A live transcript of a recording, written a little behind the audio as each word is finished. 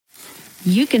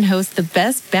you can host the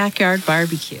best backyard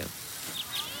barbecue.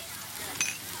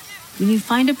 When you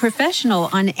find a professional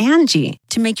on Angie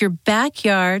to make your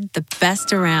backyard the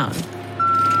best around.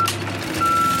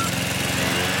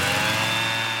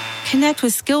 Connect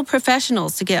with skilled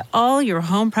professionals to get all your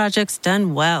home projects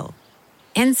done well.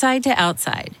 Inside to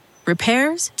outside,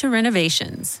 repairs to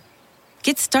renovations.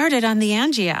 Get started on the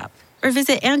Angie app or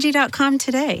visit Angie.com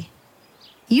today.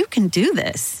 You can do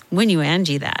this when you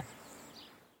Angie that.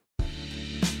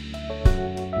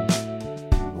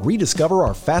 Rediscover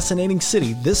our fascinating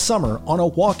city this summer on a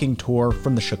walking tour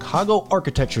from the Chicago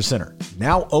Architecture Center,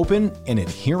 now open and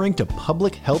adhering to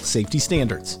public health safety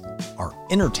standards. Our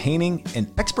entertaining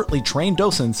and expertly trained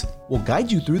docents will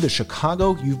guide you through the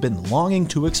Chicago you've been longing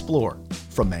to explore,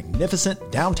 from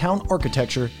magnificent downtown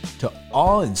architecture to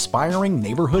awe-inspiring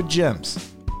neighborhood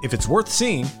gems. If it's worth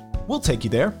seeing, we'll take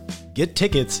you there. Get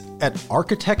tickets at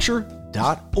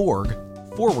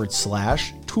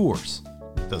architecture.org/tours.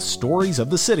 The stories of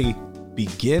the city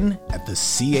begin at the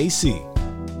CAC.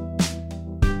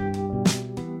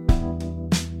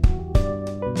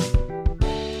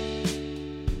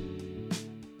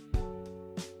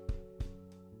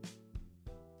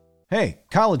 Hey,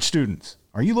 college students,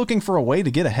 are you looking for a way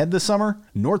to get ahead this summer?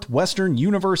 Northwestern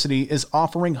University is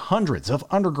offering hundreds of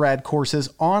undergrad courses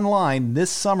online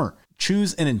this summer.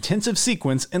 Choose an intensive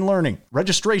sequence in learning.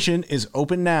 Registration is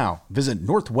open now. Visit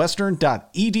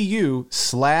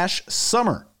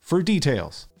northwestern.edu/summer for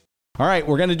details. All right,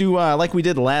 we're going to do, like we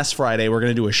did last Friday, we're going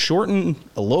to do a shortened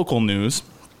local news,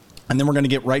 and then we're going to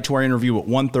get right to our interview at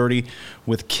 1:30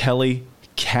 with Kelly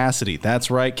Cassidy.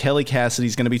 That's right. Kelly Cassidy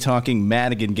is going to be talking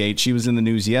Madigan Gate. She was in the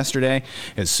news yesterday.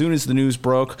 As soon as the news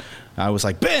broke, I was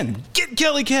like, Ben, get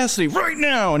Kelly Cassidy right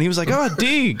now. And he was like, oh,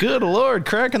 D, good Lord,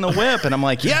 cracking the whip. And I'm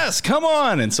like, yes, come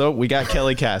on. And so we got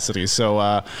Kelly Cassidy. So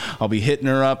I'll be hitting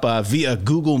her up via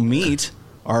Google Meet,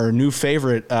 our new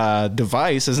favorite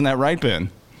device. Isn't that right, Ben?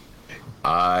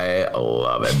 I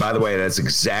love it. By the way, that's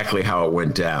exactly how it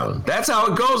went down. That's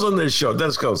how it goes on this show.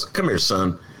 Dennis goes, come here,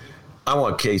 son. I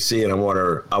want KC, and I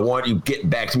want you getting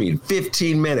back to me in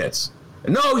 15 minutes.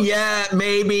 No, yeah,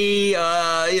 maybe,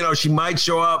 she might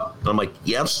show up. I'm like,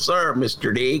 yes, sir,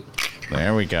 Mr. D.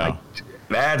 There we go.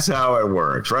 That's how it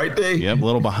works, right, D? Yep, a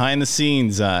little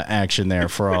behind-the-scenes action there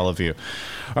for all of you.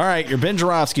 All right, your Ben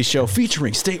Joravsky Show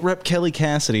featuring State Rep Kelly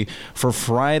Cassidy for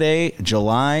Friday,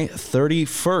 July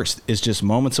 31st is just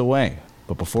moments away.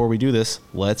 But before we do this,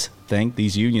 let's thank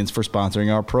these unions for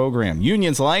sponsoring our program.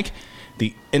 Unions like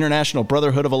the International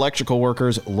Brotherhood of Electrical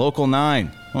Workers, Local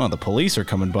 9. Oh, the police are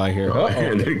coming by here.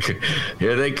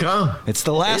 Here they come. It's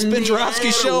the last Ben Joravsky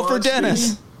Show for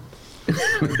Dennis.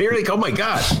 Here they come. Oh, my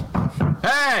gosh.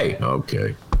 Hey.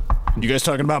 Okay. You guys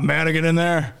talking about Madigan in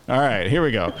there? All right, here we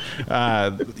go.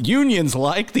 Unions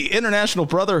like the International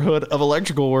Brotherhood of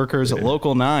Electrical Workers,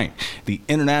 Local 9. The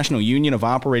International Union of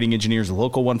Operating Engineers,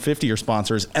 Local 150 are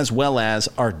sponsors, as well as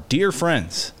our dear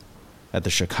friends at the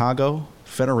Chicago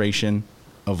Federation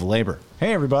of Labor.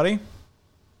 Hey, everybody. Let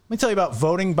me tell you about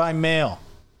voting by mail.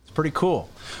 It's pretty cool.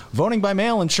 Voting by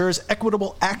mail ensures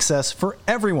equitable access for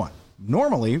everyone.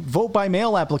 Normally,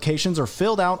 vote-by-mail applications are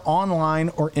filled out online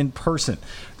or in person.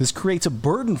 This creates a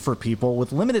burden for people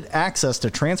with limited access to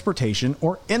transportation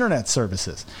or internet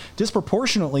services.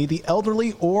 Disproportionately, the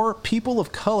elderly or people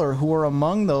of color who are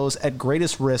among those at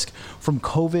greatest risk from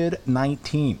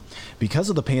COVID-19. Because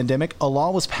of the pandemic, a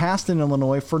law was passed in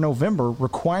Illinois for November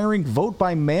requiring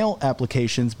vote-by-mail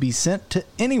applications be sent to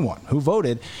anyone who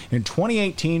voted in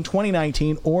 2018,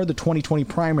 2019, or the 2020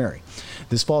 primary.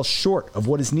 This falls short of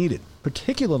what is needed,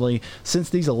 particularly since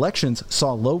these elections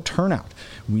saw low turnout.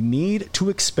 We need to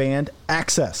expand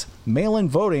access. Mail-in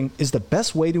voting is the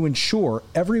best way to ensure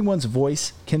everyone's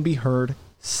voice can be heard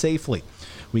safely.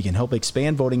 We can help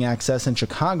expand voting access in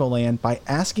Chicagoland by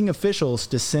asking officials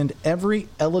to send every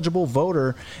eligible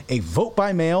voter a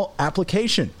vote-by-mail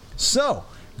application. So,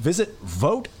 visit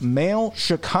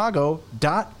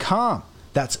votemailchicago.com.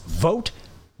 That's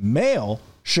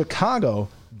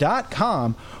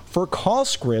votemailchicago.com for call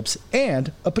scripts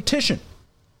and a petition.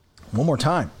 One more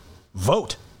time.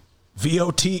 Vote.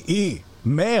 V-O-T-E.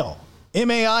 Mail.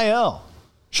 M-A-I-L.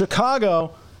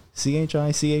 Chicago.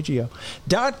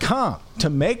 CHICAGO.com to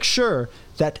make sure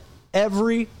that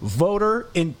every voter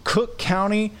in Cook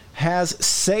County has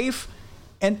safe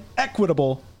and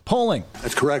equitable polling.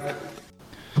 That's correct.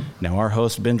 Now, our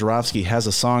host, Ben Joravsky, has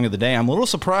a song of the day. I'm a little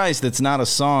surprised it's not a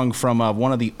song from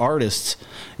one of the artists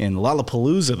in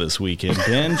Lollapalooza this weekend.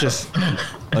 Ben just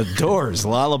adores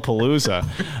Lollapalooza.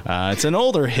 It's an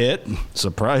older hit.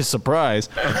 Surprise, surprise.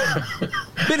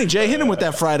 Benny J, hit him with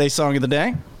that Friday song of the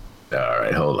day. All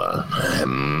right, hold on.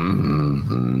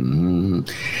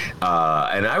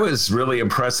 And I was really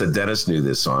impressed that Dennis knew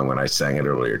this song when I sang it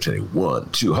earlier today. 1,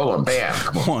 2, hold on, bam.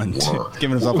 Come on. 1, 2.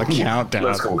 Giving himself a countdown.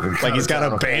 Let's go. Like he's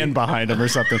got a band behind him or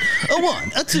something. A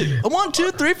 1, a 2, a 1,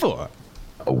 2, 3, 4.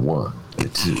 A 1, a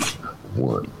 2,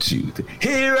 1, 2, 3.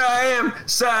 Here I am,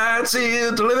 signed,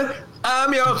 sealed, delivered.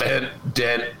 I'm your woo!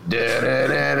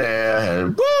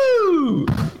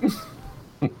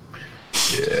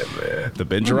 Yeah, man. The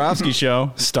Ben Joravsky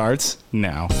Show starts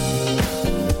now.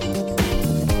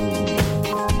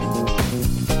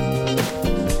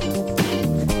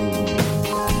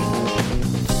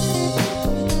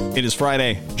 It is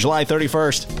Friday, July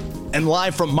 31st, and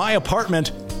live from my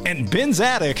apartment and Ben's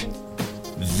attic,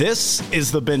 this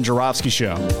is the Ben Joravsky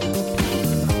Show.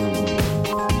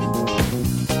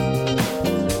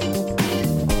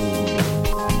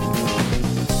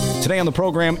 Today on the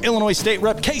program, Illinois State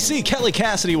Rep Kelly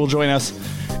Cassidy will join us,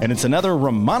 and it's another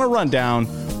Rummana Rundown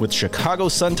with Chicago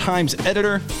Sun-Times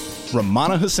editor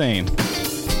Rummana Hussain.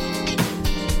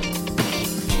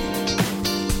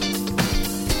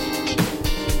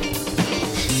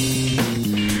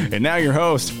 And now your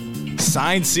host,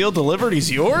 signed, sealed, delivered, he's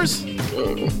yours?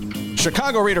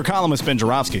 Chicago Reader columnist Ben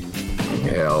Joravsky.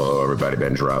 Hello, everybody.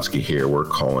 Ben Joravsky here. We're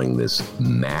calling this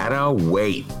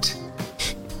Madi-Wait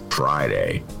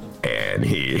Friday. And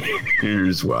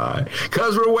here's why.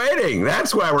 Because we're waiting.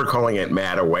 That's why we're calling it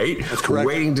Madi-Wait. We're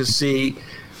waiting to see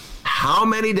how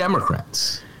many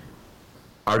Democrats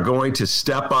are going to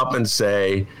step up and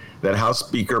say that House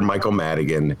Speaker Michael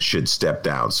Madigan should step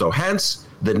down. So hence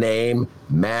the name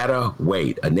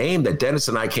Madi-Wait, a name that Dennis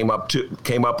and I came up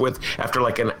with after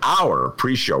like an hour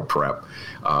pre-show prep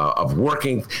of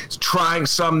working, trying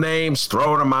some names,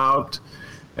 throwing them out.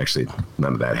 Actually,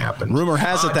 none of that happened. Rumor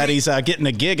has it that he's getting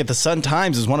a gig at the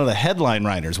Sun-Times as one of the headline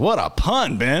writers. What a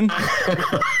pun, Ben.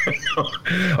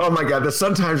 Oh, my God. The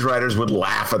Sun-Times writers would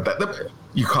laugh at that.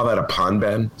 You call that a pun,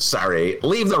 Ben? Sorry.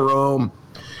 Leave the room.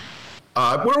 Where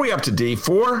are we up to, D?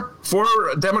 Four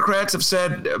Democrats have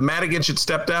said Madigan should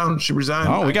step down, should resign.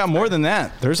 Oh, we got more than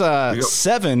that. There's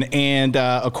 7, and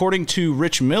according to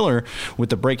Rich Miller with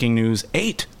the breaking news,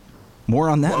 8. More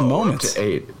on that in moments. Up to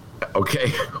 8.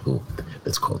 Okay.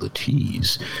 That's called a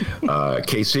tease.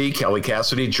 Kelly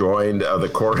Cassidy joined the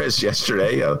chorus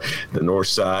yesterday, the North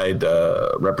Side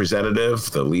representative,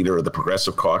 the leader of the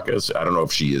Progressive Caucus. I don't know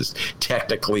if she is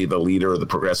technically the leader of the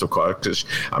Progressive Caucus.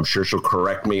 I'm sure she'll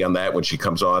correct me on that when she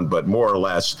comes on, but more or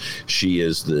less, she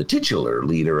is the titular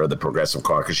leader of the Progressive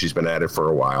Caucus. She's been at it for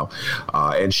a while.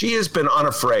 And she has been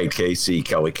unafraid,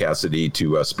 Kelly Cassidy,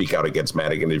 to speak out against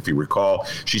Madigan. If you recall,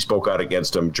 she spoke out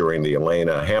against him during the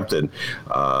Elena Hampton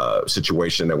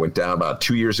situation that went down about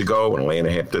 2 years ago when Elena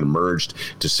Hampton emerged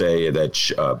to say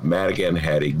that Madigan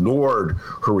had ignored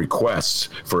her requests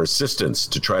for assistance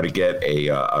to try to get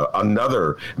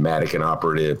another Madigan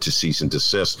operative to cease and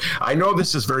desist. I know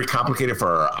this is very complicated for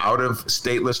our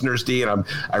out-of-state listeners, D, and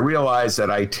I realize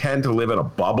that I tend to live in a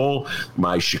bubble,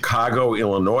 my Chicago,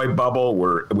 Illinois bubble,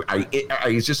 where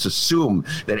I just assume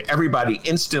that everybody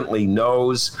instantly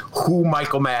knows who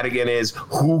Michael Madigan is,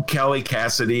 who Kelly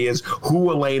Cassidy is,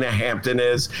 who Elena Hampton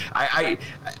is.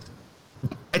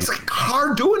 It's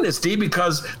hard doing this, D,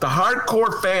 because the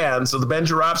hardcore fans of the Ben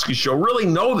Joravsky Show really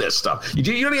know this stuff. You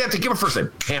don't even have to give a first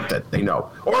name. Hampton, they know.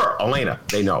 Or Elena,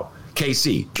 they know.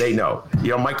 KC, they know.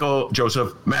 Michael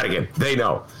Joseph Madigan, they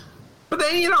know. But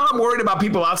then, I'm worried about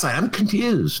people outside. I'm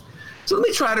confused. So let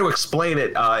me try to explain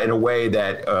it in a way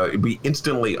that would be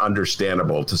instantly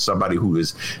understandable to somebody who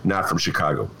is not from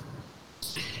Chicago.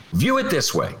 View it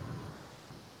this way.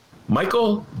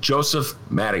 Michael Joseph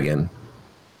Madigan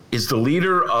is the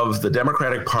leader of the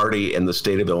Democratic Party in the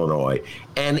state of Illinois,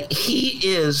 and he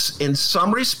is, in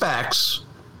some respects,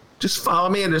 just follow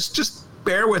me and just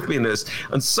bear with me in this,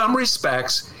 in some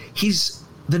respects, he's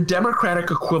the Democratic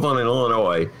equivalent in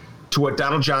Illinois to what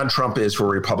Donald John Trump is for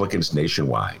Republicans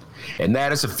nationwide. And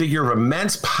that is a figure of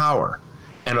immense power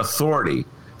and authority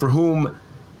for whom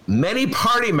many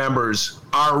party members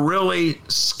are really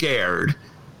scared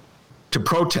to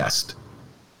protest,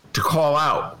 to call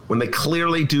out when they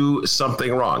clearly do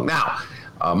something wrong. Now,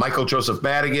 Michael Joseph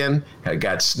Madigan had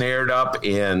got snared up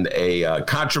in a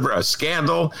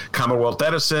scandal. Commonwealth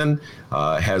Edison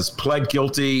has pled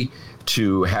guilty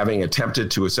to having attempted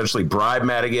to essentially bribe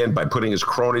Madigan by putting his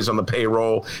cronies on the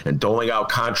payroll and doling out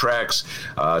contracts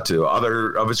to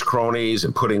other of his cronies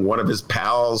and putting one of his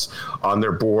pals on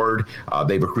their board.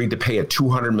 They've agreed to pay a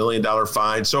 $200 million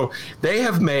fine. So they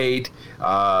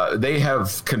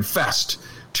have confessed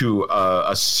to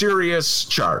a serious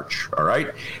charge, all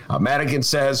right? Madigan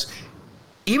says,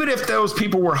 even if those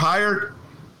people were hired,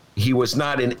 he was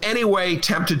not in any way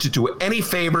tempted to do any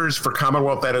favors for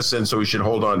Commonwealth Edison, so he should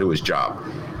hold on to his job.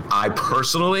 I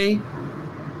personally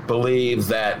believe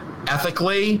that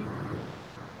ethically,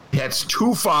 that's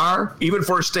too far, even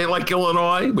for a state like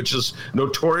Illinois, which is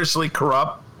notoriously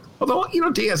corrupt. Although,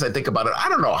 Diaz, I think about it, I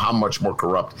don't know how much more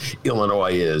corrupt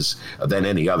Illinois is than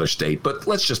any other state, but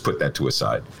let's just put that to a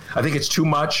side. I think it's too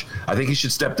much. I think he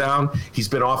should step down. He's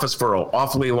been in office for an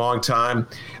awfully long time.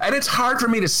 And it's hard for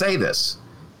me to say this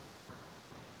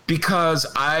because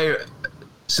I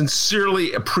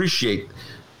sincerely appreciate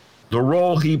the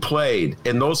role he played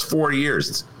in those 4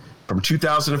 years, from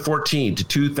 2014 to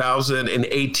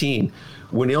 2018,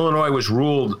 when Illinois was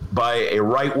ruled by a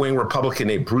right-wing Republican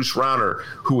named Bruce Rauner,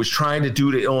 who was trying to do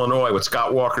to Illinois what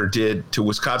Scott Walker did to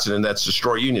Wisconsin, and that's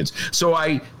destroy unions. So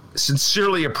I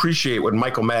sincerely appreciate what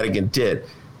Michael Madigan did,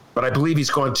 but I believe he's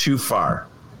gone too far,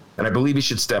 and I believe he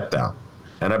should step down.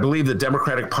 And I believe the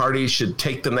Democratic Party should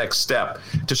take the next step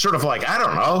to sort of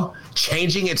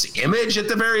changing its image at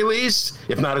the very least,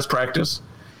 if not its practice.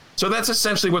 So that's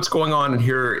essentially what's going on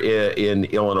here in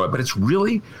Illinois. But it's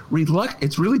really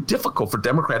difficult for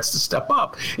Democrats to step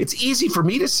up. It's easy for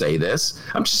me to say this.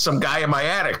 I'm just some guy in my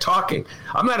attic talking.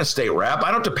 I'm not a state rep.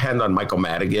 I don't depend on Michael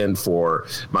Madigan for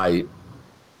my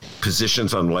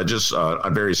positions on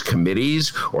various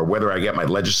committees, or whether I get my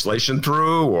legislation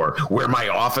through, or where my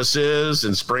office is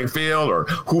in Springfield, or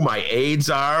who my aides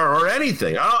are, or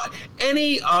anything.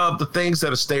 Any of the things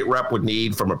that a state rep would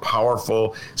need from a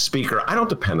powerful speaker. I don't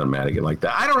depend on Madigan like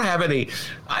that. I don't have any.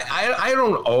 I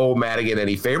don't owe Madigan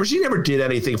any favors. He never did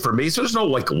anything for me, so there's no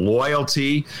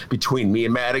loyalty between me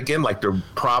and Madigan like there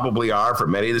probably are for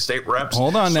many of the state reps.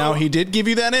 Hold on, now he did give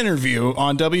you that interview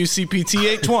on WCPT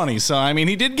 820, so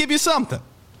he did give you something.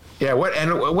 Yeah, what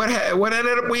ended up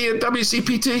we at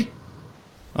WCPT?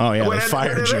 Oh yeah, they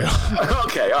fired you.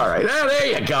 Okay, all right.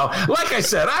 There you go. Like I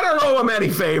said, I don't owe him any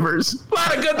favors. A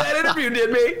lot of good that interview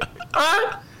did me.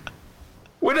 Huh?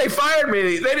 When they fired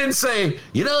me, they didn't say,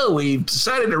 we've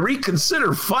decided to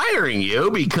reconsider firing you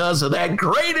because of that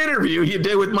great interview you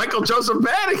did with Michael Joseph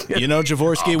Madigan.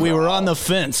 Jaworski, we were on the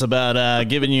fence about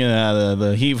giving you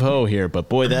the heave-ho here, but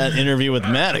boy, that interview with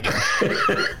Madigan.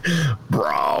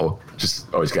 Bro.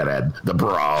 Just always got to add the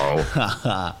bro.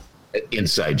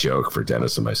 Inside joke for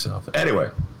Dennis and myself.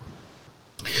 Anyway.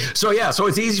 So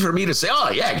it's easy for me to say,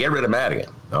 get rid of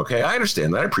Madigan. Okay, I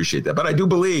understand that. I appreciate that. But I do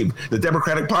believe the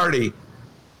Democratic Party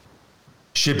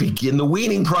should begin the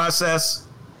weaning process.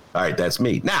 All right, that's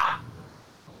me. Now,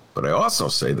 but I also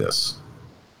say this,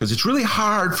 because it's really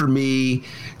hard for me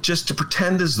just to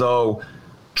pretend as though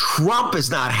Trump is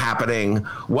not happening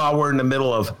while we're in the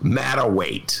middle of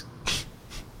Madi-Wait.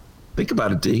 Think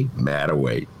about it, D.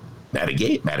 Madi-Wait.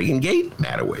 Madigan Gate,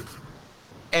 Madi-Wait.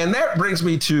 And that brings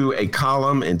me to a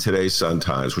column in today's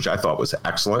Sun-Times, which I thought was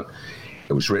excellent.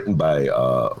 It was written by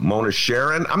Mona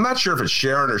Sharon. I'm not sure if it's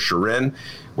Sharon or Sharin.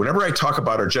 Whenever I talk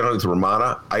about her generally with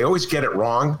Rummana, I always get it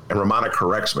wrong, and Rummana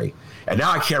corrects me. And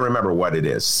now I can't remember what it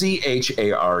is.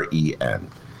 Charen.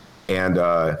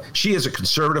 And she is a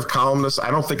conservative columnist.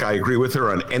 I don't think I agree with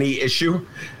her on any issue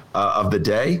of the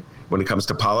day when it comes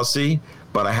to policy.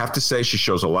 But I have to say she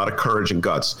shows a lot of courage and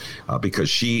guts because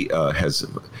she has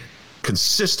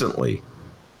consistently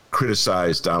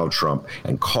criticized Donald Trump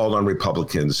and called on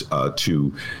Republicans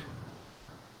to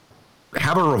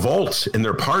have a revolt in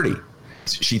their party.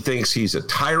 She thinks he's a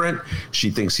tyrant. She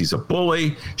thinks he's a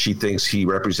bully. She thinks he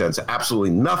represents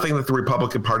absolutely nothing that the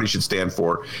Republican Party should stand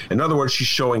for. In other words, she's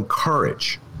showing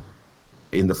courage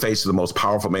in the face of the most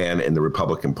powerful man in the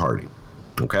Republican Party.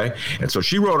 Okay. And so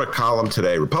she wrote a column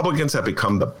today. Republicans have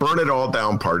become the burn it all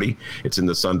down party. It's in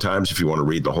the Sun-Times if you want to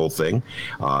read the whole thing.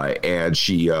 And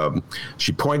she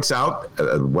points out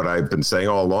what I've been saying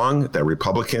all along, that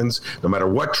Republicans, no matter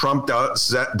what Trump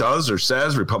does or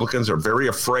says, Republicans are very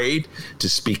afraid to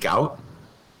speak out.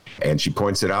 And she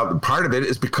points it out. And part of it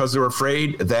is because they're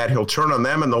afraid that he'll turn on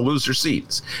them and they'll lose their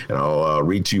seats. And I'll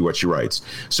read to you what she writes.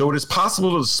 So it is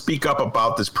possible to speak up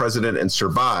about this president and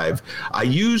survive. I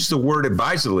use the word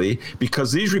advisedly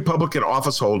because these Republican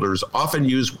office holders often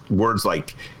use words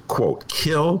like, quote,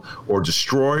 kill or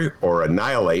destroy or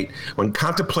annihilate when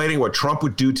contemplating what Trump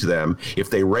would do to them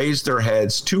if they raised their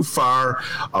heads too far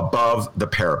above the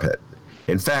parapet.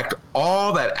 In fact,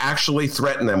 all that actually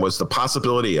threatened them was the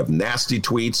possibility of nasty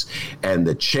tweets and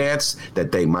the chance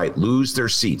that they might lose their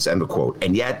seats, end of quote.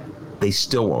 And yet they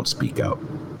still won't speak out.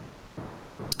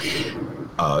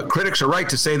 Critics are right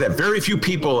to say that very few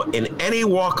people in any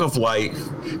walk of life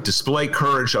display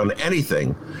courage on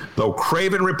anything, though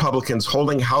craven Republicans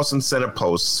holding House and Senate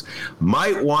posts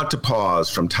might want to pause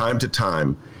from time to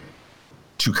time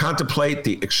to contemplate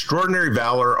the extraordinary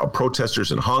valor of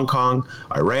protesters in Hong Kong,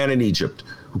 Iran, and Egypt,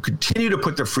 who continue to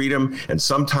put their freedom and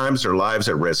sometimes their lives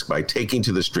at risk by taking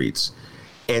to the streets.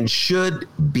 And should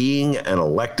being an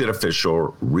elected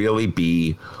official really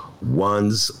be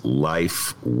one's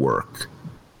life work?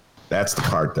 That's the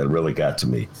part that really got to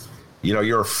me. You know,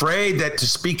 you're afraid that to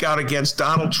speak out against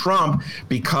Donald Trump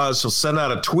because he'll send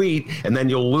out a tweet and then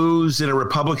you'll lose in a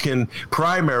Republican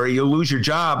primary, you'll lose your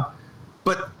job.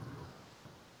 But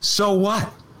so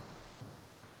what?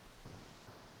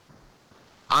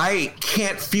 I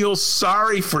can't feel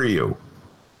sorry for you.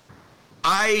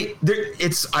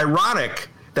 It's ironic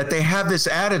that they have this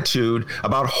attitude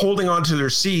about holding on to their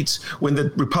seats when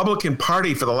the Republican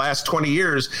Party for the last 20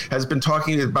 years has been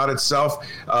talking about itself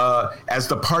as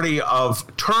the party of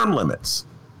term limits.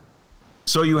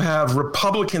 So you have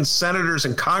Republican senators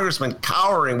and congressmen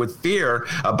cowering with fear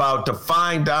about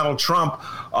defying Donald Trump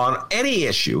on any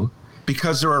issue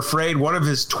because they're afraid one of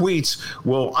his tweets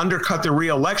will undercut the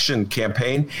re-election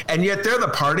campaign. And yet they're the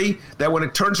party that when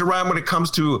it turns around, when it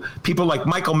comes to people like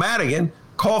Michael Madigan,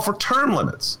 call for term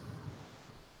limits.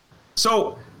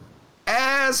 So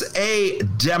as a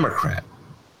Democrat,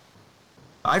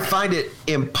 I find it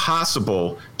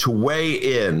impossible to weigh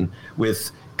in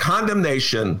with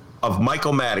condemnation of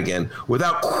Michael Madigan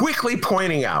without quickly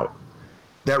pointing out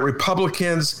that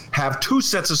Republicans have two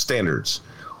sets of standards,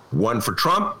 one for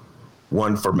Trump,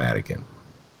 one for Madigan.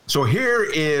 So here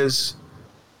is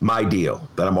my deal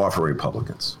that I'm offering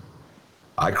Republicans.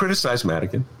 I criticize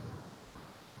Madigan.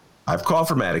 I've called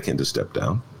for Madigan to step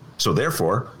down. So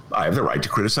therefore, I have the right to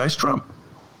criticize Trump.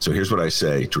 So here's what I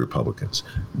say to Republicans.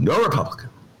 No Republican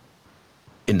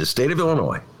in the state of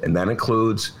Illinois, and that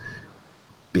includes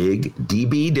big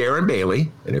DB Darren Bailey.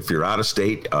 And if you're out of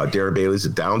state, Darren Bailey's a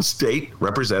downstate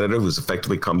representative who's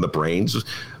effectively become the brains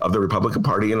of the Republican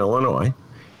Party in Illinois.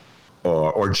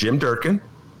 Or Jim Durkin,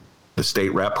 the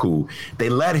state rep, who they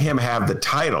let him have the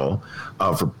title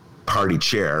of party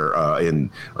chair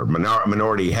or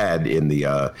minority head in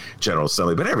the General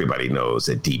Assembly, but everybody knows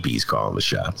that DB's calling the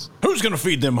shots. Who's going to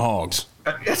feed them hogs?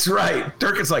 That's right.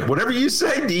 Durkin's like, whatever you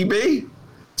say, DB.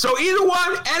 So either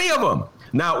one, any of them.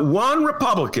 Now, one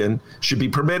Republican should be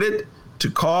permitted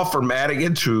to call for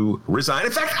Madigan to resign.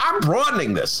 In fact, I'm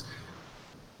broadening this.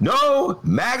 No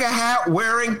MAGA hat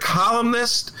wearing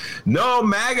columnist, no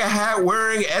MAGA hat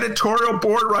wearing editorial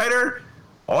board writer.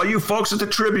 All you folks at the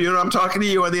Tribune, I'm talking to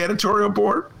you on the editorial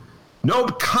board. No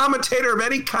commentator of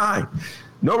any kind.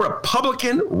 No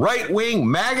Republican, right-wing,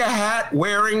 MAGA hat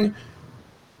wearing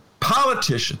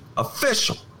politician,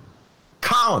 official,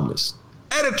 columnist,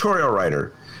 editorial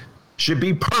writer should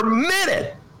be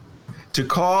permitted to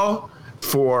call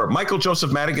for Michael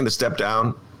Joseph Madigan to step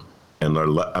down, and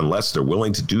unless they're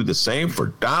willing to do the same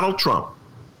for Donald Trump.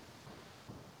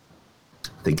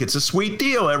 I think it's a sweet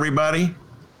deal, everybody.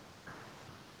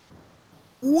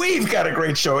 We've got a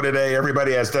great show today,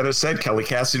 everybody. As Dennis said, Kelly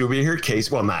Cassidy will be here.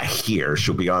 Well, not here.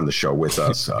 She'll be on the show with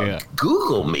us. Yeah.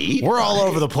 Google Meet. We're all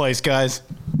over the place, guys.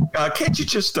 Can't you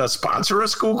just sponsor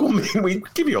us, Google Meet? We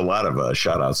give you a lot of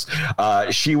shout-outs.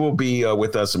 She will be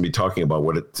with us and be talking about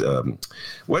what the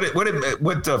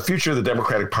future of the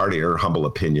Democratic Party, in her humble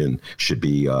opinion, should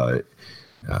be.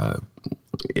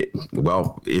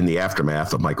 In the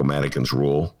aftermath of Michael Madigan's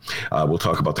rule. We'll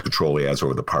talk about the control he has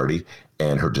over the party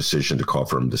and her decision to call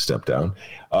for him to step down.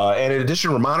 And in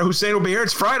addition, Rummana Hussain will be here.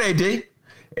 It's Friday, D.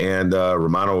 And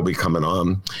Rummana will be coming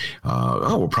on.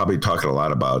 We'll probably talking a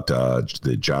lot about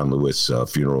the John Lewis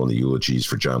funeral and the eulogies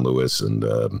for John Lewis. And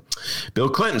Bill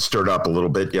Clinton stirred up a little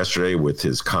bit yesterday with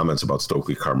his comments about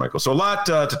Stokely Carmichael. So a lot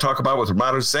to talk about with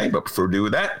Rummana Hussain. But before we do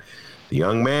that, the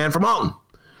young man from Alton,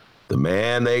 the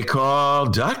man they call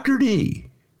Dr. D,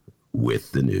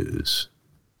 with the news.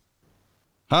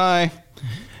 Hi.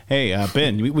 Hey,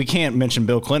 Ben, we can't mention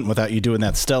Bill Clinton without you doing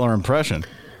that stellar impression.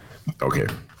 Okay.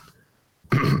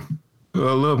 I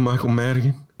love Michael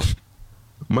Madigan.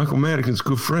 Michael Madigan's a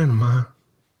good friend of mine.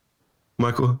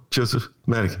 Michael Joseph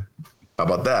Madigan. How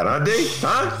about that, huh, D?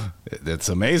 Huh? That's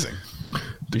amazing.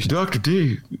 Dr.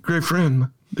 D, great friend.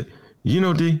 You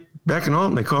know, D, back in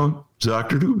Alton, they call him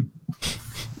Dr. Doobie.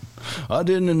 I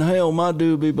didn't inhale my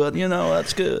doobie, but,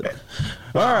 that's good.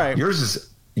 All right.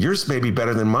 Yours may be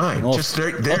better than mine. Just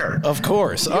right there. Of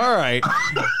course. All right.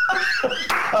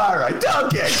 All right,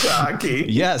 don't get cocky.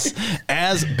 Yes,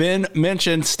 as been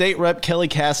mentioned, State Rep Kelly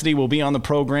Cassidy will be on the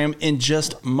program in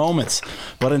just moments.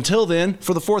 But until then,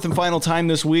 for the fourth and final time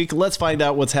this week, let's find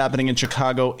out what's happening in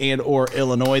Chicago and or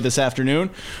Illinois this afternoon.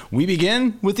 We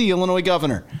begin with the Illinois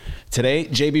governor. Today,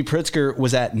 J.B. Pritzker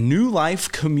was at New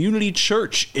Life Community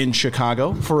Church in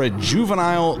Chicago for a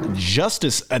juvenile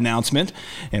justice announcement.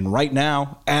 And right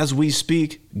now, as we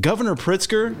speak, Governor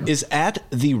Pritzker is at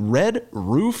the Red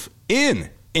Roof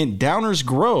Inn in Downers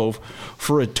Grove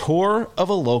for a tour of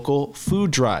a local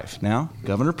food drive. Now,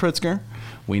 Governor Pritzker,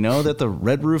 we know that the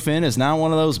Red Roof Inn is now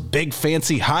one of those big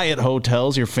fancy Hyatt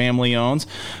hotels your family owns.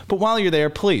 But while you're there,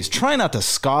 please try not to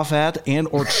scoff at and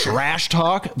or trash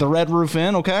talk the Red Roof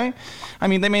Inn, okay? I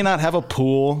mean, they may not have a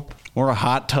pool or a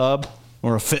hot tub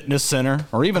or a fitness center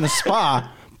or even a spa,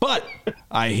 but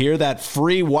I hear that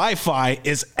free Wi-Fi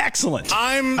is excellent.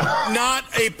 I'm not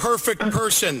a perfect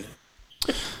person.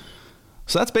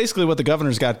 So that's basically what the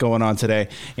governor's got going on today.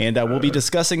 And we'll be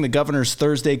discussing the governor's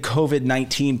Thursday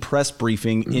COVID-19 press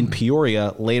briefing in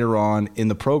Peoria later on in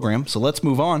the program. So let's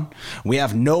move on. We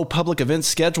have no public events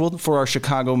scheduled for our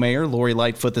Chicago mayor, Lori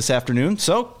Lightfoot, this afternoon.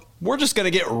 So we're just going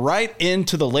to get right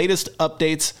into the latest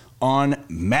updates on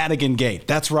Madigan Gate.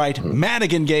 That's right,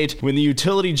 Madigan Gate, when the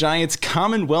utility giant's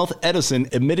Commonwealth Edison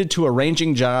admitted to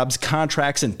arranging jobs,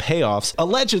 contracts, and payoffs,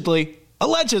 allegedly,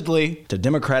 to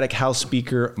Democratic House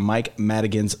Speaker Mike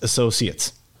Madigan's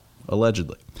associates.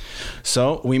 Allegedly.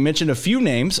 So we mentioned a few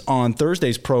names on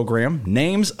Thursday's program,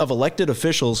 names of elected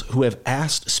officials who have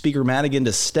asked Speaker Madigan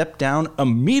to step down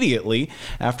immediately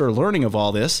after learning of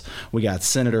all this. We got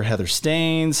Senator Heather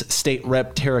Staines, State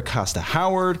Rep Tara Costa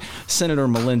Howard, Senator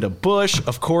Melinda Bush,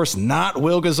 of course not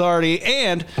Will Guzzardi,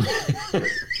 and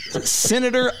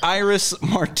Senator Iris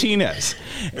Martinez.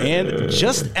 And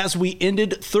just as we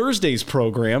ended Thursday's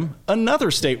program, another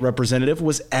state representative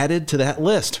was added to that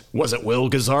list. Was it Will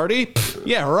Guzzardi?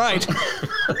 Yeah, right.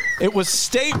 It was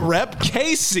State Rep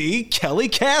Kelly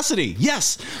Cassidy.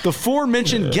 Yes, the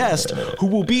aforementioned guest who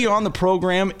will be on the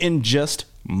program in just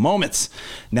moments.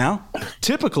 Now,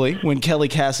 typically when Kelly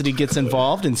Cassidy gets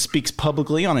involved and speaks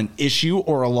publicly on an issue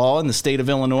or a law in the state of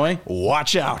Illinois,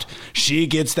 watch out. She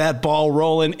gets that ball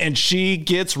rolling and she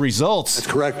gets results. That's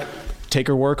correct. Take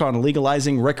her work on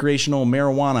legalizing recreational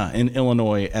marijuana in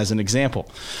Illinois as an example.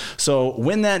 So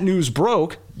when that news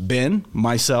broke, Ben,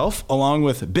 myself, along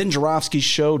with Ben Jarofsky's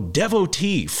show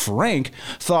devotee, Frank,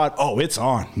 thought, oh, it's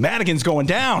on. Madigan's going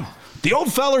down. The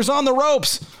old feller's on the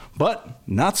ropes. But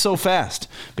not so fast,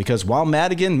 because while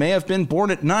Madigan may have been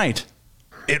born at night,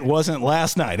 it wasn't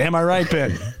last night. Am I right,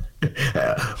 Ben?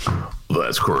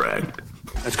 That's correct.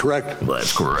 That's correct.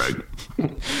 That's correct.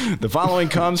 The following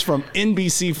comes from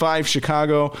NBC5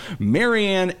 Chicago,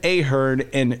 Marianne Ahern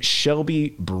and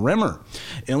Shelby Bremer.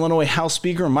 Illinois House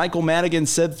Speaker Michael Madigan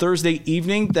said Thursday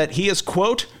evening that he is,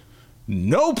 quote,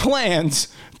 no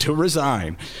plans to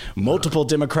resign. Multiple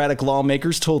Democratic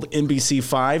lawmakers told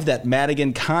NBC5 that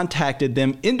Madigan contacted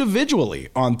them individually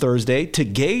on Thursday to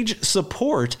gauge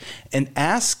support and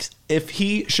asked if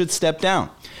he should step down.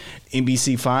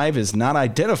 NBC5 is not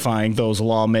identifying those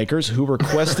lawmakers who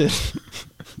requested...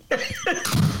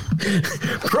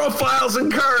 Profiles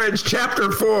in Courage,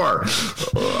 Chapter 4.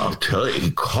 I'll tell you,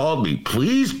 he called me.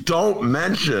 Please don't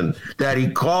mention that he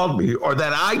called me or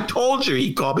that I told you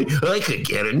he called me. I could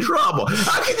get in trouble.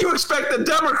 How can you expect a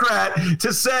Democrat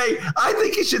to say, I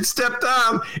think he should step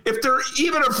down if they're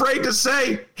even afraid to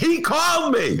say, he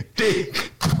called me?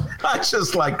 I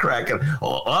just like cracking.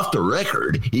 Off the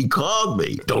record, he called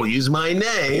me. Don't use my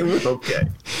name. Okay.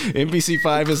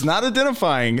 NBC5 is not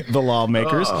identifying the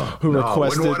lawmakers who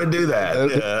requested. Wouldn't want to do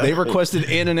that. They requested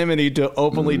anonymity to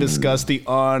openly discuss the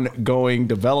ongoing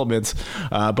developments.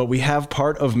 But we have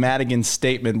part of Madigan's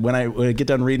statement. When I get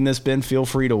done reading this, Ben, feel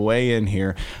free to weigh in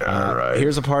here. All right.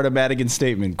 Here's a part of Madigan's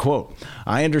statement. Quote,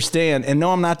 I understand. And no,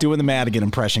 I'm not doing the Madigan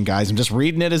impression, guys. I'm just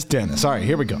reading it as Dennis. All right,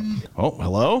 here we go. Oh,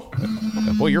 hello?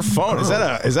 Boy, your phone. Is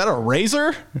that a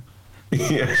razor?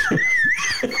 Yeah.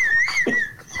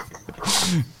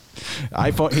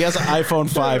 iPhone. He has an iPhone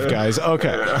 5, guys.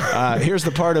 Okay. Here's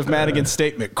the part of Madigan's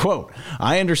statement. Quote,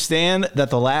 I understand that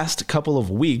the last couple of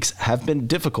weeks have been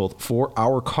difficult for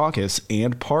our caucus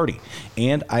and party,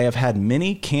 and I have had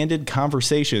many candid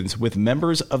conversations with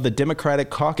members of the Democratic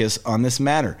caucus on this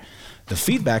matter. The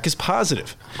feedback is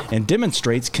positive and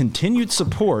demonstrates continued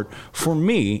support for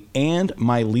me and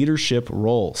my leadership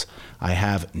roles. I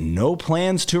have no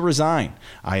plans to resign.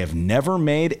 I have never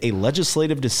made a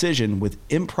legislative decision with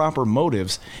improper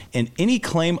motives, and any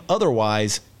claim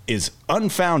otherwise is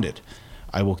unfounded.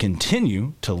 I will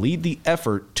continue to lead the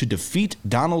effort to defeat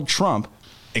Donald Trump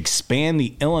expand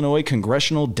the Illinois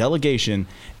congressional delegation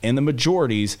and the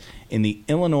majorities in the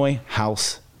Illinois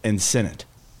House and Senate.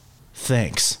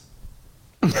 Thanks.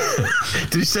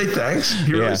 Did you say thanks?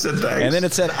 He really said thanks. And then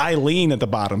it said Eileen at the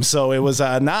bottom. So it was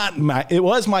it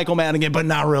was Michael Madigan, but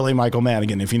not really Michael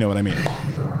Madigan, if you know what I mean.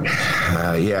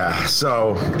 Yeah.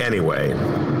 So anyway,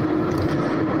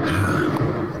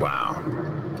 wow.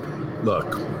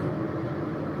 Look,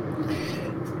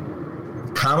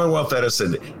 Commonwealth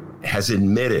Edison has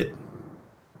admitted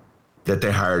that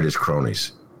they hired his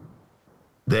cronies.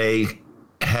 They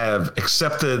have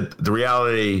accepted the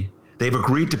reality. They've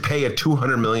agreed to pay a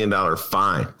 $200 million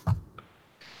fine.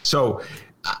 So,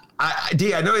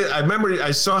 I remember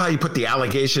I saw how you put the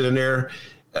allegation in there.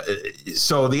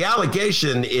 So the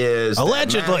allegation is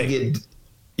allegedly.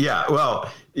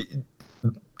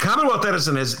 Commonwealth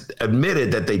Edison has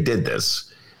admitted that they did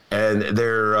this, and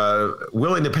they're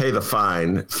willing to pay the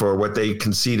fine for what they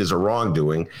concede is a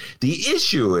wrongdoing. The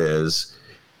issue is,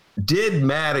 did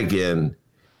Madigan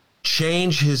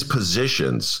change his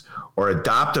positions or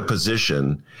adopt a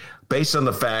position based on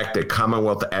the fact that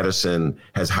Commonwealth Edison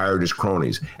has hired his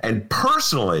cronies? And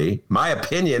personally, my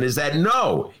opinion is that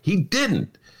no, he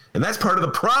didn't. And that's part of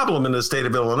the problem in the state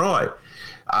of Illinois.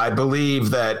 I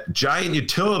believe that giant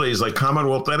utilities like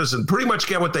Commonwealth Edison pretty much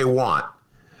get what they want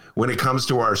when it comes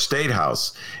to our state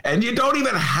house. And you don't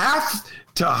even have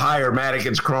to hire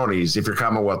Madigan's cronies if you're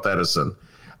Commonwealth Edison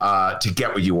to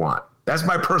get what you want. That's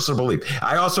my personal belief.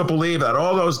 I also believe that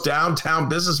all those downtown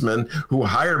businessmen who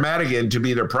hire Madigan to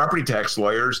be their property tax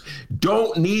lawyers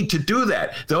don't need to do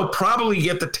that. They'll probably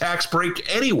get the tax break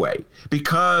anyway,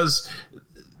 because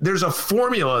there's a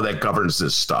formula that governs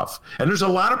this stuff. And there's a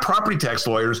lot of property tax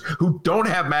lawyers who don't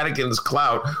have Madigan's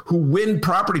clout who win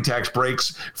property tax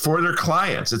breaks for their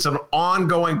clients. It's an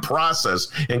ongoing process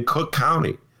in Cook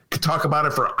County. Could talk about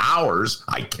it for hours.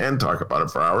 I can talk about it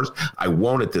for hours. I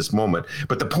won't at this moment.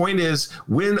 But the point is,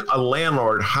 when a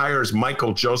landlord hires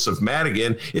Michael Joseph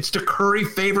Madigan, it's to curry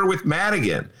favor with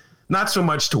Madigan, not so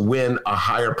much to win a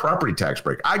higher property tax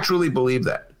break. I truly believe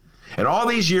that. And all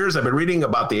these years, I've been reading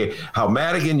about how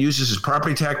Madigan uses his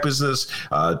property tax business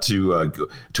to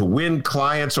win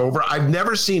clients over. I've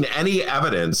never seen any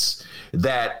evidence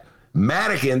that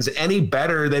Madigan's any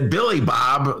better than Billy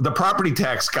Bob, the property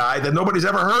tax guy that nobody's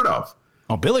ever heard of.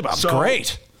 Oh, Billy Bob's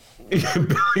great.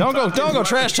 Don't go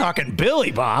trash talking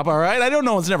Billy Bob, all right? I don't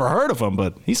know, one's never heard of him,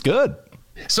 but he's good.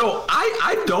 So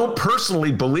I don't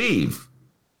personally believe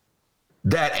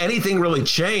that anything really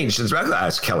changed since I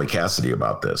asked Kelly Cassidy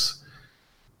about this.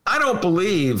 I don't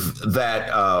believe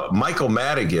that Michael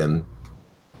Madigan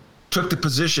took the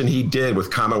position he did with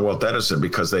Commonwealth Edison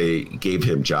because they gave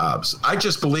him jobs. I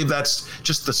just believe that's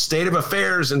just the state of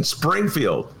affairs in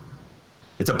Springfield.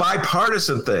 It's a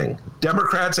bipartisan thing,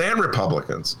 Democrats and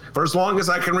Republicans, for as long as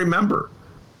I can remember.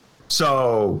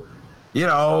 So,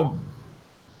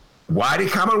 why did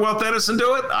Commonwealth Edison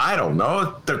do it? I don't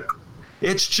know.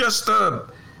 It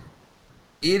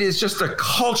is just a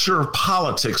culture of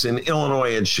politics in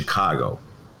Illinois and Chicago.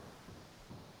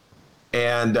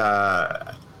 And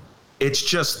it's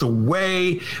just the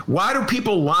way. Why do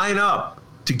people line up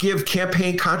to give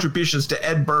campaign contributions to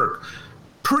Ed Burke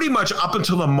pretty much up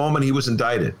until the moment he was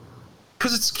indicted?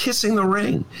 Because it's kissing the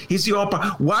ring. He's the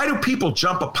why do people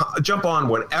jump on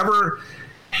whatever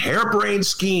harebrained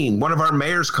scheme one of our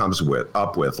mayors comes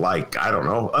up with, like, I don't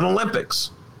know, an Olympics?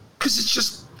 Because it's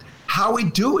just how we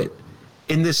do it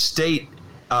in this state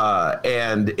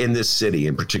and in this city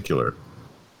in particular.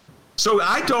 So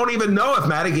I don't even know if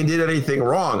Madigan did anything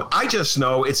wrong. I just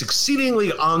know it's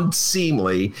exceedingly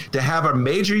unseemly to have a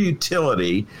major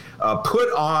utility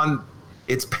put on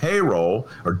its payroll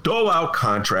or dole out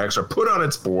contracts or put on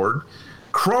its board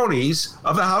cronies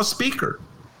of the House Speaker.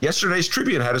 Yesterday's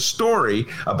Tribune had a story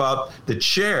about the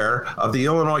chair of the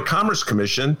Illinois Commerce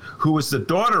Commission, who was the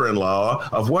daughter-in-law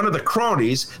of one of the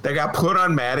cronies that got put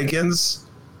on Madigan's,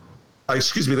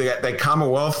 that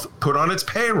Commonwealth put on its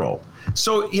payroll.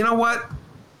 So, you know what?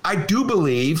 I do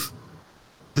believe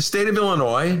the state of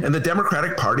Illinois and the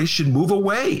Democratic Party should move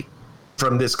away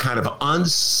from this kind of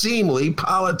unseemly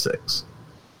politics.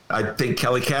 I think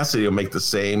Kelly Cassidy will make the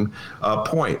same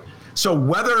point. So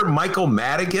whether Michael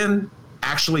Madigan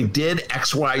actually did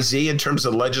XYZ in terms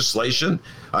of legislation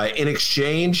in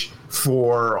exchange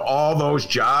for all those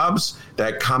jobs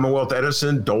that Commonwealth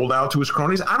Edison doled out to his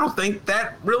cronies, I don't think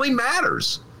that really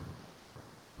matters.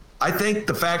 I think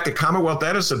the fact that Commonwealth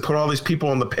Edison put all these people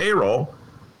on the payroll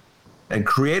and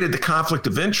created the conflict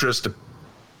of interest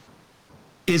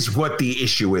is what the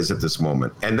issue is at this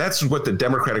moment. And that's what the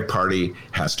Democratic Party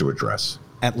has to address.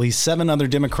 At least 7 other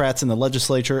Democrats in the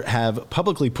legislature have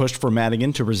publicly pushed for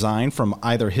Madigan to resign from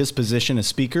either his position as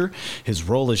Speaker, his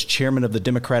role as chairman of the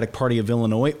Democratic Party of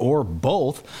Illinois, or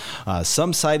both,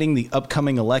 some citing the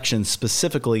upcoming election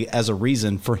specifically as a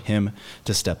reason for him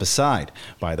to step aside.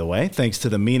 By the way, thanks to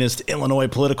the meanest Illinois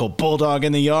political bulldog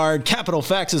in the yard, Capital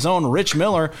Facts' own Rich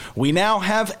Miller, we now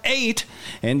have 8.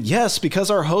 And yes,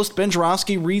 because our host Ben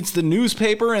Jarofsky reads the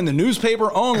newspaper and the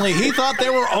newspaper only, he thought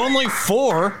there were only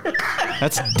 4.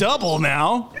 That's double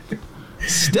now.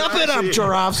 Step it up,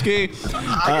 Jarofsky.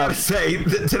 I gotta say,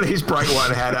 today's Bright One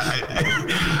had,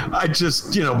 I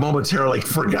just, momentarily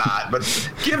forgot. But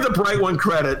give the Bright One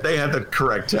credit. They had the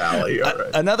correct tally. All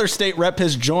right. Another state rep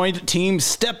has joined Team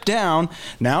Step Down.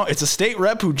 Now, it's a state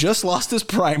rep who just lost his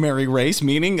primary race,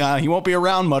 meaning he won't be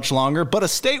around much longer, but a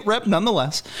state rep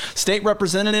nonetheless. State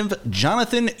Representative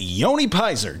Jonathan Yoni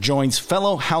Pizer joins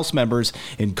fellow House members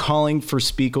in calling for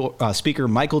Speaker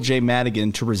Michael J.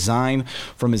 Madigan to resign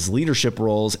from his leadership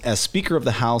roles as Speaker of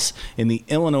the House in the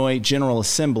Illinois General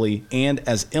Assembly and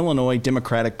as Illinois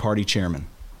Democratic Party Chairman.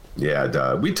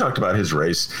 Yeah, we talked about his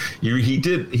race. He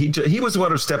was the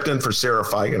one who stepped in for Sarah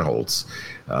Feigenholtz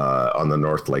on the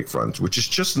North Lakefront, which is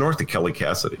just north of Kelly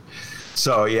Cassidy.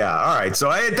 So, yeah, all right.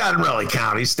 So it doesn't really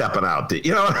count. He's stepping out.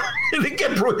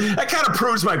 That kind of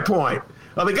proves my point.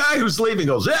 Well, the guy who's leaving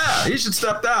goes, yeah, he should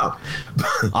step down.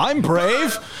 I'm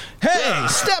brave. Hey,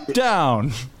 step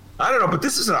down. I don't know, but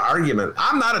this is an argument.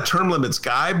 I'm not a term limits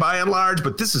guy by and large,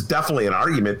 but this is definitely an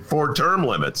argument for term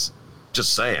limits.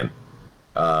 Just saying.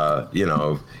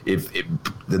 If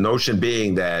the notion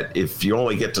being that if you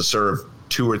only get to serve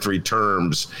 2 or 3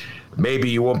 terms, maybe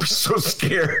you won't be so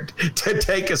scared to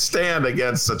take a stand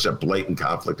against such a blatant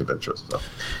conflict of interest. So.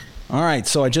 All right,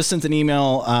 so I just sent an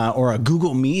email or a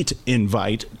Google Meet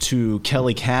invite to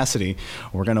Kelly Cassidy.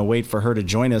 We're going to wait for her to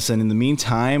join us. And in the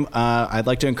meantime, I'd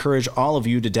like to encourage all of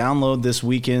you to download this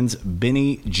weekend's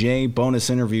Benny J bonus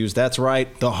interviews. That's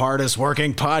right, the hardest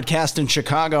working podcast in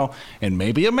Chicago and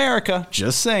maybe America,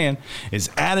 just saying, is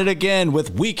at it again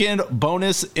with weekend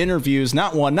bonus interviews.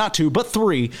 Not 1, not 2, but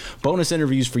 3 bonus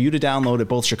interviews for you to download at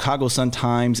both Chicago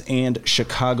Sun-Times and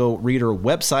Chicago Reader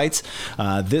websites.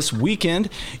 This weekend,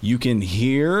 you can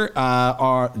hear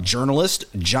our journalist,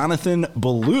 Jonathan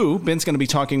Ballou. Ben's going to be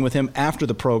talking with him after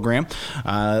the program.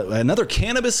 Another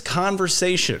cannabis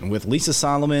conversation with Lisa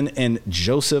Solomon and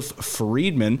Joseph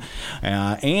Friedman.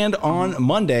 And on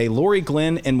Monday, Lori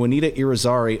Glenn and Juanita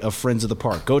Irizarry of Friends of the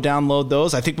Park. Go download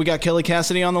those. I think we got Kelly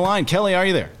Cassidy on the line. Kelly, are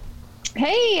you there?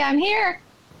 Hey, I'm here.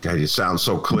 God, you sound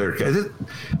so clear. I'm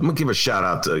going to give a shout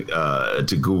out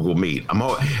to Google Meet.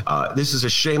 This is a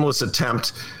shameless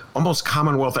attempt, almost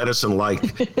Commonwealth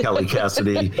Edison-like, Kelly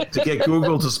Cassidy, to get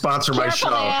Google to sponsor my show.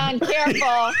 Man,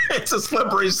 careful. It's a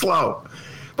slippery slope.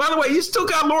 By the way, you still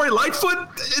got Lori Lightfoot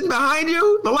behind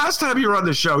you? The last time you were on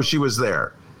the show, she was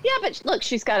there. Yeah, but look,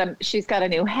 she's got a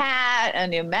new hat, a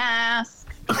new mask.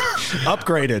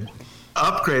 Upgraded.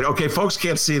 Upgrade. Okay, folks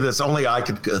can't see this. Only I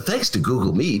could. Thanks to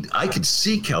Google Meet, I could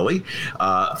see Kelly.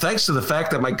 Thanks to the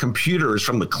fact that my computer is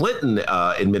from the Clinton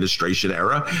administration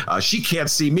era, she can't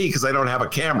see me because I don't have a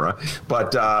camera.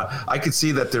 But I could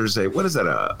see that there's a, what is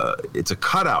that? It's a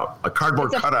cutout, a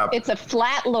cardboard cutout. It's a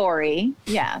flat Lori.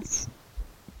 Yes.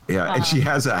 Yeah, and she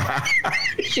has a hat.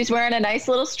 She's wearing a nice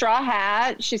little straw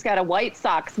hat. She's got a White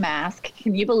Sox mask.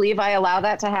 Can you believe I allow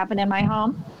that to happen in my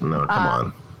home? No, come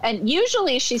on. And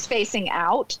usually she's facing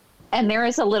out, and there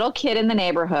is a little kid in the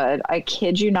neighborhood. I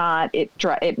kid you not.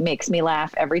 It makes me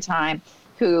laugh every time.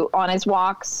 Who, on his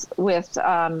walks with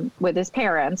his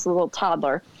parents, a little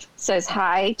toddler, says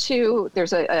hi to.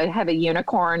 I have a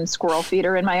unicorn squirrel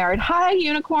feeder in my yard. Hi,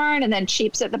 unicorn, and then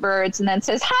cheeps at the birds, and then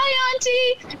says hi,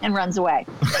 auntie, and runs away.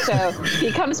 So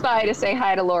he comes by to say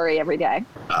hi to Lori every day.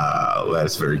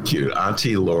 That's very cute,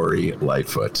 Auntie Lori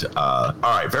Lightfoot. All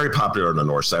right, very popular on the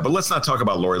north side, but let's not talk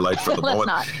about Lori Lightfoot at the moment.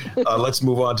 Let's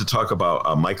move on to talk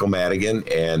about Michael Madigan.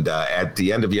 And at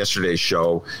the end of yesterday's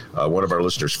show, one of our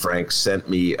listeners, Frank, sent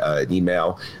me an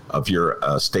email of your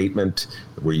statement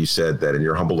where you said that, in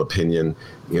your humble opinion,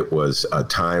 it was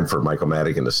time for Michael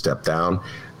Madigan to step down.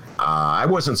 I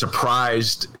wasn't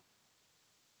surprised.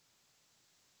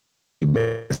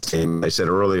 I said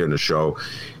earlier in the show,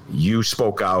 you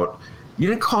spoke out. You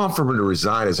didn't call for him to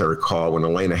resign, as I recall, when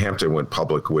Elena Hampton went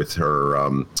public with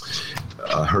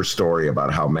her story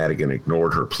about how Madigan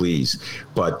ignored her pleas.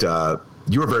 But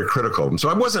you were very critical of him. So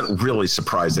I wasn't really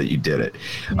surprised that you did it.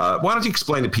 Why don't you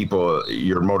explain to people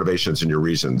your motivations and your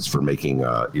reasons for making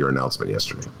your announcement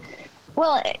yesterday?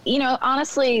 Well,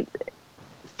 honestly,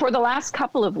 for the last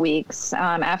couple of weeks,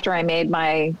 after I made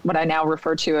what I now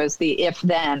refer to as the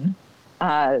if-then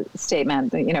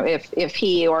statement, if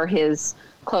he or his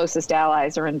closest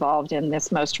allies are involved in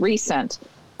this most recent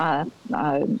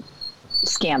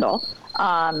scandal,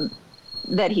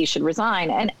 that he should resign.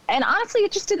 And honestly,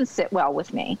 it just didn't sit well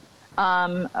with me.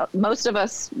 Most of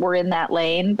us were in that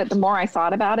lane, but the more I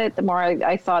thought about it, the more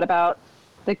I thought about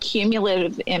the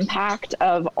cumulative impact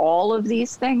of all of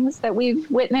these things that we've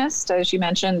witnessed. As you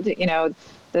mentioned, you know,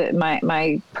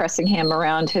 my pressing him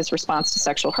around his response to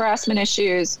sexual harassment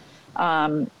issues.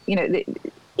 You know,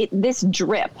 this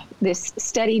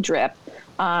steady drip,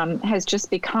 has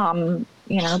just become,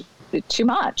 you know, too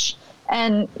much.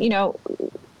 And, you know,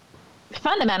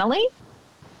 fundamentally,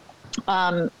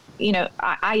 you know,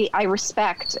 I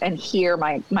respect and hear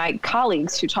my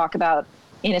colleagues who talk about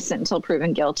innocent until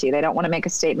proven guilty. They don't want to make a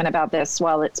statement about this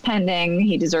while it's pending.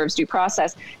 He deserves due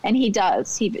process. And he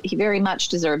does. He very much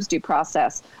deserves due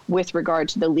process with regard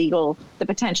to the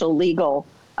potential legal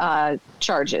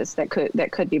charges that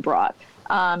could be brought.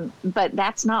 But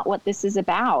that's not what this is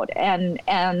about. And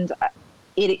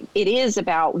it is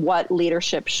about what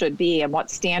leadership should be and what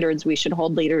standards we should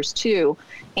hold leaders to.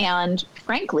 And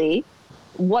frankly,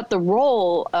 what the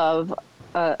role of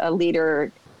a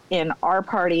leader in our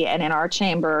party and in our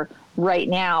chamber right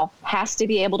now has to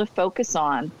be able to focus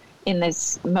on in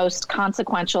this most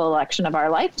consequential election of our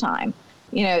lifetime.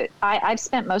 You know, I've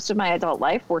spent most of my adult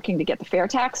life working to get the fair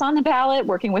tax on the ballot,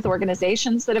 working with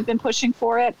organizations that have been pushing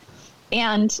for it.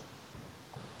 And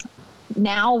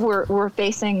now we're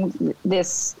facing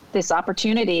this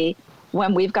opportunity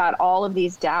when we've got all of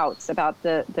these doubts about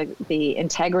the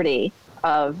integrity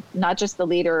of not just the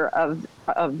leader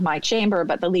of my chamber,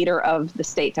 but the leader of the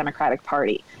state Democratic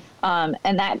Party, and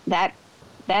that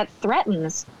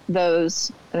threatens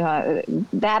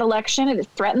that election. It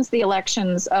threatens the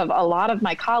elections of a lot of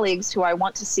my colleagues who I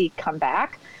want to see come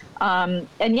back. And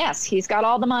yes, he's got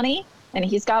all the money and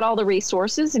he's got all the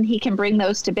resources, and he can bring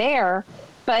those to bear.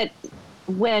 But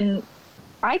when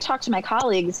I talk to my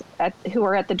colleagues who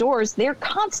are at the doors, they're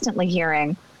constantly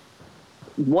hearing,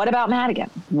 what about Madigan?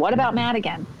 What about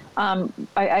Madigan?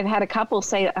 I've had a couple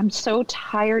say, I'm so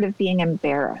tired of being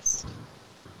embarrassed,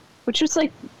 which was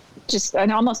like just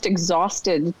an almost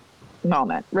exhausted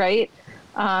moment, right?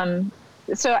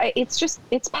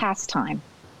 It's past time.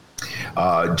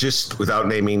 Just without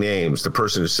naming names, the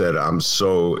person who said, I'm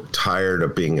so tired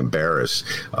of being embarrassed,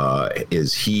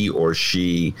 is he or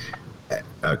she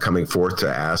coming forth to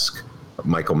ask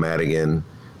Michael Madigan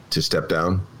to step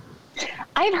down?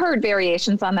 I've heard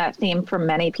variations on that theme from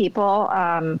many people.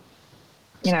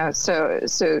 You know, so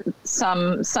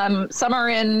some are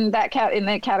in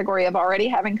the category of already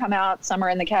having come out. Some are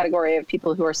in the category of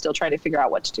people who are still trying to figure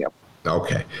out what to do.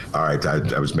 Okay. All right.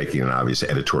 I was making an obvious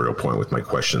editorial point with my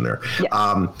question there. Yes.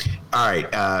 All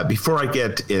right. Before I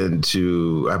get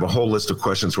into, I have a whole list of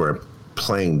questions where I'm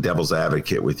playing devil's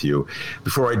advocate with you.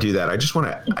 Before I do that,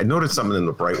 I noticed something in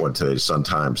the Bright One today,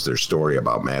 Sun-Times, their story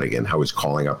about Madigan, how he's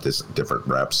calling up this different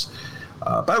reps.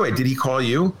 By the way, did he call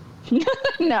you?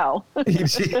 No. He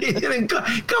didn't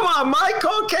come on, Mike,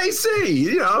 call KC,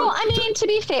 you know. Well, I mean, to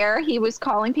be fair, he was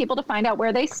calling people to find out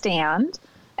where they stand.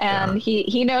 And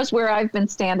he knows where I've been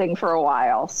standing for a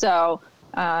while. So,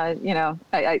 you know,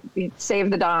 I save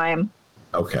the dime.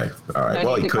 Okay. All right. No,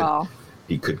 well,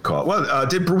 he could call. Well,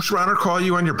 did Bruce Rauner call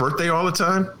you on your birthday all the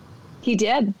time? He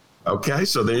did. Okay.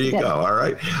 So there you go. All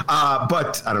right.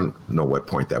 But I don't know what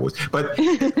point that was. But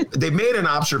they made an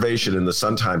observation in the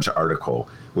Sun-Times article,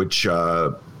 which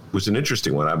was an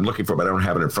interesting one. I'm looking for it, but I don't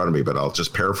have it in front of me, but I'll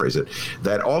just paraphrase it,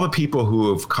 that all the people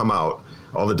who have come out,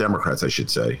 all the Democrats, I should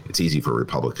say, it's easy for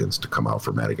Republicans to come out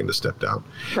for Madigan to step down.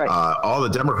 Right. All the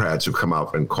Democrats who've come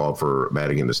out and called for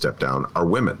Madigan to step down are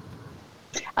women.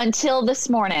 Until this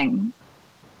morning,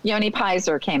 Yoni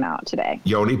Pizer came out today.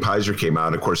 Yoni Pizer came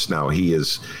out. Of course, now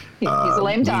he's a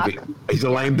lame duck. He's a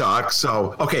lame duck.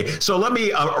 So, okay. So let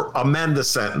me amend the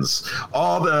sentence.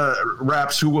 All the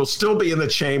reps who will still be in the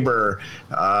chamber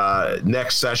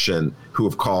next session who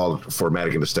have called for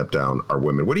Madigan to step down are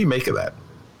women. What do you make of that?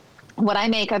 What I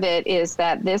make of it is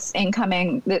that this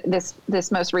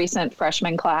most recent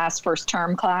freshman class, first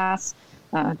term class,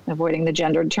 avoiding the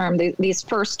gendered term, these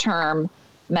first term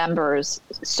members,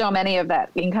 so many of that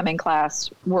incoming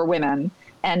class were women,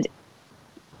 and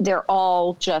they're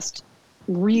all just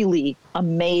really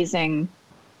amazing,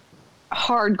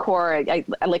 hardcore.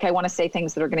 I want to say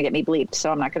things that are going to get me bleeped,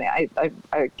 so I'm not going to.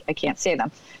 I can't say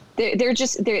them.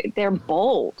 They're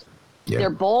bold. Yeah. They're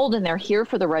bold, and they're here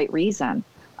for the right reason.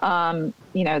 You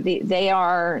know,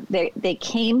 they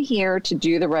came here to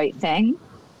do the right thing,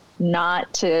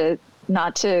 not to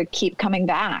keep coming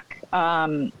back.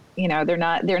 You know, they're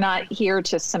not here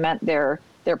to cement their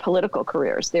their political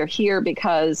careers. They're here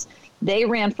because they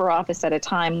ran for office at a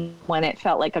time when it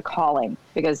felt like a calling,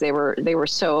 because they were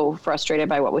so frustrated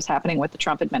by what was happening with the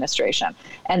Trump administration,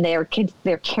 and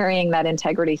they're carrying that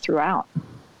integrity throughout.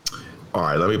 All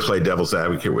right, let me play devil's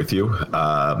advocate with you.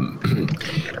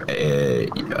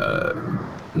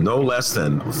 No less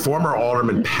than former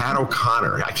Alderman Pat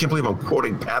O'Connor. I can't believe I'm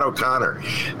quoting Pat O'Connor.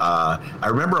 I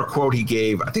remember a quote he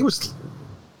gave, I think it was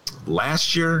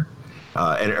last year,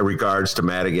 in regards to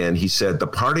Madigan. He said the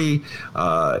party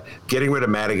getting rid of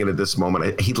Madigan at this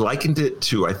moment, he likened it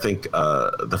to, I think,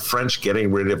 the French getting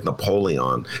rid of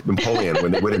Napoleon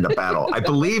when they went into battle. I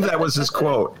believe that was his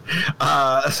quote.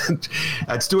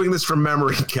 That's doing this from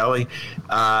memory, Kelly.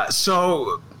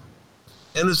 So,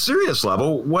 in a serious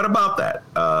level, what about that?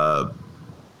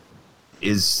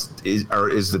 Is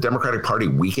the Democratic Party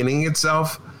weakening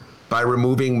itself by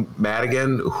removing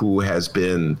Madigan, who has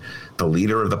been the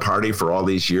leader of the party for all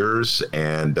these years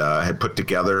and had put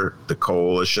together the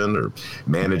coalition, or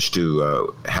managed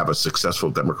to have a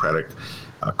successful Democratic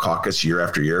caucus year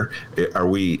after year?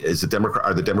 Is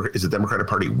the Democratic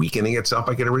Party weakening itself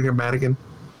by getting rid of Madigan?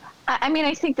 I mean,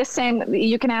 I think the same.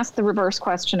 You can ask the reverse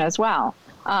question as well.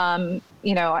 And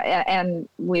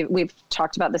we've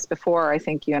talked about this before. I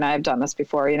think you and I have done this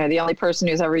before. The only person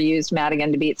who's ever used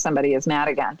Madigan to beat somebody is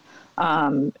Madigan,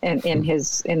 in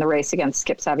the race against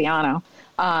Skip Saviano.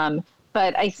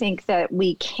 But I think that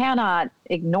we cannot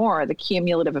ignore the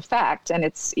cumulative effect, and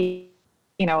it's a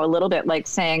little bit like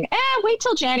saying, wait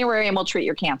till January and we'll treat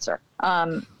your cancer.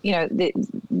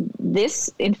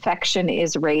 This infection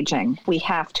is raging. We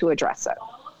have to address it.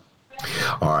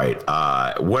 All right.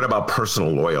 What about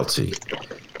personal loyalty?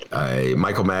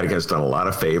 Michael Madigan has done a lot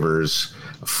of favors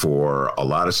for a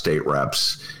lot of state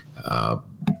reps.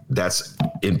 That's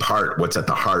in part what's at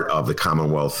the heart of the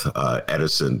Commonwealth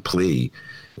Edison plea,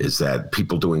 is that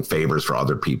people doing favors for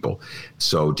other people.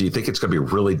 So do you think it's going to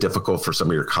be really difficult for some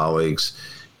of your colleagues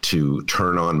to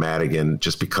turn on Madigan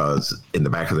just because in the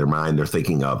back of their mind they're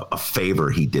thinking of a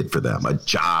favor he did for them, a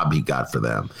job he got for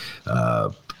them,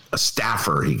 a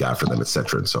staffer he got for them, et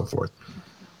cetera, and so forth?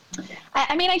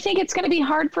 I mean, I think it's going to be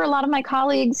hard for a lot of my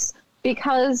colleagues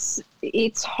because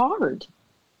it's hard.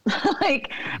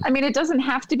 It doesn't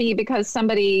have to be because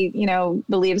somebody,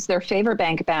 believes their favor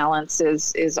bank balance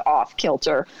is off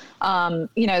kilter.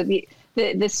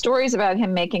 The stories about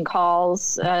him making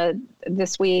calls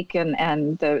this week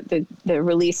and the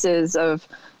releases of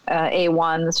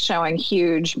A1s showing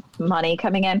huge money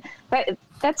coming in,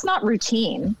 that's not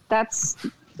routine.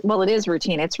 It is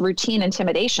routine. It's routine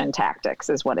intimidation tactics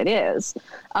is what it is.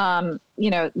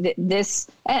 This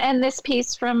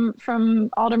piece from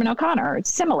Alderman O'Connor,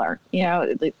 it's similar.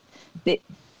 The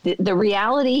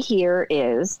reality here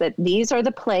is that these are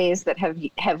the plays that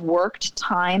have worked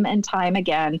time and time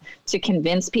again to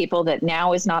convince people that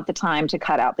now is not the time to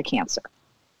cut out the cancer.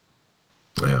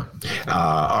 Yeah.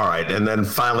 All right. And then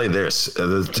finally, just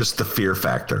the fear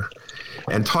factor.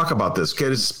 And talk about this.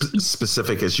 Get as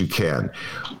specific as you can.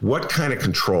 What kind of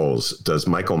controls does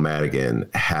Michael Madigan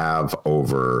have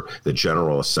over the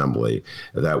General Assembly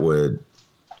that would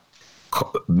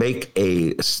make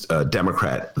a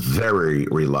Democrat very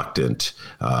reluctant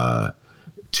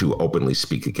to openly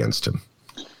speak against him?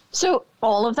 So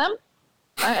all of them.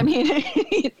 I mean,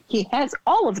 he has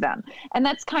all of them. And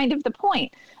that's kind of the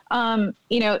point. On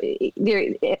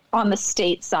the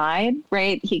state side,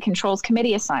 right, he controls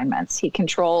committee assignments. He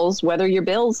controls whether your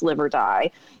bills live or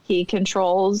die. He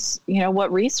controls,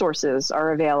 what resources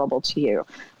are available to you,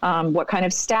 what kind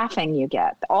of staffing you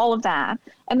get, all of that.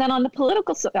 And then on the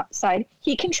political side,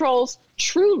 he controls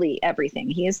truly everything.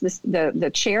 He is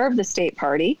the chair of the state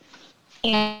party.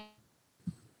 And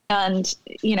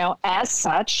as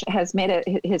such, has made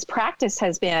his practice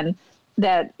has been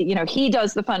that, he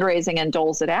does the fundraising and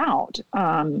doles it out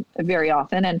very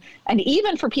often. And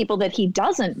even for people that he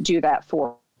doesn't do that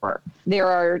for, there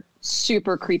are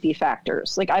super creepy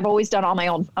factors. Like, I've always done all my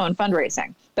own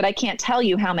fundraising, but I can't tell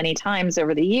you how many times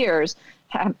over the years,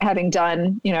 having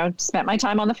done, spent my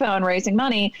time on the phone raising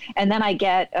money, and then I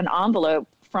get an envelope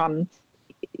from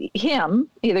him,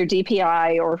 either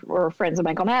DPI or Friends of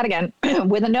Michael Madigan,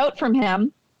 with a note from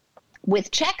him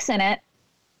with checks in it,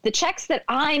 the checks that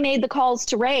I made the calls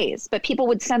to raise, but people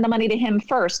would send the money to him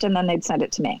first and then they'd send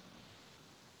it to me.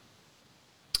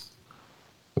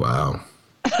 Wow.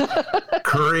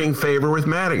 Currying favor with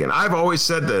Madigan. I've always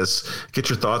said this, get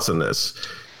your thoughts on this,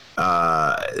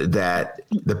 that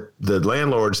the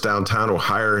landlords downtown who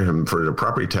hire him for a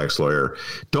property tax lawyer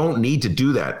don't need to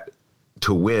do that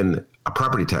to win a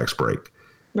property tax break.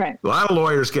 Right. A lot of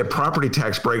lawyers get property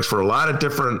tax breaks for a lot of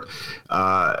different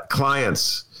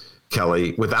clients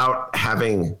Kelly, without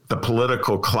having the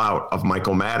political clout of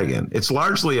Michael Madigan. It's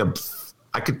largely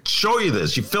I could show you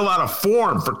this. You fill out a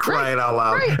form, for crying out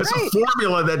loud. It's a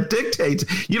formula that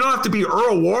dictates. You don't have to be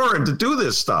Earl Warren to do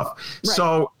this stuff. Right.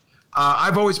 So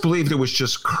I've always believed it was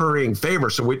just currying favor.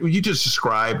 So what you just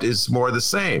described is more the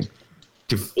same.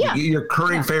 You're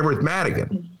currying favor with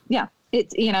Madigan. Yeah.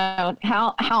 It's,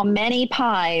 how many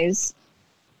pies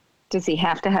does he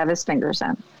have to have his fingers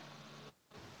in?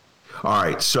 All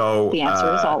right. So the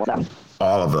answer is all of them.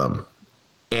 All of them.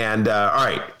 And all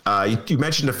right, you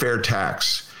mentioned a fair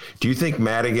tax. Do you think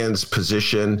Madigan's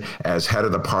position as head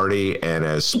of the party and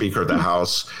as Speaker of the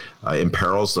House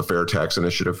imperils the fair tax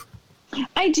initiative?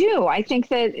 I do. I think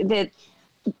that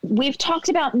we've talked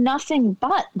about nothing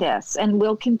but this, and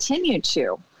we'll continue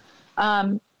to.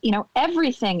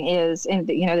 Everything is,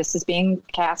 this is being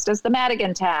cast as the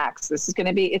Madigan tax. This is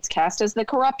going to it's cast as the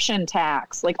corruption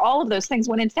tax, like all of those things,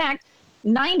 when in fact,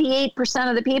 98%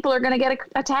 of the people are going to get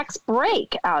a tax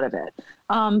break out of it.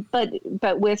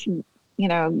 But with,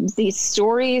 these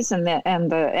stories and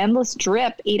the endless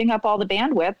drip eating up all the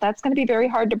bandwidth, that's going to be very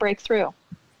hard to break through.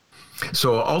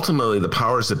 So ultimately, the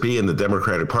powers that be in the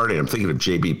Democratic Party, I'm thinking of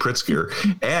J.B. Pritzker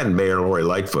and Mayor Lori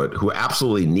Lightfoot, who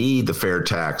absolutely need the fair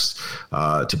tax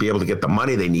to be able to get the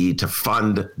money they need to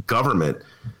fund government.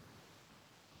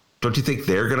 Don't you think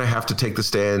they're going to have to take the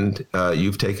stand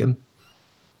you've taken?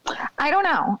 I don't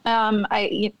know.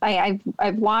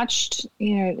 I've watched,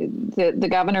 the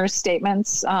governor's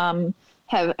statements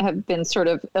have been sort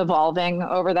of evolving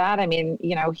over that. I mean,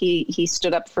 he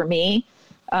stood up for me.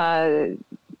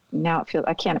 Now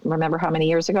I can't remember how many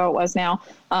years ago it was now,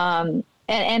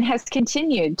 and has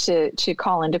continued to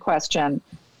call into question,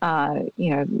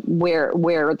 where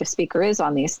the speaker is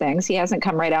on these things. He hasn't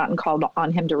come right out and called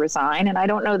on him to resign, and I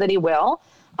don't know that he will.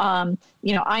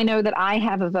 I know that I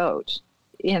have a vote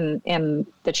in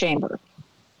the chamber,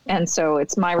 and so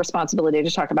it's my responsibility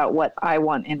to talk about what I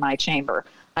want in my chamber.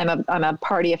 I'm a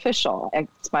party official.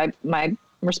 It's my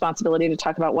responsibility to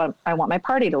talk about what I want my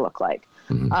party to look like.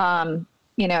 Mm-hmm.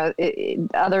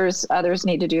 Others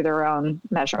need to do their own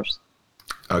measures.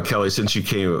 Kelly, since you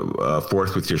came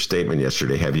forth with your statement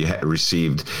yesterday, have you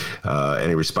received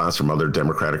any response from other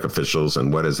Democratic officials,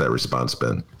 and what has that response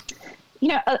been?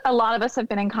 A lot of us have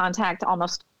been in contact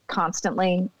almost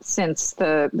constantly since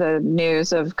the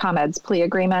news of ComEd's plea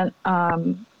agreement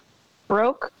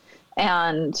broke.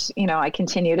 And, I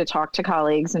continue to talk to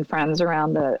colleagues and friends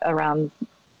around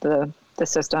the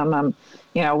system,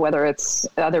 whether it's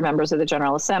other members of the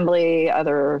General Assembly,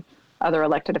 other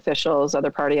elected officials,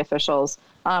 other party officials.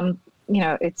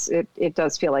 It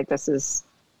does feel like this has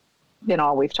been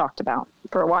all we've talked about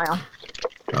for a while.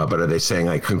 But are they saying,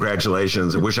 like,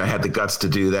 congratulations, I wish I had the guts to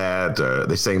do that? Are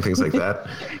they saying things like that?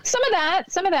 Some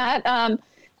of that.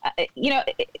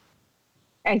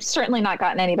 I've certainly not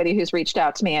gotten anybody who's reached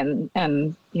out to me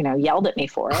and yelled at me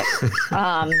for it.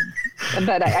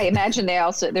 But I imagine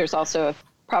there's also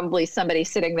probably somebody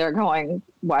sitting there going,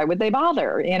 why would they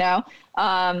bother?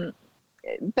 But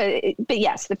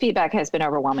yes, the feedback has been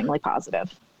overwhelmingly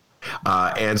positive.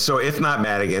 And so if not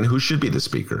Madigan, who should be the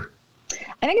speaker?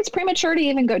 I think it's premature to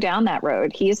even go down that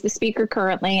road. He is the speaker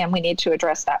currently, and we need to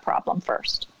address that problem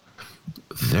first.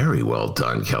 Very well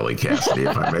done, Kelly Cassidy,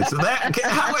 if I may. So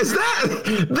how is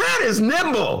that? That is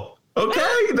nimble.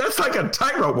 Okay, that's like a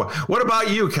tightrope. What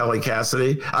about you, Kelly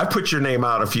Cassidy? I put your name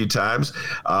out a few times.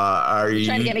 Are you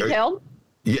trying to get me killed?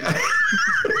 Yeah.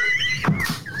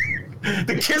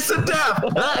 The kiss of death.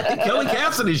 Kelly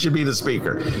Cassidy should be the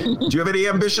speaker. Do you have any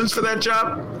ambitions for that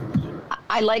job?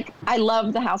 I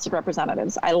love the House of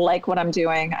Representatives. I like what I'm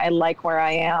doing. I like where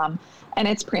I am. And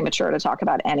it's premature to talk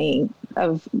about any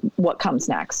of what comes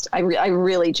next. I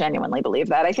really genuinely believe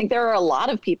that. I think there are a lot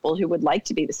of people who would like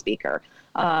to be the speaker.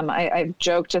 I've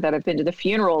joked that I've been to the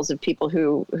funerals of people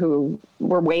who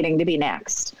were waiting to be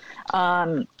next.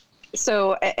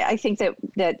 So I think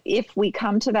that if we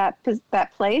come to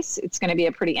that place, it's going to be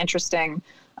a pretty interesting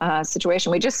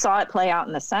situation. We just saw it play out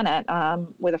in the Senate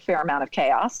with a fair amount of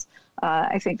chaos.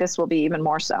 I think this will be even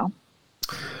more so.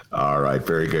 All right.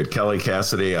 Very good. Kelly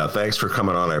Cassidy, thanks for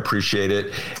coming on. I appreciate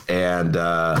it. And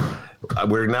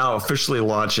we're now officially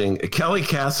launching Kelly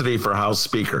Cassidy for House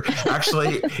Speaker.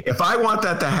 Actually, if I want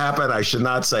that to happen, I should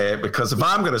not say it, because if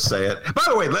I'm going to say it, by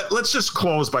the way, let's just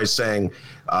close by saying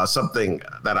something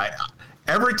that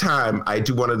every time I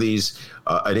do one of these,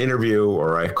 an interview,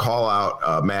 or I call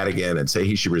out Madigan and say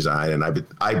he should resign, and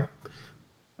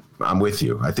I'm with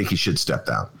you. I think he should step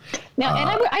down. Now,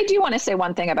 and I do want to say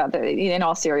one thing about in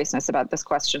all seriousness, about this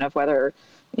question of whether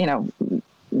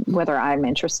I'm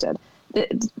interested.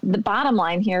 The bottom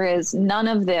line here is none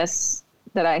of this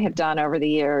that I have done over the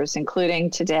years, including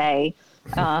today,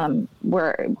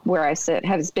 where I sit,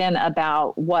 has been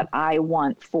about what I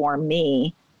want for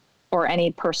me or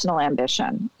any personal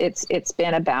ambition. It's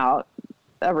been about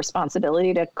a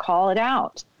responsibility to call it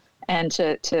out and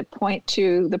to point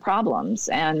to the problems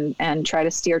and try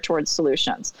to steer towards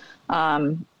solutions.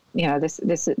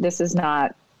 This is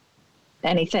not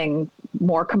anything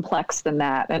more complex than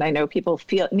that. And I know people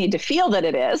need to feel that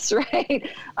it is, right?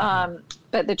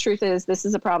 But the truth is, this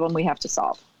is a problem we have to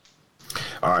solve.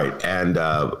 All right. And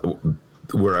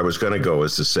where I was going to go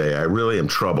is to say, I really am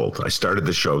troubled. I started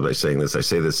the show by saying this. I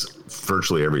say this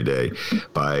virtually every day,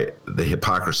 by the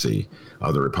hypocrisy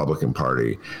of the Republican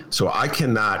Party. So I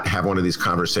cannot have one of these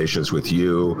conversations with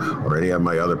you or any of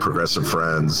my other progressive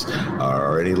friends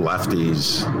or any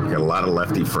lefties. I got a lot of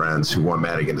lefty friends who want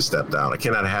Madigan to step down. I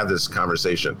cannot have this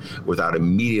conversation without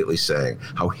immediately saying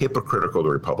how hypocritical the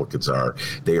Republicans are.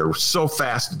 They are so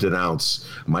fast to denounce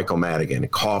Michael Madigan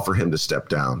and call for him to step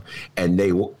down. And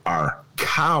they are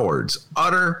cowards,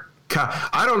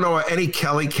 I don't know any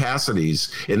Kelly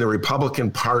Cassidys in the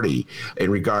Republican Party in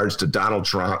regards to Donald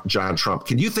Trump, John Trump.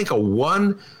 Can you think of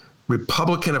one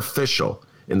Republican official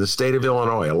in the state of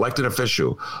Illinois, elected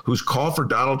official, who's called for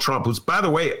Donald Trump, who's, by the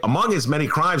way, among his many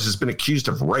crimes, has been accused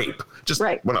of rape? Just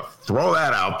want to throw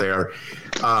that out there.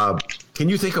 Can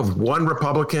you think of one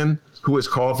Republican who has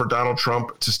called for Donald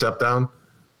Trump to step down?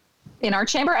 In our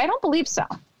chamber? I don't believe so.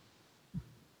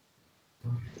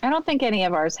 I don't think any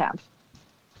of ours have.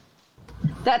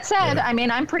 That said, I mean,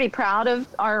 I'm pretty proud of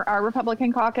our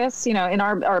Republican caucus. In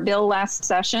our bill last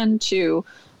session to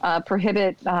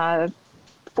prohibit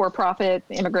for-profit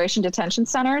immigration detention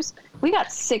centers, we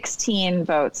got 16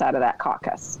 votes out of that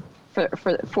caucus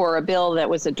for a bill that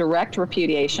was a direct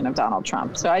repudiation of Donald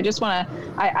Trump. So I just want to,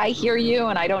 I hear you,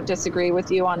 and I don't disagree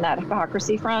with you on that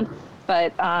hypocrisy front,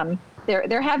 but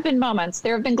there have been moments,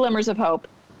 there have been glimmers of hope.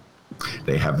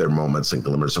 They have their moments and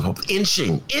glimmers of hope.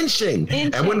 Inching.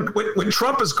 And when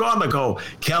Trump is gone, they go,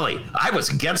 Kelly, I was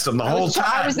against him the whole time.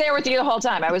 I was there with you the whole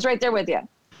time. I was right there with you.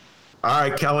 All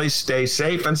right, Kelly, stay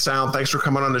safe and sound. Thanks for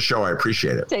coming on the show. I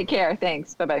appreciate it. Take care.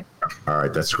 Thanks. Bye-bye. All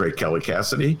right, that's great, Kelly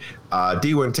Cassidy.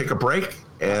 Dee, want to take a break?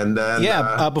 And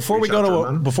then before we go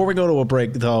to a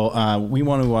break, though, we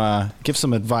want to give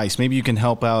some advice. Maybe you can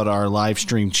help out our live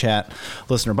stream chat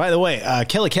listener. By the way,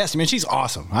 Kelly Cassidy, man, she's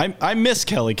awesome. I miss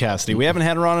Kelly Cassidy. We haven't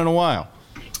had her on in a while.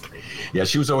 Yeah,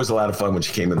 she was always a lot of fun when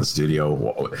she came in the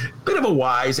studio. Bit of a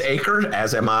wiseacre,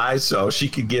 as am I, so she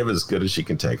could give as good as she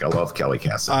can take. I love Kelly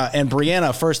Cassidy. And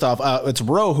Brianna, first off, it's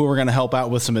Ro who we're going to help out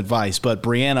with some advice. But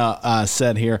Brianna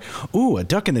said here, ooh, a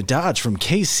duck and a dodge from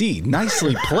KC.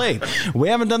 Nicely played. We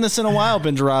haven't done this in a while,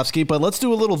 Benjarovsky, but let's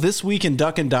do a little This Week in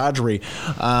Duck and Dodgery.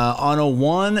 On a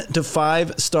 1 to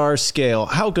 5 star scale,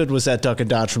 how good was that duck and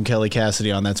dodge from Kelly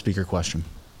Cassidy on that speaker question?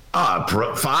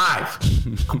 5.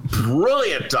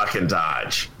 Brilliant duck and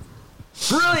dodge.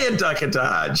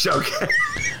 Okay.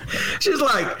 She's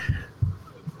like,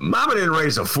 Mama didn't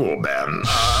raise a fool, Ben.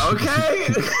 Okay?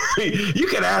 You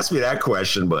can ask me that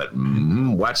question, but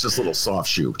watch this little soft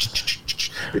shoe.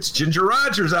 It's Ginger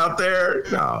Rogers out there.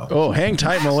 No. Oh, hang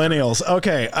tight, millennials.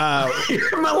 Okay.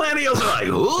 Millennials are like,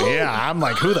 who? Yeah, I'm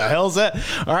like, who the hell's that?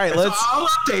 All right, I'll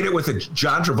update it with a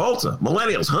John Travolta.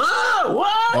 Millennials, huh?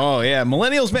 What? Oh, yeah.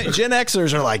 Millennials, Gen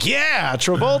Xers are like, yeah,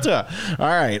 Travolta. All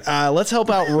right. Let's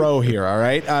help out Ro here, all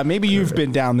right? Maybe you've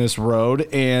been down this road,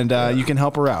 and you can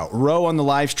help her out. Ro on the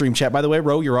live stream chat. By the way,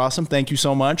 Ro, you're awesome. Thank you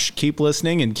so much. Keep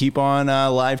listening and keep on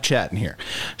live chatting here.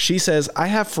 She says, I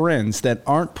have friends that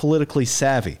aren't politically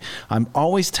savvy. I'm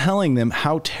always telling them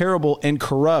how terrible and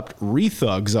corrupt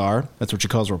rethugs are. That's what she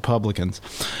calls Republicans.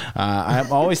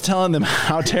 I'm always telling them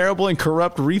how terrible and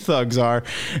corrupt rethugs are.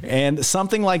 And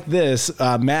something like this,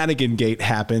 Madigan Gate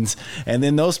happens. And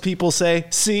then those people say,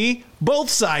 see, both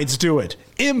sides do it.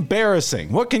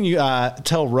 Embarrassing. What can you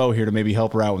tell Ro here to maybe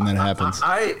help her out when that happens?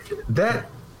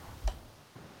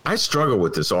 I struggle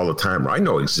with this all the time. I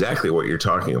know exactly what you're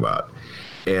talking about.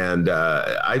 And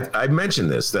I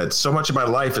mentioned this, that so much of my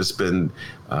life has been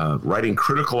writing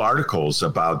critical articles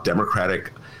about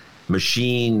Democratic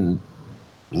machine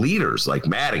leaders like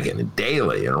Madigan and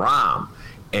Daley and Rahm.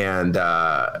 And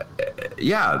the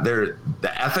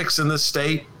ethics in this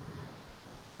state,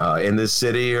 in this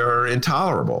city, are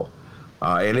intolerable.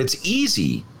 And it's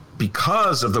easy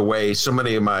because of the way so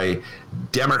many of my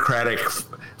Democratic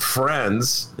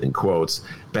friends, in quotes,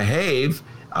 behave,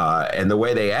 and the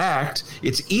way they act,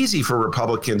 it's easy for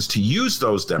Republicans to use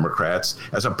those Democrats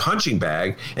as a punching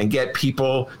bag and get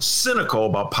people cynical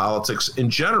about politics in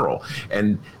general.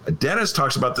 And Dennis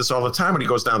talks about this all the time when he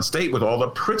goes downstate with all the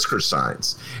Pritzker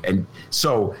signs. And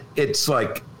so it's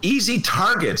like easy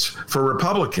targets for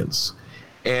Republicans.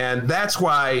 And that's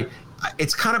why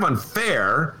it's kind of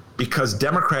unfair, because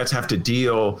Democrats have to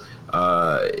deal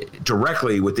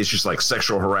directly with issues like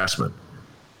sexual harassment.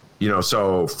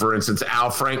 So for instance, Al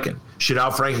Franken. Should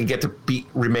Al Franken get to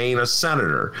remain a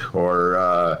senator,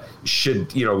 or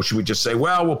should we just say,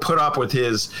 well, we'll put up with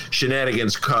his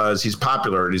shenanigans because he's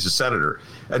popular and he's a senator?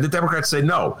 And the Democrats say,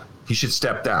 no, he should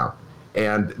step down.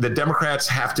 And the Democrats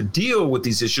have to deal with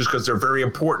these issues because they're very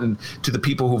important to the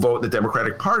people who vote in the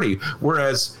Democratic Party.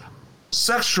 Whereas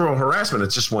sexual harassment,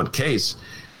 it's just one case,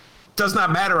 does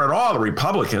not matter at all to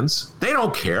Republicans. They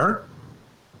don't care.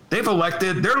 They've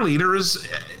elected, their leader has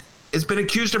been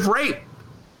accused of rape.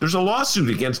 There's a lawsuit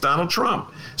against Donald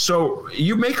Trump. So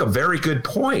you make a very good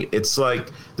point. It's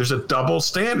like there's a double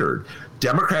standard.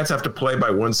 Democrats have to play by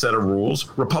one set of rules.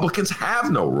 Republicans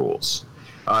have no rules.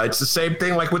 It's the same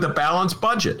thing like with a balanced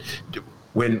budget.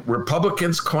 When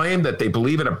Republicans claim that they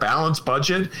believe in a balanced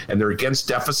budget and they're against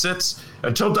deficits,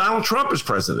 until Donald Trump is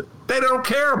president, they don't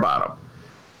care about them.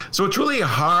 So it's really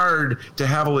hard to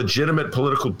have a legitimate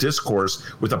political discourse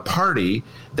with a party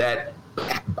that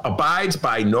abides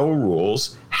by no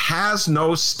rules, has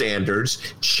no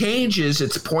standards, changes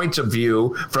its points of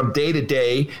view from day to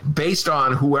day based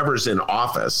on whoever's in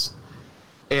office,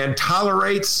 and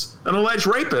tolerates an alleged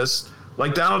rapist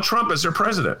like Donald Trump as their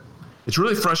president. It's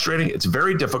really frustrating. It's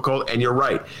very difficult. And you're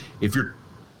right. If you're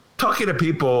talking to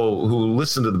people who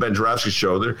listen to the Ben Joravsky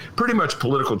Show, they're pretty much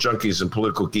political junkies and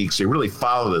political geeks. They really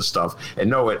follow this stuff and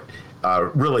know it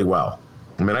really well.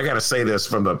 I mean, I got to say this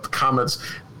from the comments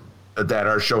that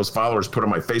our show's followers put on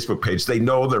my Facebook page. They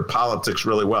know their politics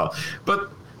really well. But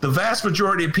the vast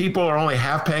majority of people are only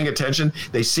half paying attention.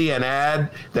 They see an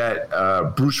ad that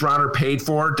Bruce Rauner paid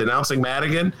for denouncing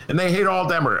Madigan, and they hate all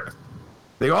Democrats.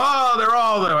 They're all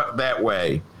that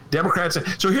way. Democrats.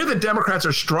 So here the Democrats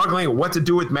are struggling with what to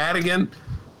do with Madigan,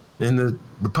 and the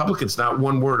Republicans not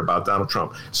one word about Donald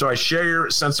Trump. So I share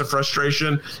your sense of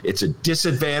frustration. It's a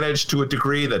disadvantage to a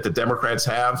degree that the Democrats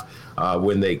have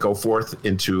when they go forth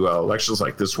into elections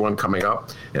like this one coming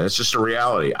up, and it's just a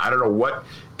reality. I don't know what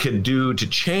can do to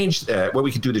change that. What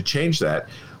we can do to change that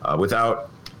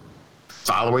without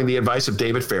following the advice of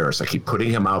David Ferris. I keep putting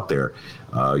him out there.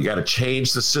 You got to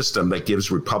change the system that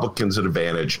gives Republicans an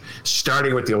advantage,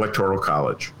 starting with the Electoral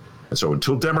College. And so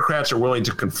until Democrats are willing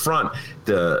to confront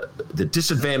the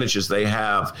disadvantages they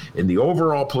have in the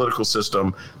overall political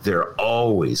system, they're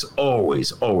always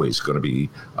going to be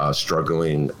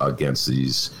struggling against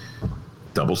these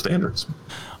double standards.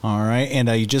 All right. And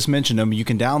you just mentioned them. You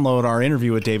can download our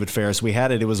interview with David Ferris. We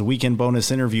had it. It was a weekend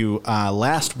bonus interview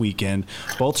last weekend,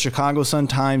 both Chicago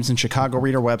Sun-Times and Chicago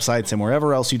Reader websites, and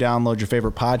wherever else you download your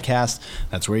favorite podcast.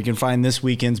 That's where you can find this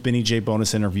weekend's Benny J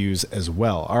bonus interviews as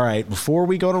well. All right. Before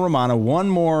we go to Rummana, one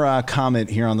more comment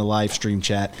here on the live stream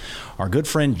chat. Our good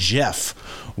friend Jeff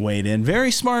weighed in.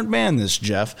 Very smart man, this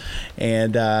Jeff.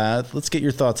 And let's get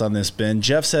your thoughts on this, Ben.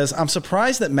 Jeff says, I'm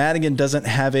surprised that Madigan doesn't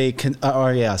have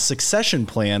a succession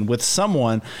plan with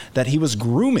someone that he was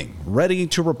grooming, ready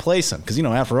to replace him. Because,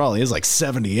 after all, he is like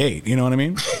 78. You know what I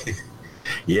mean?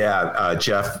 Yeah,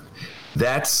 Jeff,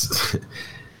 that's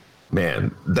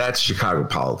Chicago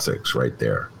politics right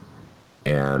there.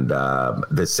 And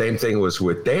the same thing was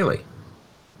with Daley.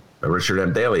 Richard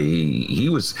M. Daley,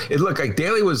 it looked like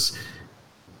Daley was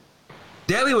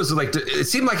like, it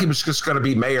seemed like he was just going to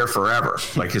be mayor forever,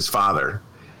 like his father,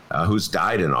 who's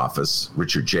died in office.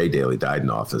 Richard J. Daley died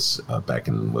in office back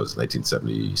in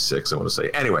 1976, I want to say.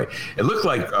 Anyway, it looked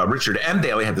like Richard M.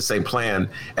 Daley had the same plan,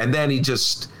 and then he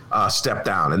just stepped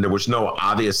down, and there was no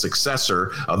obvious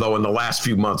successor, although in the last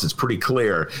few months it's pretty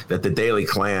clear that the Daley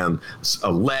clan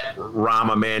let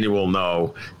Rahm Emanuel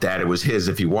know that it was his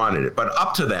if he wanted it. But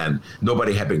up to then,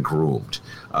 nobody had been groomed.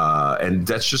 And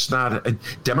that's just not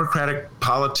Democratic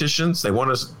politicians. They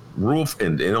want to rule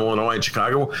in Illinois and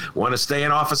Chicago, want to stay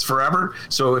in office forever.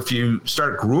 So if you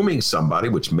start grooming somebody,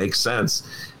 which makes sense,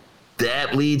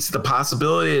 that leads to the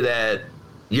possibility that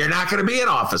you're not going to be in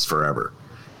office forever.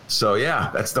 So, yeah,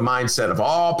 that's the mindset of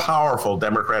all powerful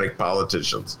Democratic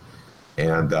politicians.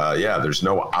 And, there's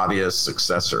no obvious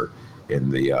successor in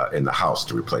the House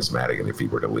to replace Madigan if he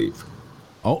were to leave.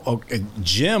 Oh, okay.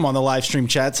 Jim on the live stream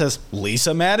chat says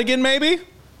Lisa Madigan, maybe?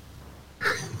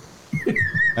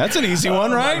 That's an easy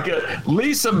one, right?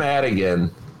 Lisa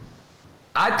Madigan,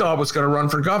 I thought was going to run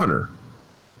for governor.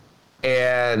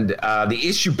 And the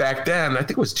issue back then, I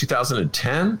think it was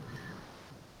 2010.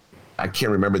 I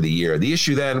can't remember the year. The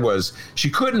issue then was she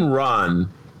couldn't run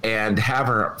and have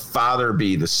her father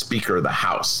be the Speaker of the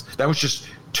House. That was just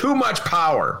too much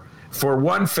power for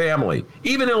one family.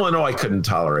 Even Illinois couldn't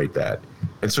tolerate that.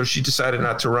 And so she decided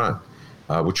not to run,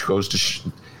 which goes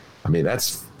to,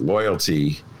 that's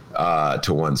loyalty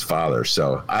to one's father.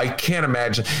 So I can't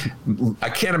imagine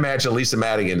Lisa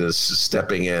Madigan is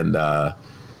stepping in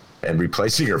and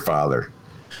replacing her father.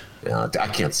 I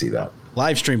can't see that.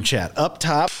 Live stream chat up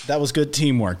top. That was good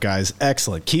teamwork, guys.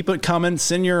 Excellent. Keep it coming.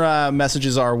 Send your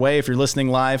messages our way. If you're listening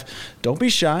live, don't be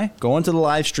shy. Go into the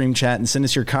live stream chat and send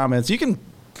us your comments. You can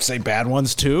say bad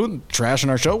ones too, trash on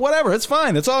our show, whatever. It's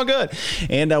fine. It's all good.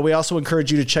 And we also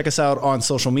encourage you to check us out on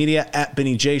social media at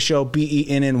Benny J Show,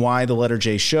 BENNY, the letter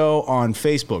J Show, on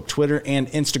Facebook, Twitter, and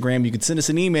Instagram. You can send us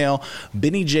an email,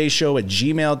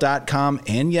 BennyJShow@gmail.com.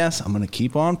 And yes, I'm going to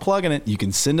keep on plugging it. You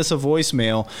can send us a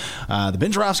voicemail. The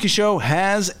Ben Joravsky Show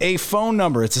has a phone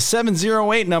number. It's a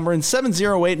 708 number, and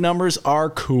 708 numbers are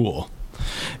cool.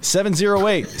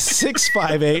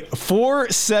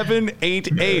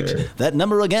 708-658-4788. That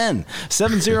number again,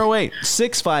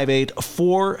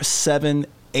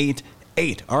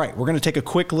 708-658-4788. All right, we're going to take a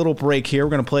quick little break here. We're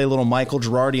going to play a little Michael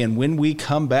Girardi, and when we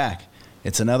come back,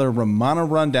 it's another Rummana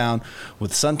Rundown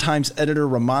with Sun-Times editor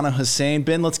Rummana Hussain.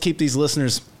 Ben, let's keep these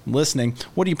listeners listening.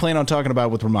 What are you planning on talking about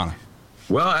with Rummana?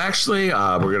 Well, actually,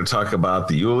 we're going to talk about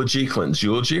the eulogy, Clinton's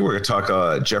eulogy. We're going to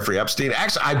talk Jeffrey Epstein.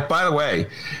 Actually, by the way,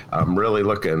 I'm really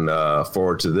looking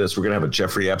forward to this. We're going to have a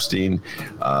Jeffrey Epstein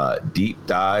deep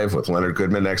dive with Leonard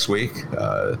Goodman next week.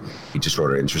 He just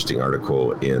wrote an interesting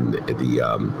article in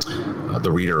the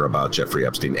Reader about Jeffrey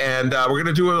Epstein. And we're going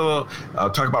to do a little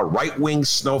talk about right-wing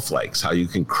snowflakes, how you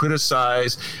can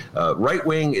criticize.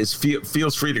 Right-wing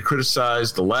feels free to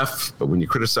criticize the left, but when you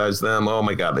criticize them, oh,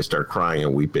 my God, they start crying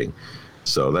and weeping.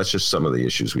 So that's just some of the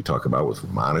issues we talk about with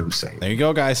Rummana Hussain. There you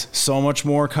go, guys. So much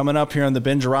more coming up here on the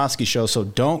Ben Joravsky Show, so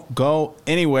don't go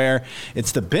anywhere.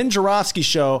 It's the Ben Joravsky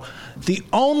Show, the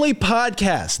only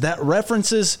podcast that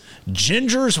references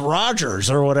Ginger's Rogers,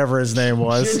 or whatever his name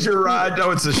was. Ginger Rogers. No,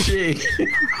 it's a she.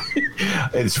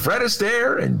 It's Fred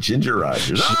Astaire and Ginger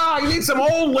Rogers. You need some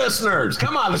old listeners.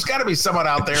 Come on, there's got to be someone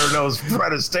out there who knows who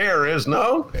Fred Astaire is,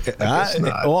 no? I guess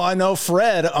not. Well, I know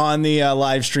Fred on the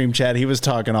live stream chat. He was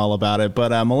talking all about it.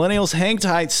 But millennials, hang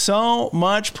tight. So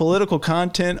much political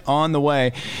content on the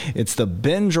way. It's the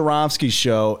Ben Joravsky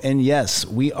Show. And yes,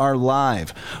 we are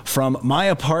live from my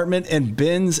apartment in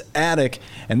Ben's attic.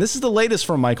 And this is the latest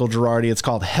from Michael Girardi. It's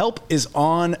called Help is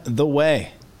on the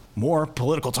Way. More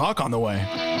political talk on the way.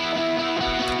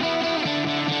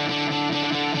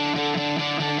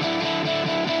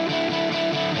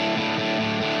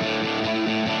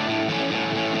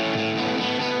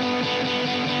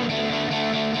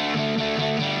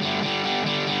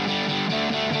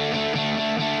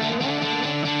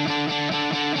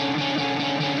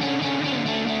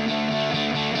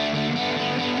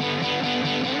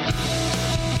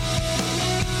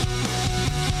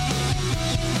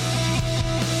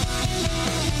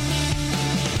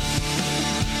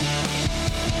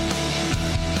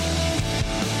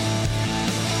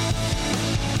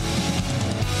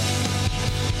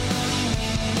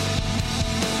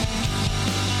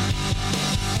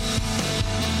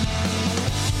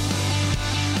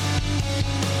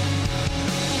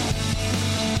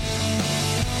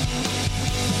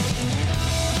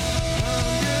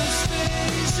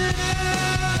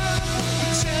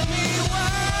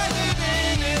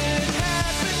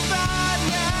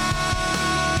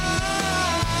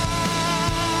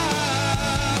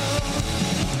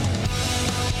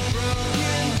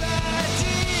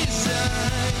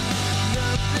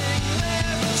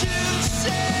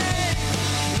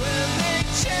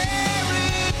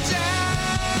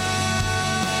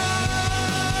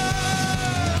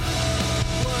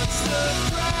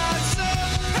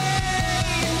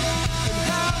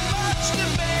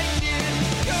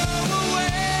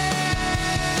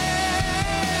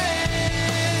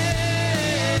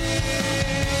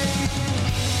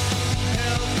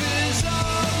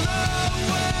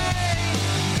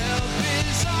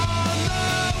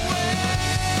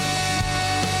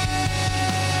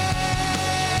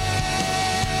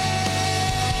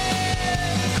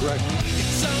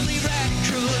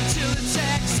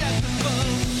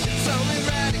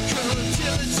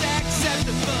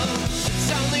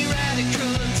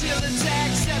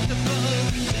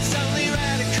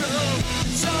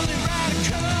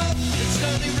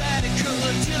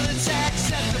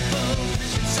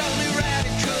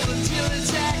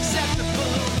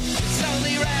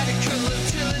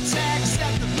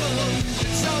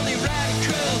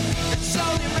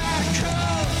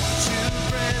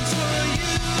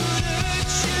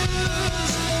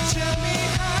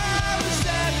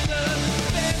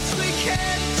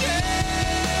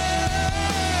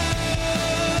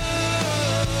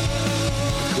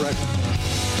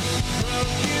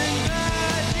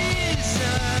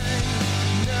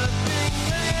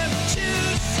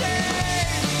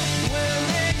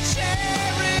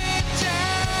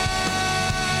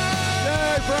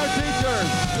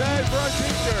 for our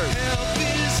t-shirts. Help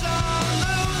is on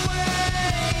the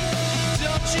way.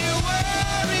 Don't you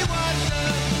worry what the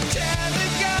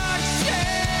demagogues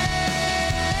say.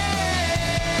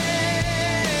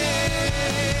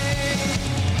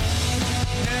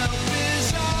 Help is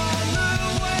on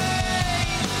the way.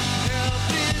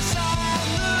 Help is on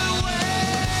the way.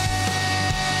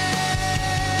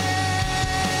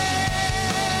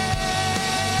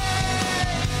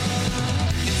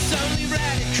 It's only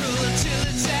radical until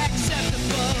it's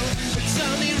acceptable. It's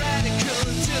only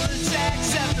radical until it's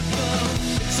acceptable.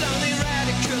 It's only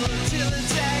radical until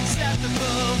it's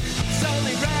acceptable. It's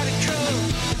only radical.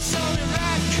 It's only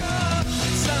radical.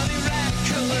 It's only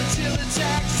radical until it's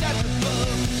acceptable.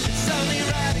 It's only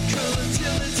radical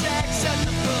until it's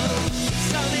acceptable.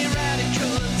 It's only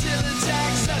radical until it's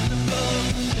acceptable.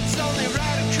 It's only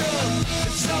radical.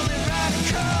 It's only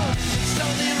radical. It's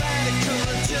only radical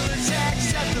until it's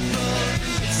acceptable.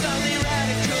 It's only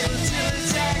radical until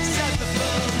it's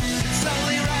acceptable. It's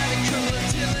only radical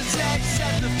until it's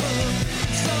acceptable.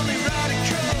 It's only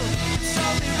radical. It's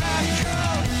only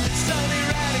radical. It's only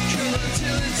radical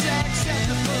until it's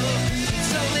acceptable.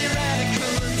 It's only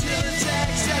radical until it's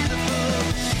acceptable.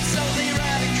 It's only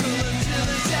radical until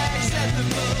it's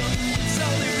acceptable. It's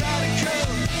only radical.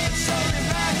 It's only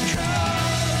radical.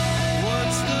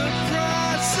 What's the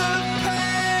price of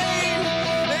pain?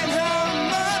 And how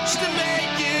much to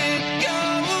make it go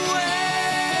away?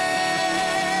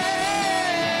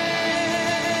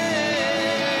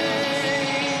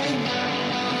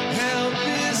 Help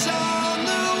is on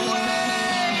the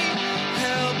way.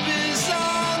 Help is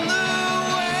on the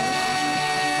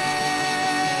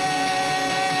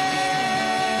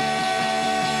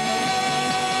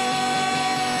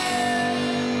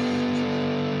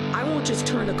I won't just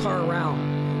turn the car around.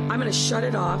 I'm going to shut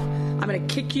it off. I'm going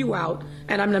to kick you out,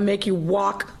 and I'm going to make you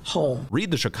walk home. Read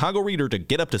the Chicago Reader to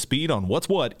get up to speed on what's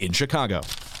what in Chicago.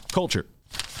 Culture,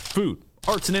 food,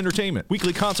 arts and entertainment,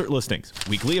 weekly concert listings,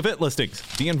 weekly event listings,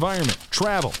 the environment,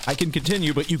 travel. I can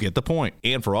continue, but you get the point.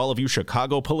 And for all of you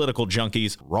Chicago political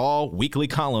junkies, raw weekly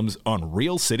columns on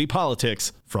real city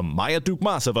politics from Maya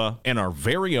Dukmasova and our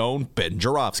very own Ben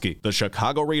Jarofsky. The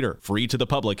Chicago Reader, free to the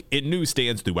public in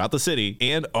newsstands throughout the city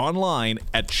and online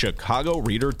at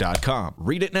chicagoreader.com.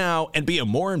 Read it now and be a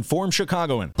more informed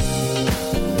Chicagoan.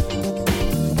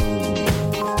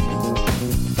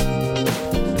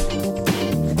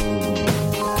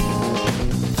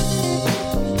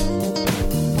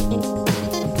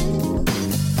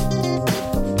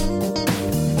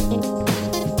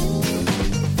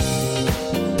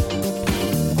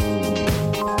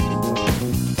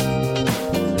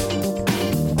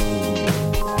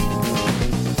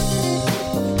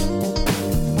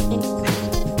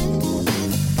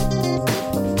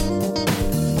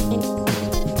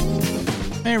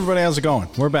 Hey everybody, how's it going?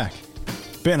 We're back.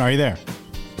 Ben, are you there?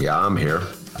 Yeah, I'm here.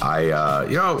 I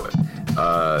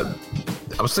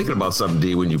was thinking about something,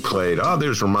 D, when you played. Oh,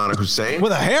 there's Rummana Hussain.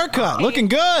 With a haircut, looking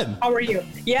good. How are you?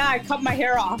 Yeah, I cut my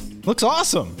hair off. Looks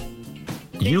awesome.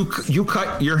 You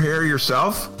cut your hair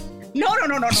yourself? No.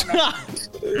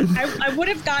 I would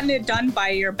have gotten it done by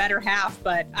your better half,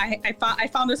 but I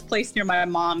found this place near my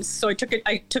mom's, so I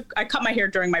cut my hair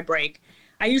during my break.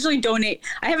 I usually donate.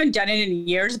 I haven't done it in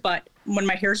years, but when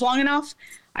my hair's long enough,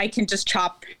 I can just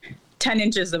chop 10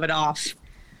 inches of it off.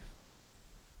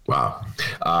 Wow.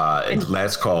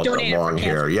 That's called long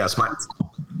hair. Yes, that's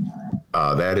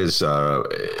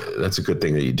a good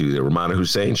thing that you do there. Rummana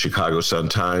Hussain, Chicago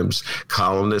Sun-Times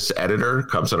columnist, editor,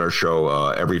 comes on our show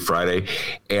every Friday.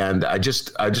 And I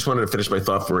just wanted to finish my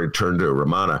thought before I turn to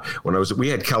Rummana. We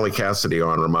had Kelly Cassidy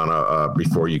on, Rummana,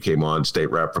 before you came on, state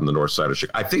rep from the north side of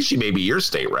Chicago. I think she may be your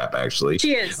state rep, actually.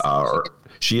 She is.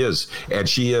 She is. And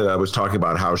she was talking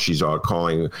about how she's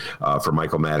calling for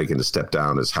Michael Madigan to step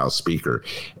down as House Speaker.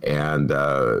 And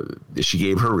she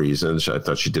gave her reasons. I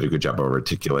thought she did a good job of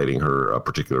articulating her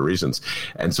particular reasons.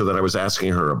 And so then I was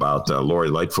asking her about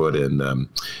Lori Lightfoot and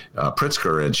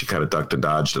Pritzker, and she kind of ducked and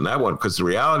dodged on that one. Because the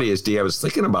reality is, Dee, I was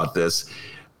thinking about this.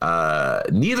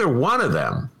 Neither one of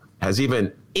them has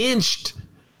even inched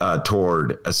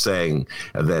toward saying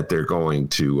that they're going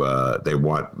to, they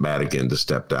want Madigan to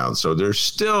step down. So there's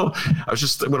still,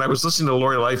 when I was listening to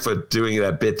Lori Lightfoot doing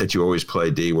that bit that you always play,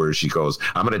 D, where she goes,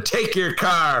 I'm going to take your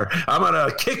car, I'm going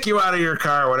to kick you out of your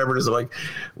car, whatever it is. I'm like,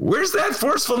 where's that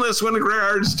forcefulness when it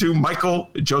regards to Michael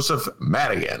Joseph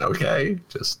Madigan? Okay.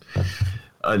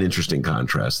 an interesting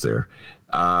contrast there.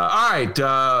 All right,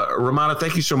 Rummana,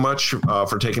 thank you so much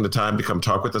for taking the time to come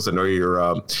talk with us. I know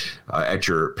you're at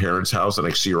your parents' house, and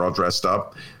I see you're all dressed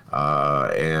up.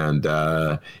 And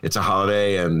it's a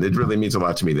holiday, and it really means a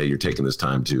lot to me that you're taking this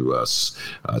time to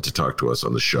talk to us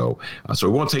on the show. So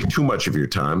we won't take too much of your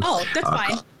time. Oh, that's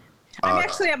fine. I'm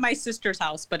actually at my sister's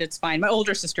house, but it's fine. My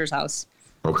older sister's house.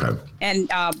 Okay. And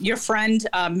your friend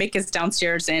Mick is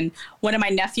downstairs, and one of my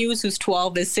nephews, who's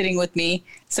 12, is sitting with me.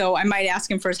 So I might ask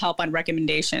him for his help on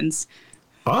recommendations.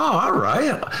 Oh, all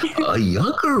right. A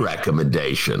younger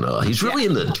recommendation. He's really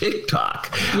into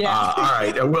TikTok. Yeah. All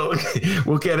right.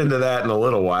 We'll get into that in a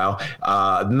little while.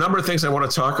 A number of things I want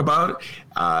to talk about.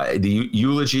 The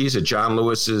eulogies at John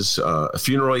Lewis's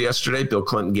funeral yesterday. Bill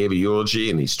Clinton gave a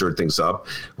eulogy, and he stirred things up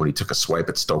when he took a swipe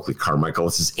at Stokely Carmichael.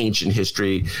 This is ancient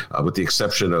history, with the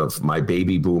exception of my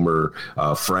baby boomer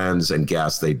friends and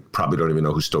guests. They probably don't even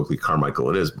know who Stokely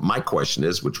Carmichael it is. My question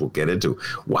is, which we'll get into,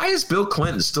 why is Bill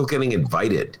Clinton still getting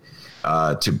invited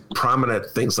to prominent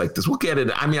things like this? We'll get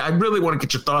into. I mean, I really want to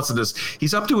get your thoughts on this.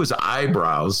 He's up to his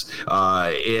eyebrows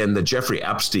in the Jeffrey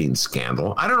Epstein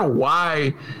scandal. I don't know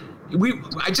why.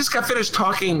 I just got finished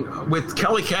talking with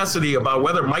Kelly Cassidy about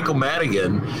whether Michael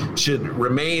Madigan should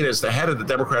remain as the head of the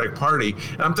Democratic Party.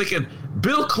 And I'm thinking,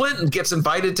 Bill Clinton gets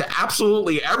invited to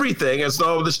absolutely everything as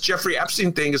though this Jeffrey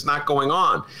Epstein thing is not going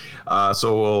on.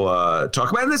 So we'll talk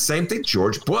about it. And the same thing,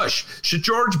 George Bush. Should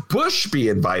George Bush be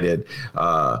invited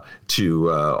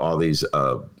to all these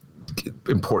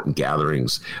important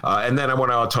gatherings? And then I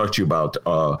want to talk to you about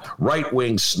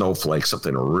right-wing snowflakes,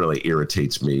 something that really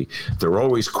irritates me. They're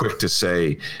always quick to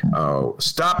say,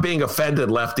 stop being offended,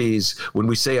 lefties, when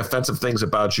we say offensive things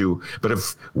about you. But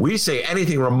if we say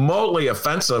anything remotely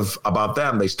offensive about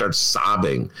them, they start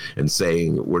sobbing and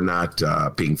saying we're not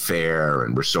being fair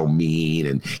and we're so mean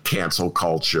and cancel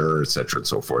culture, et cetera, and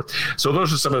so forth. So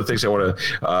those are some of the things I want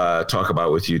to talk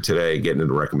about with you today, getting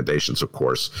into recommendations, of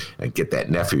course, and get that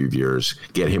nephew of yours,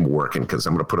 get him working, because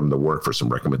I'm going to put him to work for some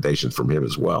recommendations from him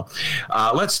as well.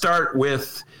 Let's start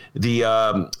with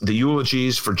the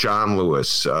eulogies for John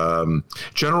Lewis.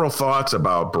 General thoughts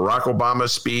about Barack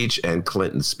Obama's speech and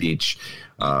Clinton's speech.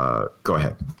 Go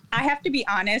ahead. I have to be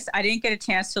honest, I didn't get a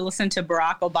chance to listen to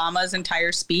Barack Obama's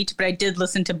entire speech, but I did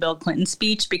listen to Bill Clinton's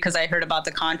speech because I heard about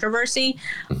the controversy.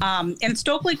 And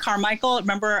Stokely Carmichael,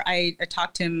 remember I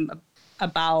talked to him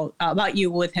about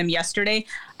you with him yesterday.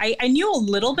 I knew a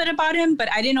little bit about him,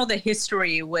 but I didn't know the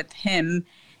history with him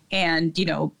and,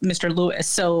 Mr. Lewis.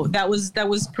 So that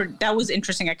was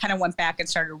interesting. I kind of went back and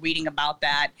started reading about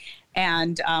that.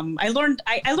 And I learned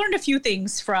a few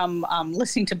things from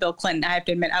listening to Bill Clinton. I have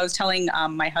to admit, I was telling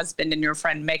my husband and your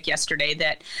friend Mick yesterday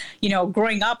that,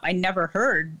 growing up, I never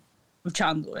heard of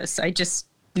John Lewis. I just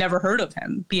never heard of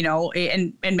him,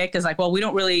 and Mick is like, well, we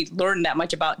don't really learn that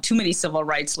much about too many civil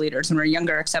rights leaders when we're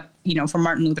younger, except, for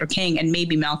Martin Luther King and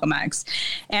maybe Malcolm X.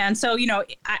 And so,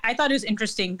 I thought it was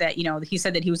interesting that, he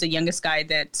said that he was the youngest guy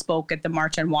that spoke at the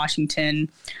March on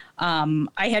Washington.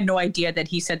 I had no idea that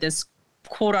he said this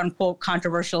quote unquote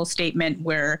controversial statement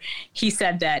where he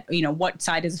said that, what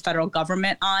side is the federal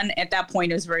government on? At that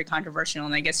point, it was very controversial.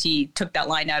 And I guess he took that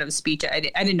line out of his speech. I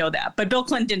didn't know that. But Bill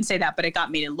Clinton didn't say that, but it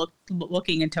got me to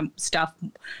looking into stuff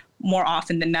more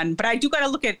often than none. But I do got to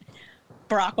look at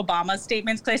Barack Obama's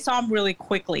statements because I saw them really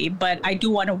quickly, but I do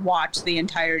want to watch the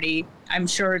entirety. I'm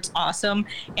sure it's awesome.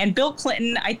 And Bill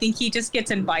Clinton, I think he just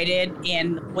gets invited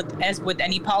in as with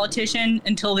any politician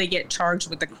until they get charged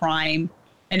with a crime,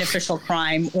 an official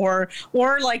crime, or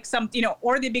like some,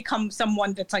 or they become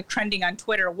someone that's like trending on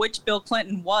Twitter, which Bill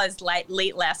Clinton was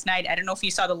late last night. I don't know if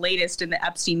you saw the latest in the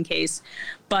Epstein case,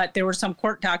 but there were some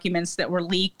court documents that were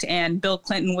leaked, and Bill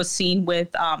Clinton was seen with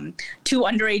 2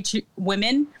 underage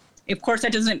women. Of course,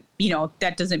 that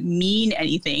doesn't mean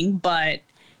anything, but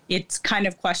it's kind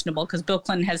of questionable because Bill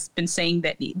Clinton has been saying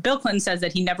that Bill Clinton says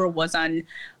that he never was on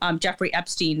Jeffrey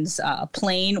Epstein's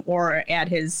plane or at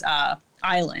his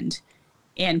island.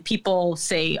 And people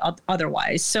say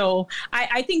otherwise. So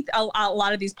I think a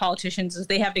lot of these politicians,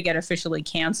 they have to get officially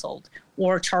canceled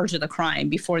or charged with a crime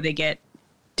before they get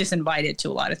disinvited to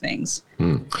a lot of things.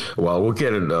 Well, we'll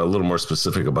get a little more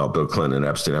specific about Bill Clinton and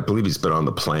Epstein. I believe he's been on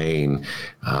the plane.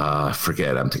 I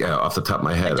forget. I'm off the top of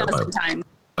my head.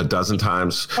 A dozen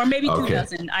times. Or maybe 2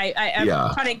 dozen. I'm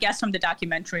trying to guess from the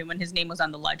documentary when his name was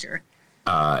on the ledger.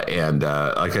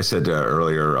 Like I said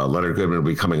earlier, Leonard Goodman will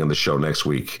be coming on the show next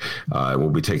week. We'll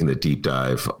be taking a deep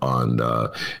dive on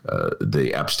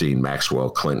the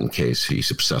Epstein-Maxwell-Clinton case. He's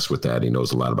obsessed with that. He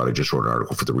knows a lot about it. Just wrote an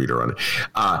article for the Reader on it.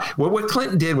 What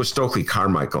Clinton did with Stokely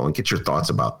Carmichael, and get your thoughts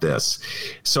about this.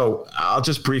 So I'll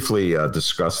just briefly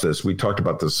discuss this. We talked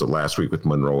about this last week with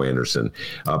Monroe Anderson.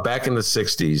 Back in the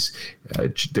 60s,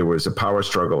 there was a power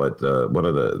struggle at one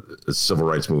of the civil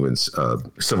rights movements,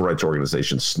 civil rights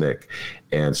organization, SNCC.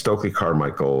 And Stokely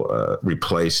Carmichael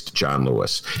replaced John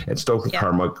Lewis. And Stokely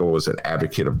Carmichael was an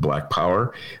advocate of Black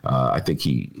Power. I think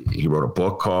he wrote a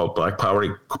book called Black Power. He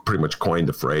pretty much coined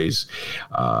the phrase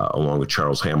along with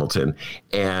Charles Hamilton.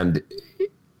 And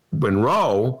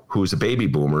Monroe, who's a baby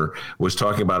boomer, was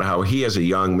talking about how he, as a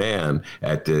young man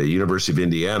at the University of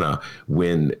Indiana,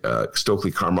 when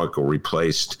Stokely Carmichael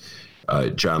replaced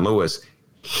John Lewis,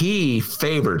 he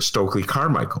favored Stokely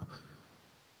Carmichael.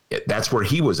 That's where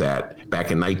he was at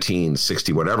back in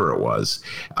 1960, whatever it was.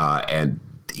 And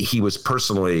he was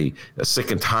personally sick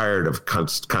and tired of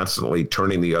constantly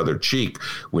turning the other cheek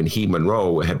when he,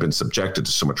 Monroe, had been subjected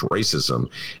to so much racism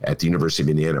at the University of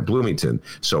Indiana, Bloomington.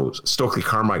 So Stokely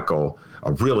Carmichael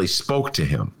really spoke to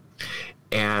him.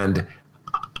 And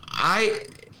I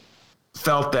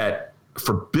felt that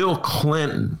for Bill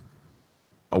Clinton,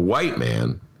 a white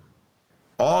man,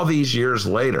 all these years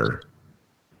later,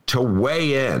 to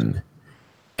weigh in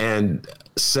and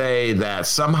say that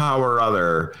somehow or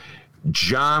other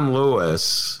John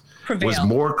Lewis was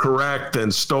more correct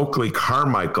than Stokely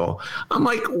Carmichael. I'm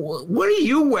like, what are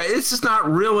you weighing? This is not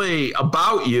really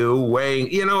about you weighing.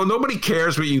 Nobody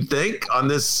cares what you think on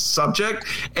this subject.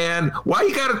 And why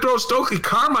you got to throw Stokely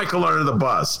Carmichael under the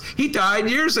bus? He died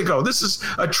years ago. This is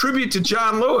a tribute to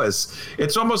John Lewis.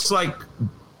 It's almost like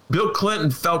Bill Clinton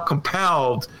felt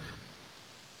compelled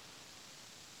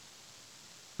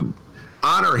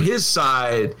honor his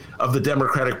side of the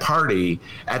Democratic Party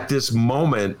at this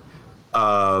moment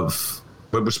of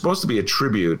what was supposed to be a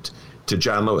tribute to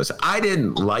John Lewis. I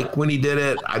didn't like when he did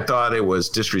it. I thought it was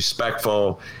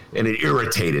disrespectful and it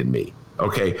irritated me.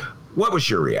 Okay. What was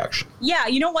your reaction? Yeah,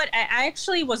 you know what? I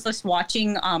actually was just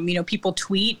watching, people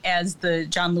tweet as the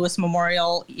John Lewis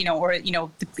Memorial,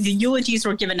 the eulogies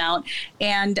were given out.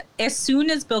 And as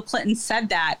soon as Bill Clinton said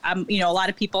that, a lot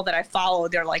of people that I follow,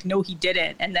 they're like, no, he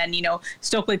didn't. And then,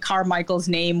 Stokely Carmichael's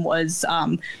name was,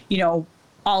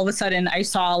 all of a sudden I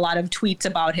saw a lot of tweets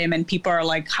about him and people are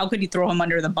like, how could he throw him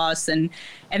under the bus? And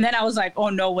then I was like, oh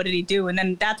no, what did he do? And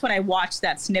then that's when I watched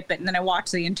that snippet and then I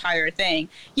watched the entire thing.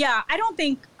 Yeah, I don't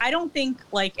think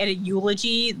like at a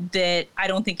eulogy that I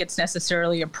don't think it's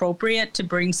necessarily appropriate to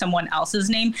bring someone else's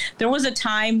name. There was a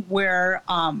time where,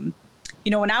 when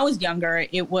I was younger,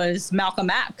 it was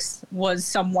Malcolm X was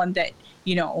someone that,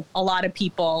 a lot of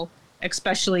people,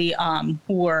 especially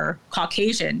who were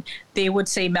Caucasian, they would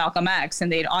say Malcolm X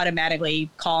and they'd automatically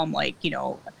call him like,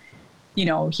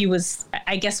 he was,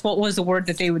 I guess what was the word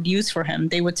that they would use for him?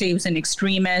 They would say he was an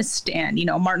extremist and,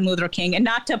 Martin Luther King, and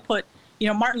not to put,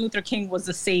 Martin Luther King was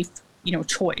a safe,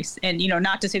 choice. And,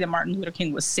 not to say that Martin Luther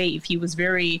King was safe. He was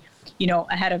very,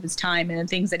 ahead of his time and the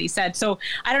things that he said. So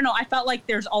I don't know. I felt like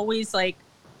there's always like,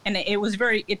 and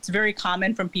it's very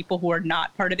common from people who are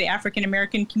not part of the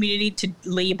African-American community to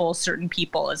label certain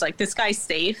people as like, this guy's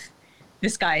safe,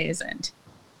 this guy isn't.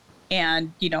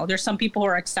 And, there's some people who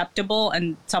are acceptable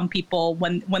and some people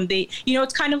when they,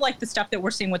 it's kind of like the stuff that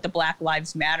we're seeing with the Black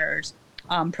Lives Matters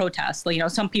protests.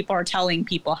 Some people are telling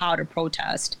people how to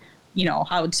protest,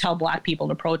 how to tell Black people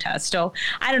to protest. So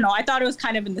I don't know. I thought it was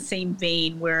kind of in the same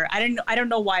vein where I don't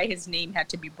know why his name had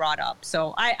to be brought up.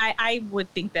 So I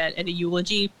would think that at a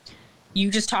eulogy,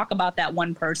 you just talk about that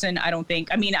one person.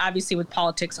 Obviously with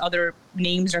politics, other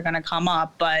names are going to come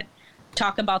up, but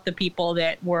talk about the people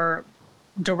that were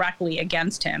directly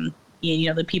against him,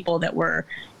 the people that were,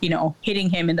 hitting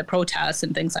him in the protests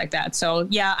and things like that. So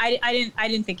yeah, I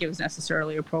didn't think it was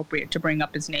necessarily appropriate to bring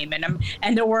up his name.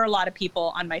 And there were a lot of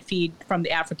people on my feed from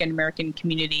the African American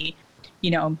community,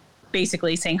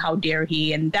 basically saying how dare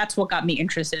he, and that's what got me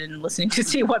interested in listening to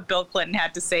see what Bill Clinton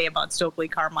had to say about Stokely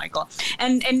Carmichael.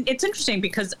 And it's interesting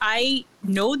because I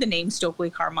know the name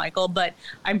Stokely Carmichael, but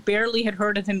I barely had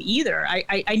heard of him either.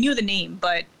 I knew the name,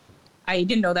 but I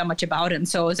didn't know that much about him.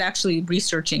 So I was actually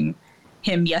researching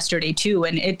him yesterday too,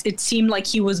 and it seemed like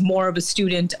he was more of a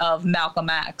student of Malcolm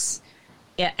X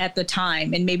at the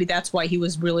time, and maybe that's why he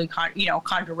was really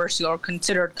controversial or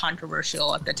considered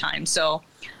controversial at the time. So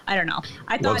I don't know.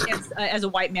 I thought as a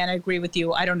white man, I agree with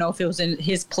you. I don't know if it was in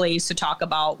his place to talk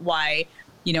about why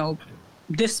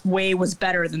this way was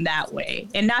better than that way.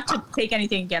 And not to take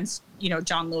anything against,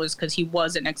 John Lewis, because he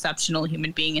was an exceptional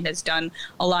human being and has done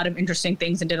a lot of interesting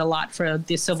things and did a lot for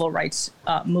the civil rights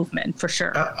movement, for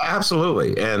sure.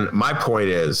 Absolutely. And my point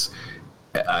is,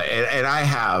 and I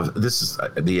have, this is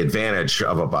the advantage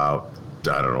of about,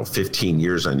 15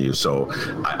 years on you. So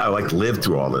I like lived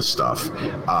through all this stuff.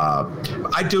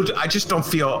 I just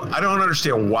don't I don't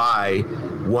understand why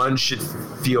one should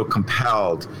feel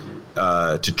compelled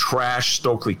to trash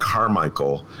Stokely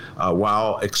Carmichael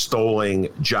while extolling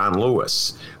John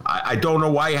Lewis. I don't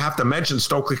know why you have to mention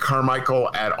Stokely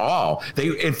Carmichael at all.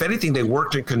 If anything, they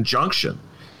worked in conjunction,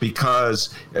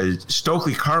 because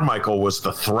Stokely Carmichael was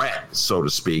the threat, so to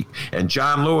speak. And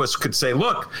John Lewis could say,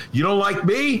 look, you don't like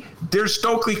me? There's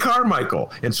Stokely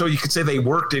Carmichael. And so you could say they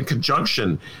worked in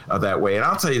conjunction that way. And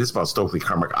I'll tell you this about Stokely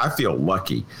Carmichael. I feel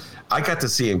lucky. I got to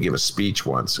see him give a speech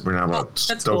once. We're talking about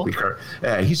Stokely Carmichael.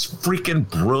 Yeah, he's freaking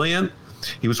brilliant.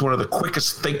 He was one of the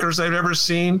quickest thinkers I've ever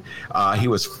seen. He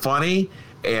was funny.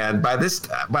 And by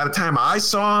the time I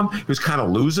saw him, he was kind of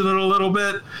losing it a little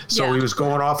bit. So he was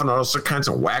going off on all kinds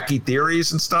of wacky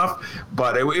theories and stuff.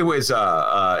 But it was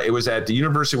at the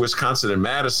University of Wisconsin in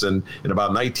Madison in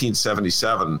about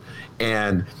 1977.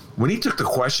 And when he took the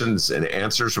questions and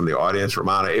answers from the audience,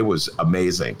 Rummana, it was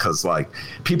amazing, because like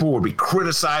people would be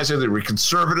criticizing, there were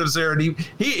conservatives there, and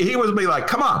he would be like,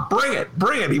 "Come on, bring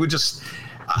it." He would just,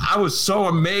 I was so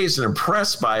amazed and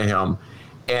impressed by him,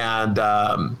 and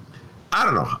I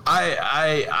don't know.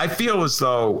 I feel as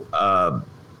though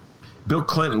Bill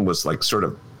Clinton was like sort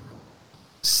of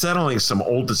settling some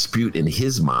old dispute in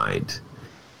his mind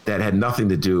that had nothing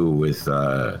to do with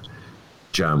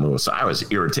John Lewis. I was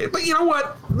irritated. But you know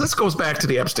what? This goes back to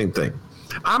the Epstein thing.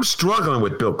 I'm struggling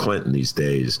with Bill Clinton these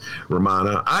days,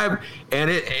 Rummana.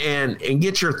 And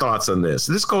get your thoughts on this.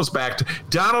 This goes back to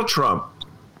Donald Trump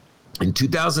in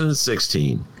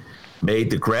 2016.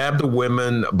 Made the grab the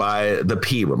women by the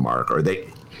P remark, or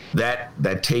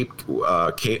that tape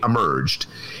emerged.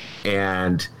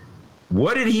 And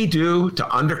what did he do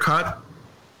to undercut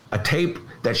a tape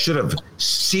that should have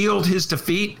sealed his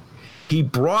defeat? He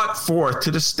brought forth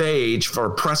to the stage for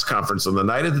a press conference on the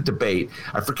night of the debate.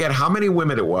 I forget how many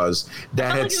women it was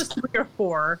that I think it was 3 or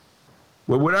 4.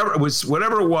 Whatever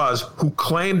it was, who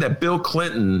claimed that Bill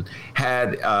Clinton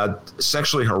had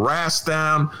sexually harassed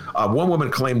them. One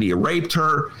woman claimed he raped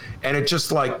her, and it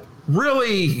just like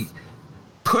really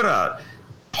put a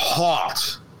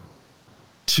halt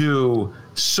to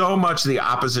so much of the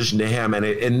opposition to him, and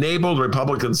it enabled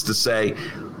Republicans to say,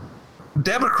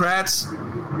 Democrats,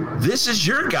 this is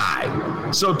your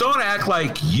guy. So don't act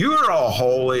like you're all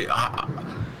holy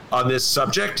on this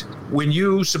subject when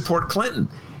you support Clinton.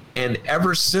 And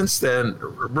ever since then,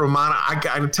 Rummana, I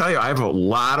can tell you, I have a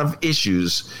lot of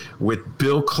issues with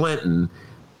Bill Clinton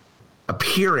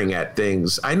appearing at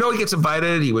things. I know he gets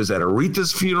invited. He was at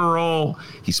Aretha's funeral.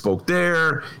 He spoke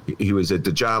there. He was at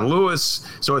the John Lewis.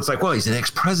 So it's like, well, he's an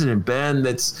ex-president, Ben.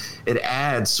 It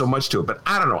adds so much to it. But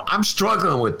I don't know. I'm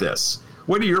struggling with this.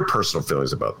 What are your personal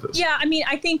feelings about this? Yeah, I mean,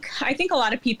 I think a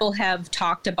lot of people have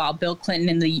talked about Bill Clinton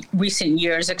in the recent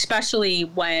years, especially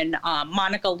when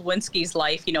Monica Lewinsky's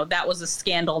life, that was a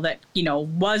scandal that,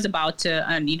 was about to,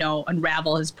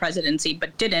 unravel his presidency,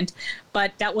 but didn't.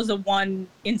 But that was a one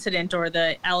incident, or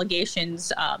the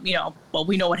allegations, well,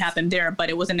 we know what happened there, but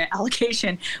it wasn't an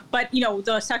allegation. But,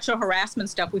 the sexual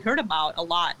harassment stuff we heard about a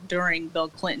lot during Bill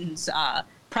Clinton's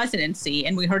presidency,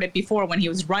 and we heard it before when he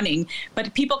was running,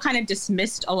 but people kind of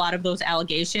dismissed a lot of those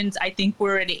allegations. I think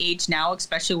we're at an age now,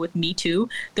 especially with Me Too,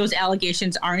 those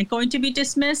allegations aren't going to be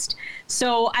dismissed.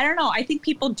 So I don't know. I think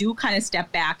people do kind of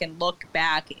step back and look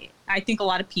back. I think a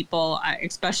lot of people,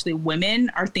 especially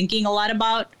women, are thinking a lot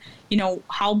about,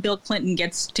 how Bill Clinton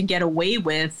gets to get away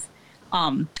with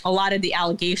a lot of the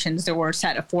allegations that were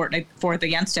set forth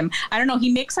against him. I don't know. He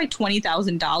makes like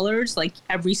 $20,000 like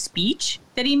every speech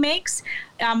that he makes.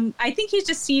 I think he's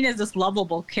just seen as this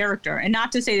lovable character, and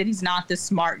not to say that he's not this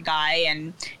smart guy.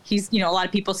 And he's, a lot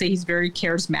of people say he's very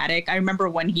charismatic. I remember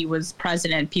when he was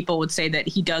president, people would say that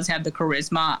he does have the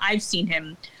charisma. I've seen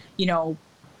him,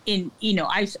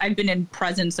 I've been in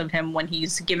presence of him when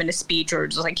he's given a speech or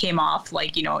just like came off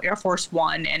like, Air Force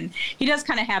One, and he does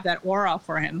kind of have that aura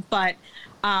for him. But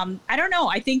I don't know.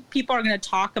 I think people are going to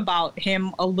talk about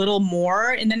him a little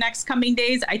more in the next coming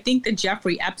days. I think the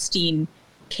Jeffrey Epstein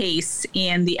case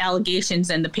and the allegations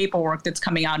and the paperwork that's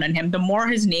coming out on him, the more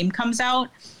his name comes out,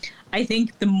 I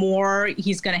think the more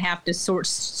he's going to have to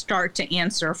start to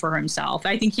answer for himself.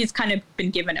 I think he's kind of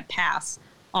been given a pass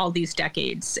all these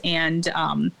decades, and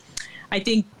I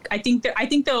think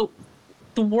the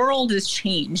the world has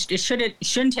changed. It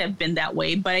shouldn't have been that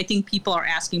way, but I think people are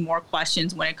asking more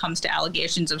questions when it comes to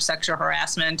allegations of sexual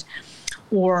harassment,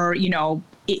 or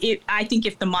I think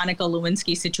if the Monica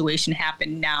Lewinsky situation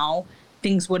happened now,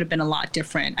 things would have been a lot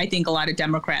different. I think a lot of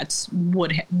Democrats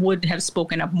would have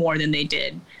spoken up more than they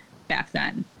did back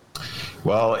then.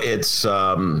 Well, it's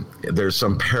there's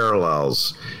some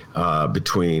parallels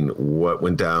between what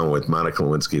went down with Monica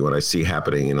Lewinsky, what I see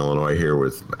happening in Illinois here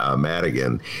with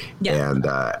Madigan. Yeah. And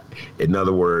in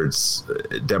other words,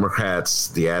 Democrats,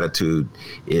 the attitude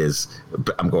is,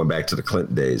 I'm going back to the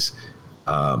Clinton days,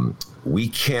 we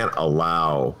can't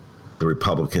allow the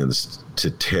Republicans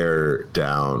to tear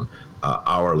down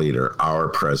our leader, our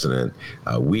president.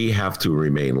 We have to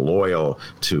remain loyal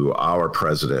to our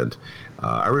president.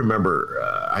 I remember,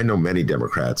 I know many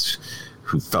Democrats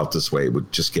who felt this way, would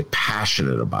just get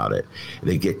passionate about it.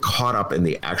 They get caught up in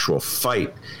the actual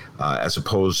fight as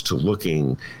opposed to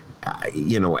looking,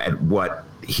 at what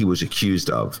he was accused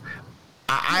of.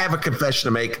 I have a confession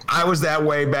to make. I was that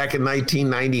way back in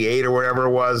 1998 or whatever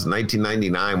it was,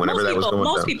 1999, whenever that was going down.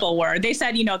 Most people were. They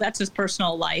said, that's his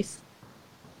personal life.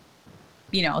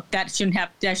 That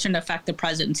shouldn't affect the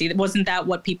presidency. Wasn't that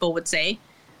what people would say?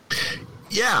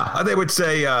 Yeah, they would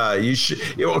say you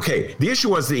should. Okay, the issue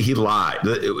was that he lied.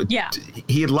 Yeah,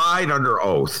 he lied under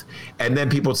oath, and then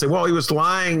people would say, "Well, he was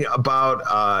lying about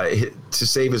to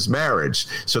save his marriage,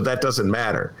 so that doesn't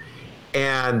matter."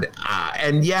 And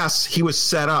yes, he was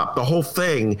set up. The whole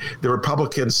thing, the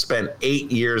Republicans spent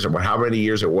 8 years or how many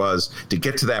years it was to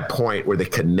get to that point where they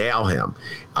could nail him.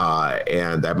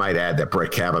 And I might add that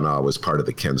Brett Kavanaugh was part of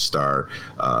the Ken Starr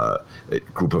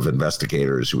group of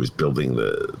investigators who was building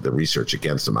the research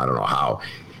against him. I don't know how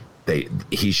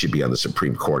he should be on the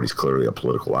Supreme Court. He's clearly a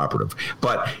political operative.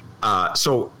 But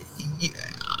so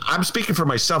I'm speaking for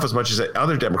myself as much as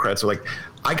other Democrats are like,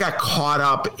 I got caught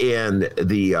up in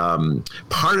the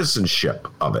partisanship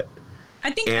of it.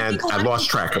 I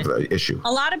lost track of the issue.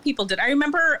 A lot of people did. I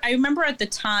remember at the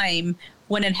time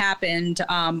when it happened,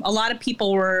 a lot of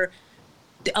people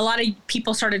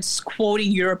started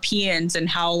quoting Europeans and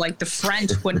how like the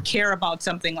French wouldn't care about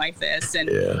something like this, and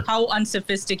how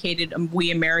unsophisticated we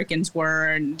Americans were.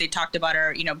 And they talked about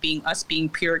our, being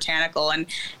puritanical.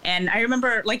 And I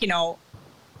remember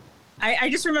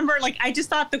I just remember, I just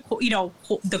thought the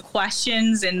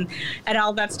questions and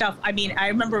all that stuff. I mean, I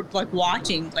remember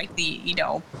watching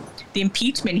the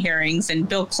impeachment hearings and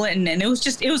Bill Clinton, and it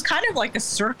was kind of like a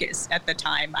circus at the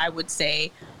time, I would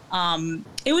say.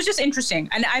 It was just interesting.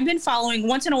 And I've been following,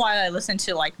 once in a while I listen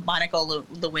to Monica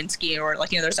Lewinsky, or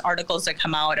there's articles that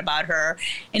come out about her,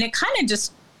 and it kind of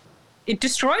it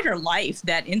destroyed her life,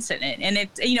 that incident. And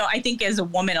I think as a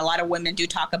woman, a lot of women do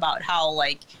talk about how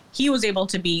he was able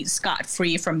to be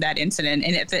scot-free from that incident.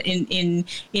 And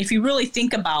if you really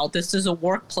think about this is a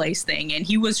workplace thing, and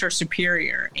he was her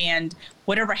superior, and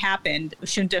whatever happened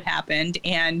shouldn't have happened.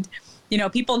 And,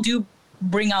 people do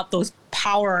bring out those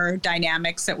power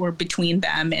dynamics that were between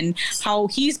them, and how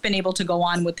he's been able to go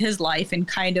on with his life and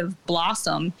kind of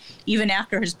blossom even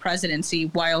after his presidency,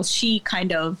 while she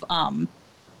kind of,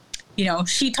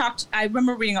 she talked, I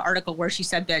remember reading an article where she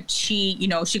said that she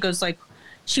goes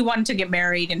she wanted to get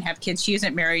married and have kids. She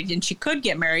isn't married, and she could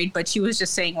get married, but she was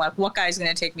just saying what guy's going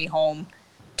to take me home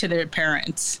to their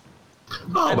parents?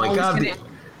 Oh my God.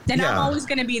 I'm always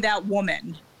going to be that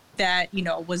woman that,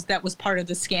 was part of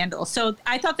the scandal. So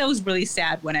I thought that was really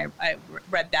sad when I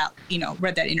read that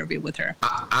interview with her.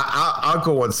 I'll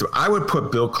go one step. I would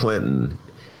put Bill Clinton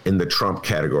in the Trump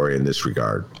category in this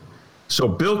regard. So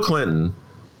Bill Clinton,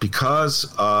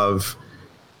 because of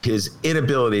his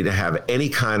inability to have any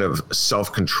kind of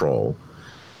self-control,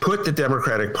 put the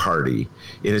Democratic Party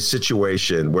in a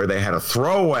situation where they had to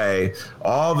throw away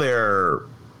all their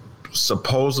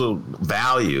supposed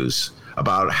values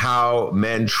about how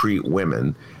men treat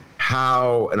women,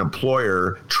 how an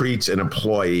employer treats an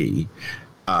employee,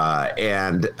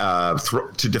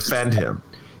 to defend him.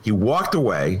 He walked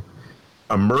away,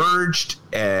 emerged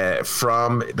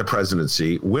from the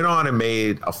presidency, went on and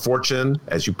made a fortune,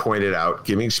 as you pointed out,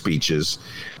 giving speeches,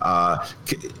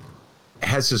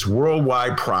 has this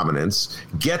worldwide prominence,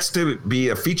 gets to be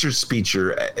a featured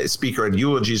speaker at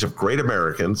eulogies of great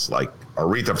Americans like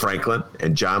Aretha Franklin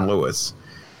and John Lewis.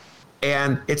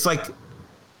 And it's like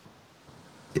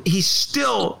he's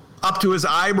still up to his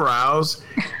eyebrows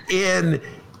in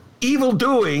evil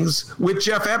doings with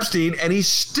Jeff Epstein, and he's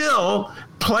still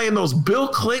playing those Bill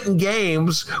Clinton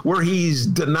games where he's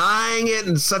denying it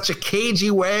in such a cagey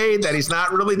way that he's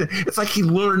not really. It's like he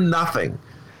learned nothing,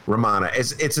 Rummana.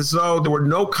 It's as though there were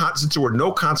no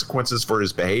consequences for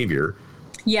his behavior.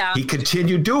 Yeah, he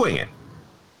continued doing it.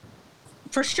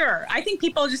 for sure. I think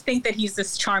people just think that he's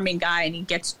this charming guy and he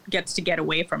gets to get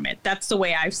away from it. That's the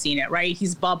way I've seen it, right?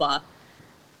 He's Bubba,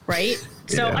 right?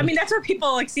 So, Yeah. I mean, that's what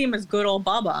people like see him as, good old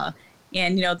Bubba.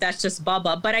 And, that's just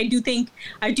Bubba. But I do think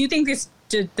this,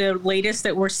 the latest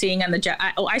that we're seeing on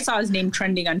I saw his name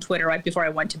trending on Twitter right before I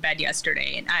went to bed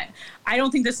yesterday. And I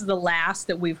don't think this is the last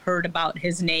that we've heard about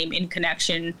his name in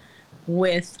connection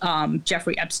with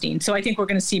Jeffrey Epstein. So I think we're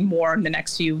going to see more in the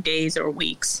next few days or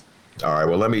weeks. All right.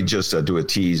 Well, let me just do a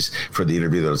tease for the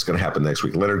interview that's going to happen next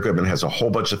week. Leonard Goodman has a whole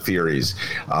bunch of theories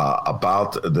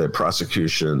about the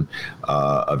prosecution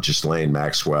of Ghislaine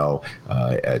Maxwell,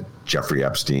 at Jeffrey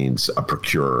Epstein's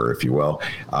procurer, if you will,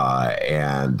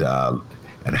 and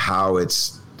how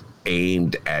it's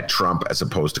aimed at Trump as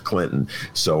opposed to Clinton.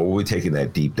 So we'll be taking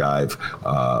that deep dive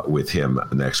with him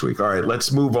next week. All right,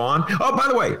 let's move on. Oh, by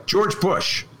the way, George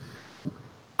Bush.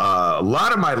 A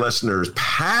lot of my listeners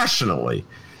passionately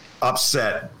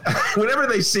upset whenever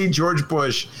they see George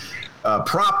Bush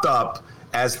propped up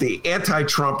as the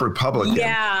anti-Trump Republican.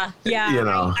 Yeah.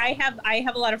 I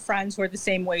have a lot of friends who are the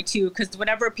same way too, because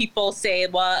whenever people say,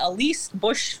 well, at least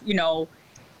Bush,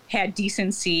 had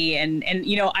decency, and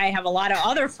I have a lot of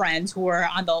other friends who are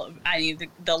on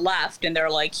the left, and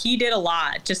they're like, he did a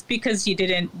lot. Just because he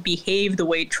didn't behave the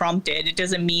way Trump did, it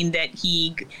doesn't mean that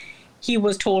he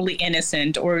was totally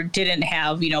innocent or didn't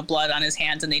have, blood on his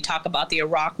hands. And they talk about the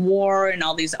Iraq War and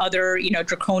all these other,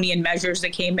 draconian measures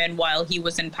that came in while he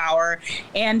was in power,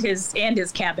 and his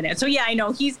cabinet. So yeah, I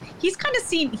know he's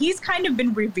kind of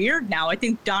been revered now. I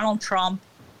think Donald Trump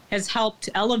has helped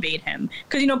elevate him,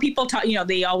 because people talk,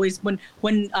 they always, when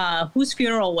whose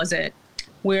funeral was it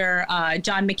where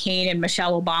John McCain and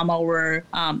Michelle Obama were,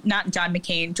 not John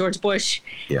McCain, George Bush,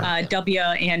 W,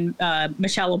 and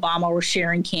Michelle Obama were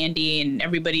sharing candy, and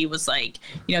everybody was like,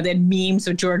 they had memes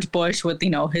of George Bush with,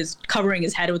 his covering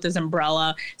his head with his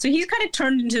umbrella. So he's kind of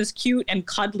turned into this cute and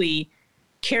cuddly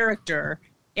character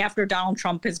after Donald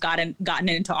Trump has gotten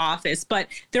into office. But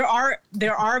there are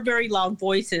very loud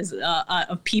voices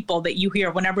of people that you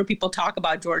hear whenever people talk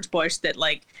about George Bush that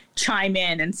like chime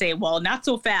in and say, well, not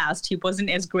so fast. He wasn't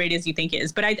as great as you think he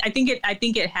is. But I think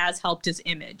it has helped his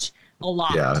image a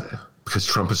lot. Yeah. Because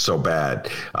Trump is so bad,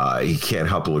 he can't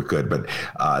help but look good. But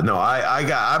no,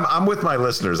 I'm with my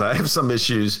listeners. I have some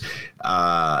issues.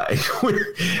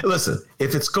 Listen,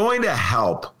 if it's going to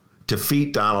help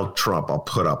defeat Donald Trump, I'll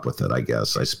put up with it, I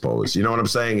suppose. You know what I'm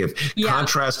saying? If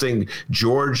contrasting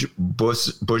George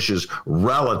Bush's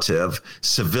relative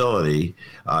civility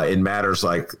in matters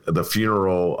like the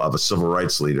funeral of a civil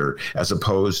rights leader, as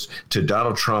opposed to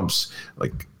Donald Trump's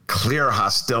like clear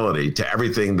hostility to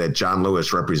everything that John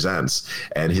Lewis represents,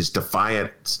 and his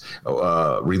defiant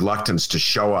reluctance to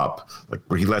show up, like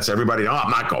where he lets everybody know,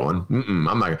 I'm not going.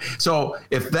 I'm not. So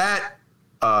if that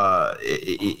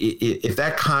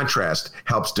contrast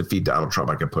helps defeat Donald Trump,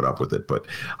 I can put up with it. But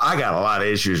I got a lot of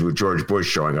issues with George Bush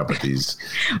showing up at these.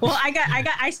 Well,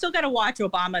 I still got to watch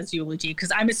Obama's eulogy,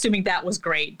 because I'm assuming that was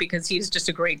great, because he's just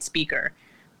a great speaker.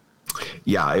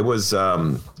 Yeah, it was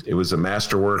a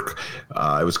masterwork.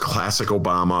 It was classic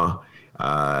Obama,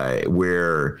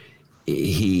 where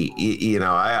he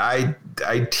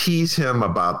I tease him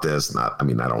about this. I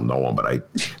don't know him, but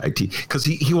I tease, because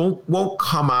he won't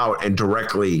come out and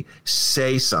directly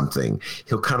say something.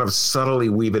 He'll kind of subtly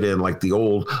weave it in, like the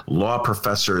old law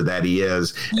professor that he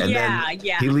is, and then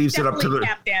he leaves it up to the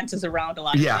tap dances around a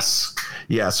lot. Yes,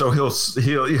 yeah. So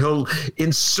he'll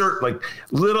insert like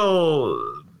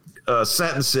little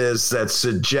sentences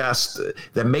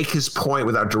that make his point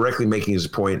without directly making his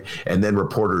point, and then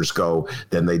reporters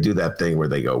then they do that thing where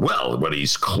they go, well, what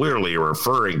he's clearly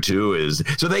referring to is,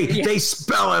 so they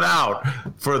spell it out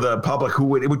for the public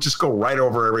it would just go right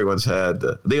over everyone's head.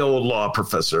 The old law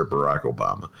professor Barack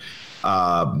Obama.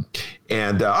 All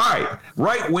right,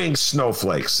 right-wing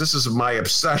snowflakes. This is my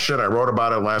obsession. I wrote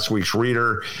about it last week's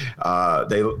Reader.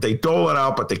 They dole it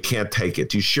out, but they can't take it.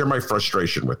 Do you share my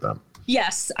frustration with them?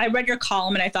 Yes, I read your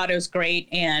column and I thought it was great.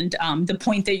 And the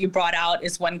point that you brought out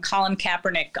is when Colin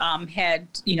Kaepernick had,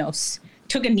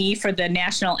 took a knee for the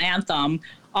national anthem,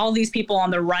 all these people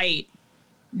on the right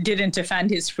didn't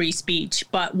defend his free speech.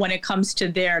 But when it comes to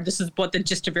this is what the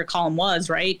gist of your column was,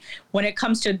 right? When it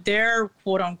comes to their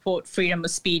quote unquote freedom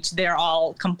of speech, they're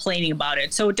all complaining about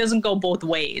it. So it doesn't go both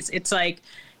ways. It's like,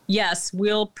 yes,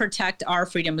 we'll protect our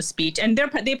freedom of speech. And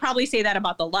they probably say that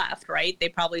about the left, right? They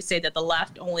probably say that the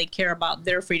left only care about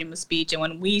their freedom of speech. And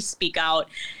when we speak out,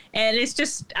 and it's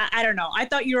just, I don't know. I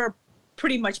thought you were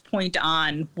pretty much point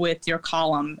on with your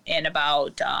column and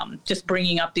about just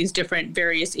bringing up these different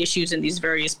various issues and these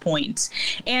various points.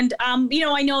 And,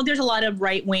 I know there's a lot of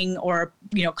right wing or,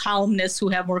 columnists who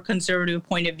have more conservative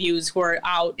point of views who are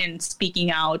out and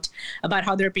speaking out about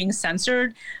how they're being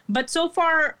censored. But so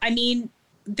far,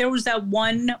 there was that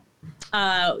one,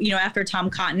 after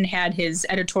Tom Cotton had his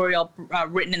editorial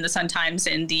written in the Sun-Times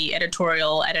and the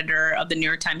editorial editor of the New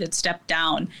York Times had stepped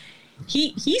down.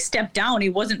 He stepped down. He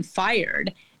wasn't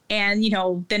fired. And,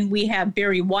 then we have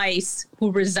Barry Weiss,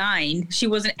 who resigned. She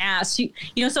wasn't asked.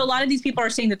 So a lot of these people are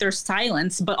saying that they're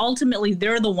silenced, but ultimately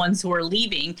they're the ones who are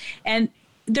leaving. And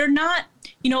they're not,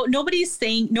 nobody's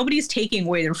taking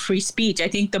away their free speech. I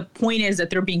think the point is that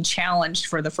they're being challenged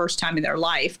for the first time in their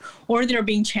life, or they're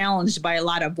being challenged by a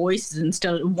lot of voices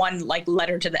instead of one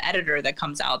letter to the editor that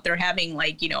comes out. They're having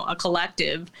a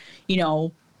collective,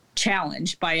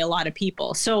 challenge by a lot of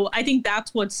people. So I think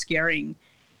that's what's scaring,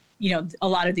 a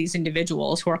lot of these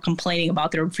individuals who are complaining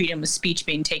about their freedom of speech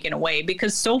being taken away,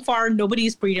 because so far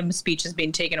nobody's freedom of speech has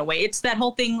been taken away. It's that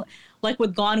whole thing like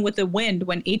with Gone with the Wind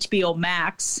when HBO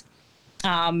Max,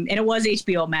 and it was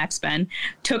HBO Max, Ben,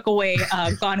 took away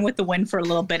Gone with the Wind for a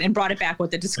little bit and brought it back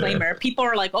with a disclaimer. Yeah. People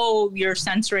are like, oh, you're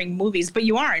censoring movies, but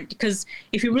you aren't, because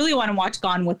if you really want to watch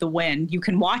Gone with the Wind, you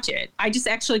can watch it. I just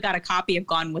actually got a copy of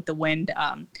Gone with the Wind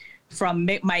from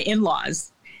my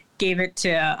in-laws. Gave it to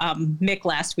Mick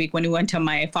last week when we went to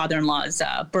my father-in-law's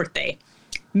birthday.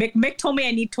 Mick told me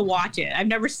I need to watch it. I've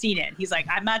never seen it. He's like,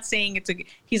 I'm not saying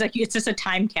he's like, it's just a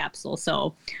time capsule.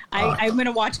 So I'm going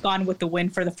to watch Gone with the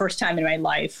Wind for the first time in my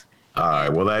life. All right.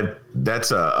 Well,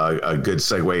 that's a good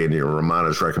segue into your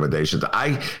Rummana's recommendations.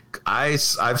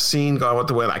 I've seen Gone with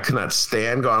the Wind. I could not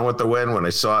stand Gone with the Wind when I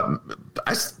saw it.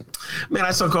 I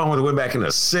saw Gone with the Wind back in the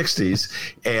 60s,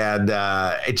 and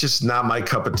it's just not my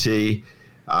cup of tea.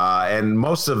 And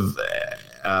most of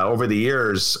over the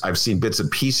years, I've seen bits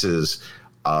and pieces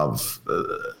of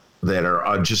that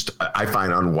are just, I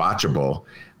find, unwatchable,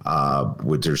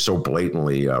 which are so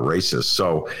blatantly racist.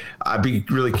 So I'd be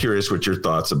really curious what your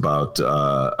thoughts about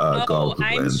Gone with the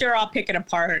Wind. I'm sure I'll pick it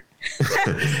apart.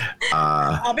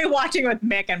 I'll be watching with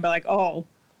Mick and be like, oh,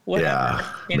 whatever.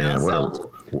 Yeah,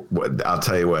 I'll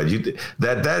tell you what,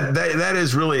 that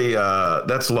is really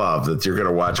that's love that you're going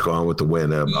to watch Gone with the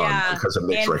Wind because of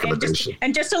Mick's recommendation.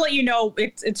 And just to let you know,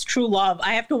 it's true love.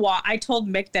 I have to watch. I told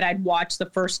Mick that I'd watch the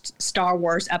first Star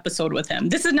Wars episode with him.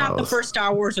 This is not the first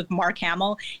Star Wars with Mark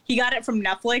Hamill. He got it from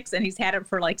Netflix and he's had it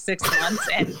for like 6 months.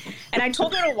 And I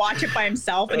told him to watch it by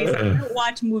himself. And he's like, I don't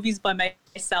watch movies by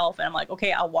myself. And I'm like,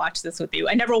 okay, I'll watch this with you.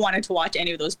 I never wanted to watch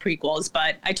any of those prequels,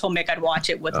 but I told Mick I'd watch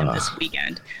it with him this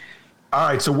weekend. All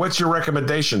right. So what's your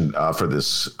recommendation for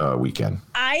this weekend?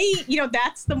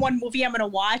 That's the one movie I'm going to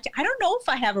watch. I don't know if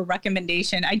I have a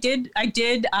recommendation. I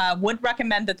would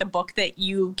recommend that the book that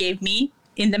you gave me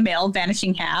in the mail,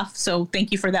 Vanishing Half. So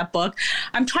thank you for that book.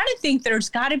 I'm trying to think, there's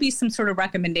got to be some sort of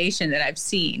recommendation that I've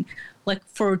seen, like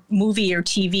for movie or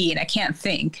TV, and I can't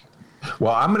think.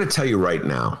 Well, I'm going to tell you right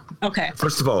now. Okay.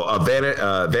 First of all,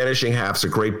 Vanishing Half's a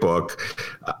great book.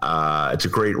 It's a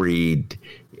great read.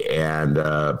 And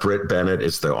Britt Bennett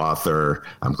is the author.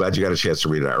 I'm glad you got a chance to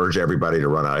read it. I urge everybody to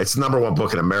run out. It's the #1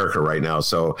 book in America right now.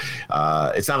 So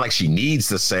it's not like she needs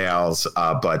the sales,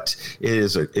 but it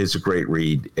is a great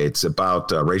read. It's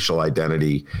about racial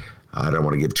identity. I don't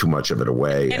want to give too much of it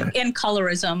away. And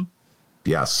colorism.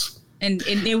 Yes. And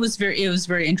it was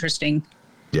very interesting.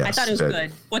 Yes. I thought it was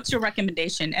good. What's your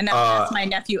recommendation? And that's my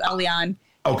nephew, Elian.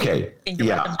 Okay.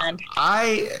 Yeah.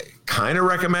 I kind of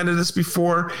recommended this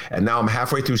before, and now I'm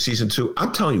halfway through season 2.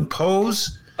 I'm telling you,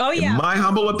 Pose, in my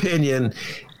humble opinion,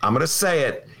 I'm going to say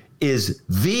it, is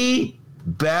the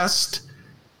best,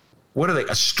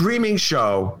 a streaming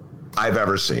show I've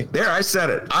ever seen. There, I said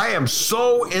it. I am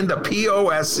so into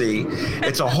POSC.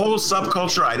 It's a whole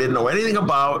subculture I didn't know anything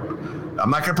about. I'm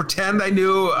not going to pretend I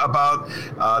knew about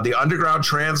the underground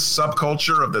trans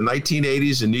subculture of the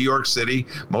 1980s in New York City,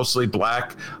 mostly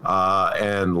black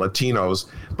and Latinos.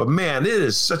 But man, it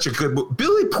is such a good movie.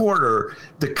 Billy Porter,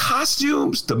 the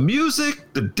costumes, the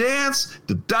music, the dance,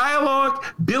 the dialogue.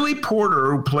 Billy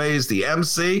Porter, who plays the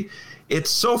MC, it's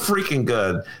so freaking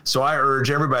good. So I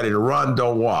urge everybody to run,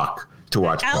 don't walk, to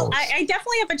watch Pose. I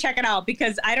definitely have to check it out,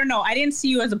 because I don't know. I didn't see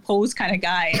you as a Pose kind of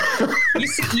guy.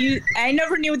 I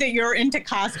never knew that you're into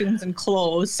costumes and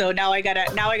clothes. So now I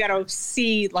gotta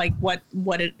see like what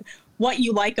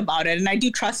you like about it. And I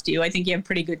do trust you. I think you have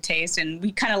pretty good taste, and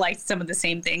we kind of like some of the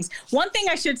same things. One thing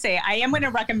I should say, I am going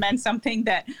to recommend something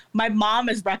that my mom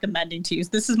is recommending to you.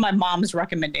 This is my mom's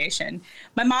recommendation.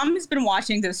 My mom has been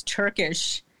watching this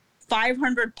Turkish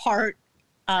 500-part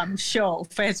show.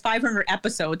 It's 500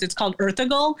 episodes. It's called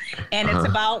Earthagle, and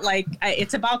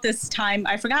it's about this time.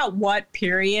 I forgot what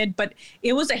period, but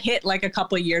it was a hit like a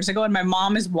couple of years ago, and my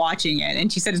mom is watching it,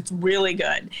 and she said it's really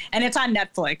good, and it's on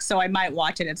Netflix, so I might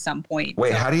watch it at some point.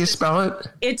 Wait, how do you spell it?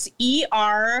 It's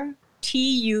Ertugul,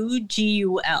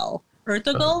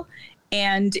 Earthagle.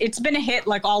 And it's been a hit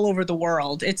like all over the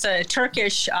world. It's a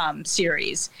Turkish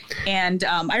series. And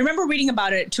I remember reading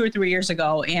about it 2 or 3 years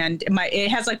ago, and it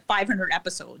has like 500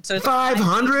 episodes. So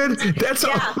 500? That's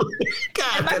yeah.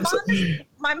 God.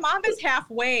 My mom is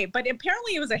halfway, but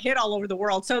apparently it was a hit all over the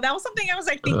world. So that was something I was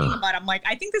like thinking about. I'm like,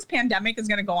 I think this pandemic is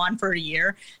going to go on for a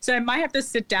year. So I might have to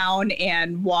sit down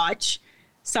and watch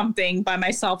something by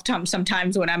myself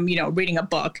sometimes when I'm, reading a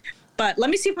book. But let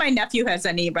me see if my nephew has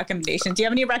any recommendations. Do you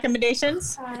have any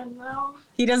recommendations? No.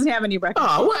 He doesn't have any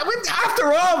recommendations. Oh, after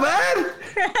all that?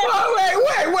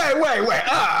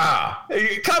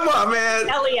 Wait. Come on, man.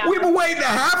 Elliot. We've been waiting a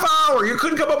half hour. You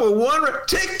couldn't come up with one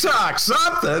TikTok,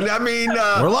 something. I mean,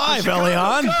 we're live,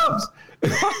 Elian.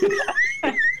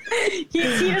 He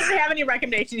doesn't have any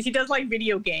recommendations. He does like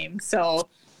video games, so...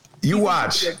 You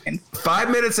watch.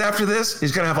 5 minutes after this,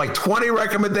 he's going to have like 20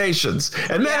 recommendations.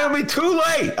 And then it'll be too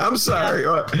late. I'm sorry.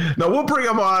 Yeah. No, we'll bring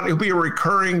him on. He'll be a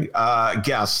recurring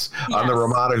guest on the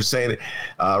Rummana Hussain.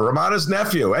 Rummana's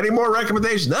nephew. Any more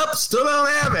recommendations? Nope, still don't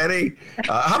have any.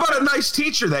 How about a nice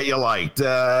teacher that you liked,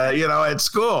 at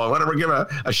school? I want to give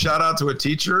a shout out to a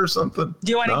teacher or something.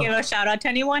 Do you want to give a shout out to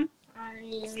anyone?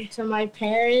 To my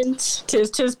parents. To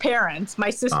his parents. My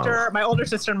sister, my older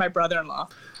sister, and my brother-in-law.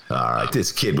 All right,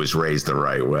 this kid was raised the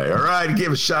right way. All right,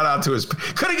 give a shout out to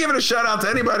could have given a shout out to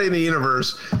anybody in the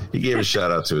universe. He gave a shout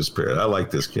out to his parents. I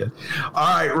like this kid.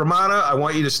 All right, Rummana, I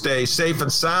want you to stay safe and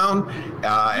sound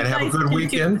and have a good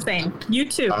weekend. You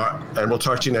too. And we'll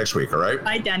talk to you next week, all right?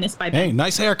 Bye, Dennis. Bye. Hey,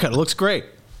 nice haircut. It looks great.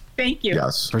 Thank you.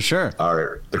 Yes. For sure. All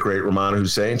right. The great Rummana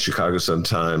Hussain, Chicago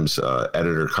Sun-Times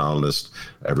editor, columnist,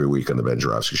 every week on the Ben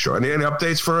Joravsky Show. Any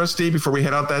updates for us, Steve, before we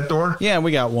head out that door? Yeah,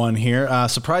 we got one here.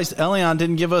 Surprised Elian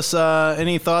didn't give us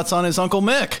any thoughts on his Uncle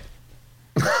Mick.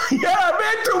 Yeah,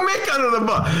 man, threw Mick under the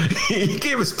bus. He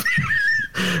gave us...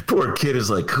 Poor kid is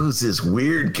like, who's this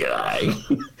weird guy?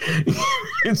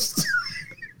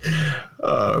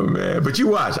 Oh, man. But you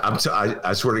watch.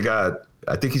 I swear to God,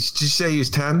 I think did you say he's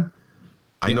 10?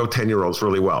 I know 10-year-olds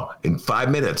really well. In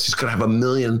 5 minutes, he's going to have a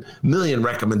million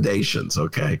recommendations,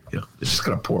 okay? It's just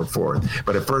going to pour forth.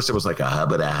 But at first, it was like a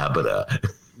hubba-da.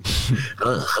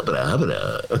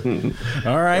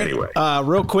 All right. Anyway.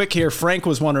 Real quick here, Frank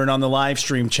was wondering on the live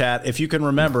stream chat, if you can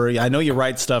remember, I know you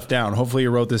write stuff down. Hopefully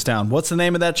you wrote this down. What's the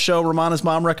name of that show Rummana's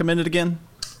mom recommended again?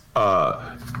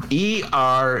 Ertugul.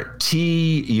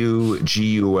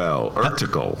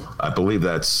 Earthagle. I believe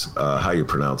that's how you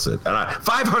pronounce it. And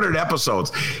 500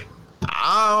 episodes.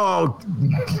 I'll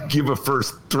give a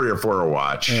first 3 or 4 a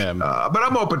watch. Yeah. But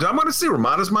I'm open to. I'm going to see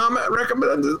Rummana's mom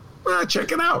recommended.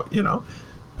 Check it out.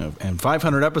 And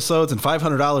 500 episodes and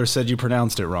 $500 said you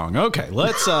pronounced it wrong. Okay,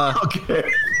 let's. Okay.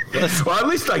 Well, at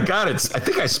least I got it. I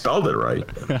think I spelled it right.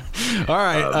 All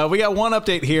right. We got one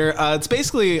update here. It's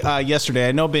basically yesterday.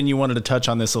 I know, Ben, you wanted to touch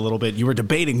on this a little bit. You were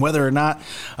debating whether or not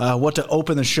what to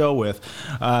open the show with.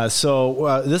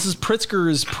 So this is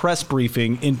Pritzker's press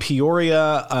briefing in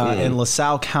Peoria and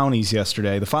LaSalle counties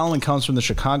yesterday. The following comes from the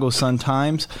Chicago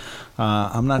Sun-Times.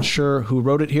 I'm not sure who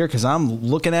wrote it here because I'm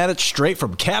looking at it straight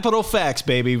from Capital Facts,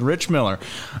 baby. Rich Miller.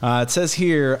 It says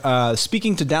here,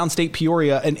 speaking to downstate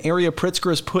Peoria, an area Pritzker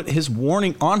has put his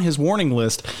warning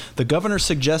list, the governor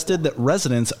suggested that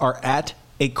residents are at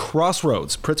a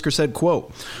crossroads. Pritzker said,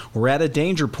 quote, "We're at a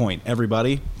danger point,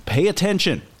 everybody. Pay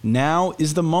attention. Now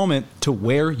is the moment to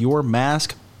wear your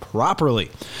mask properly.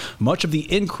 Much of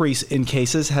the increase in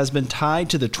cases has been tied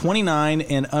to the 29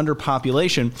 and under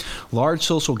population, large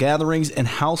social gatherings, and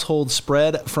household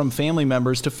spread from family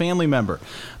members to family member."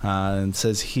 And it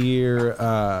says here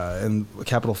in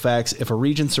Capital Facts, if a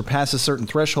region surpasses certain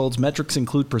thresholds, metrics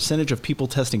include percentage of people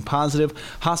testing positive,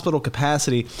 hospital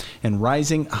capacity, and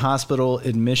rising hospital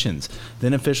admissions.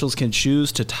 Then officials can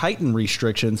choose to tighten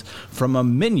restrictions from a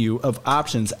menu of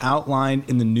options outlined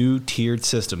in the new tiered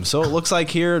system. So it looks like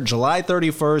here, July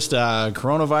 31st,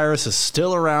 coronavirus is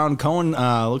still around.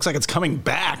 Looks like it's coming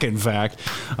back, in fact.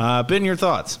 Ben, your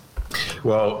thoughts?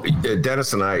 Well,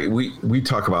 Dennis and I, we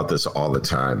talk about this all the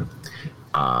time.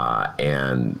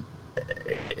 And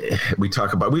we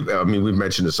talk about, we've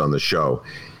mentioned this on the show,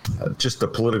 just the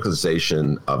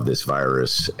politicalization of this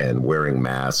virus and wearing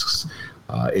masks.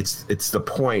 It's the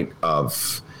point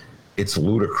of, it's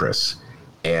ludicrous.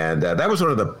 And that was one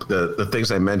of the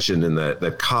things I mentioned in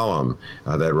the column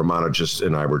that Rummana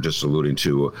and I were just alluding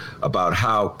to about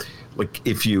how like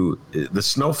the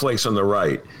snowflakes on the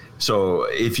right. So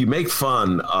if you make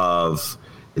fun of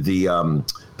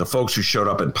the folks who showed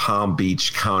up in Palm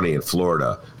Beach County in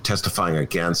Florida testifying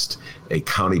against a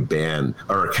county ban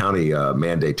or a county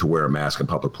mandate to wear a mask in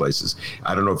public places.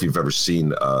 I don't know if you've ever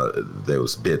seen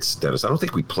those bits, Dennis. I don't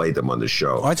think we played them on the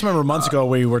show. I just remember months ago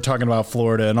we were talking about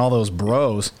Florida and all those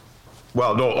bros.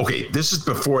 Well, no, okay. This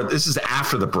is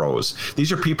after the bros.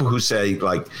 These are people who say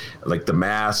like the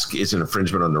mask is an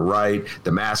infringement on the right.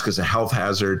 The mask is a health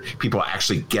hazard. People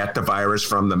actually get the virus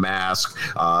from the mask.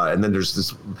 And then there's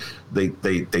this,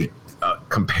 they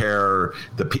compare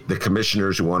the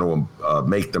commissioners who want to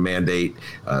make the mandate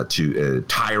to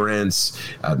tyrants.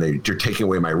 You're taking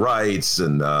away my rights.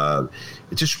 And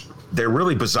they're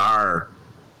really bizarre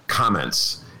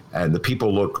comments. And the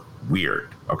people look weird.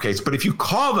 Okay, but if you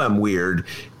call them weird,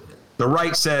 the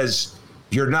right says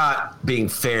you're not being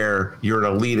fair, you're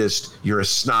an elitist, you're a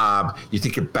snob, you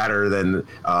think you're better than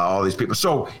all these people.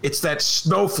 So it's that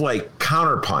snowflake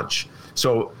counterpunch.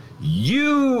 So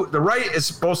the right is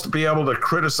supposed to be able to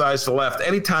criticize the left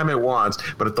anytime it wants,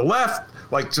 but if the left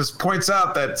just points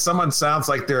out that someone sounds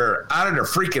like they're out of their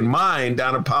freaking mind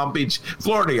down in Palm Beach,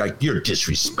 Florida, you're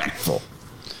disrespectful.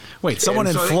 Wait, someone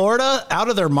in Florida out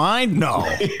of their mind? No,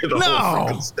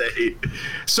 no. State.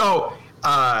 So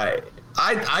I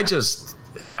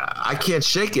can't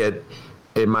shake it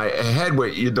in my head.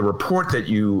 The report that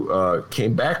you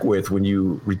came back with when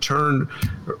you returned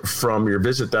from your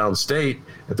visit downstate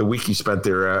at the week you spent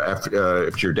there after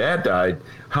your dad died.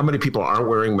 How many people aren't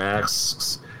wearing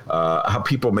masks? How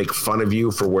people make fun of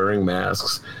you for wearing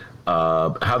masks?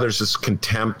 How there's this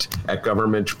contempt at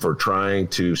government for trying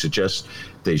to suggest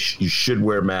you should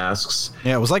wear masks.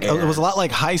 Yeah, it was a lot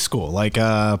like high school. Like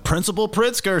Principal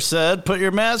Pritzker said, "Put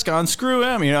your mask on, screw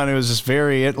him." And it was just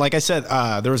very. Like I said,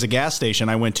 there was a gas station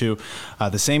I went to,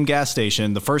 the same gas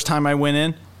station. The first time I went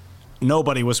in,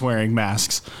 nobody was wearing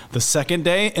masks. The second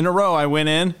day in a row I went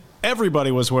in,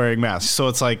 everybody was wearing masks. So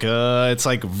it's like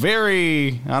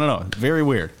very, I don't know, very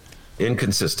weird.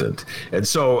 Inconsistent. And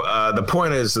so the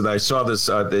point is that I saw this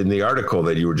in the article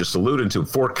that you were just alluding to.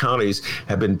 4 counties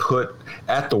have been put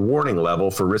at the warning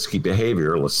level for risky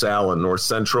behavior. LaSalle in North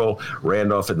Central,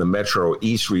 Randolph in the Metro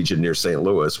East region near St.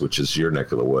 Louis, which is your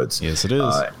neck of the woods. Yes, it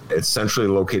is. It's centrally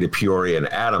located Peoria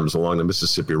and Adams along the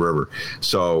Mississippi River.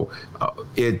 So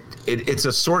it's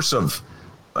a source of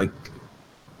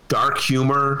dark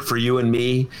humor for you and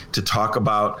me to talk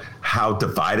about how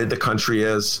divided the country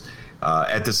is.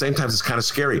 At the same time, it's kind of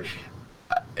scary.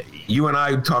 You and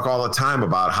I talk all the time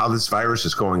about how this virus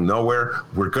is going nowhere.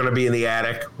 We're going to be in the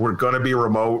attic. We're going to be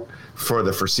remote for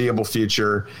the foreseeable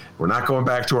future. We're not going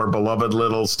back to our beloved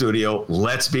little studio.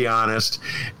 Let's be honest.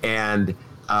 And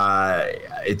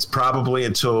it's probably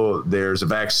until there's a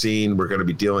vaccine, we're going to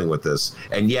be dealing with this.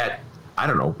 And yet, I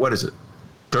don't know, what is it?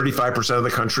 35% of the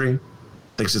country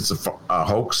thinks it's a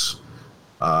hoax.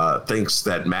 Thinks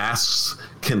that masks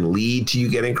can lead to you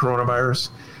getting coronavirus.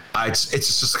 It's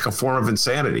just like a form of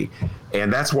insanity.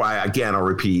 And that's why, again, I'll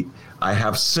repeat, I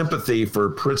have sympathy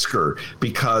for Pritzker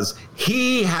because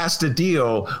he has to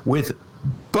deal with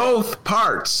both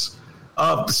parts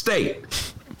of the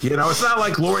state. It's not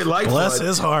like Lori Lightfoot. Bless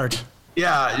his heart.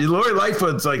 Yeah, Lori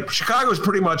Lightfoot's Chicago's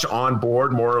pretty much on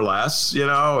board, more or less,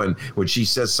 and when she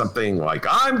says something like,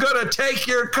 I'm going to take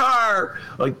your car,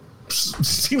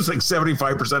 seems like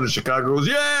 75% of Chicago goes,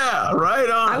 yeah, right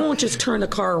on. I won't just turn the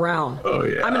car around. Oh,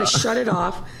 yeah. I'm going to shut it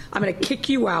off. I'm going to kick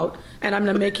you out, and I'm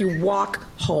going to make you walk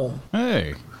home.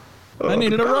 Hey, I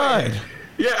needed a ride.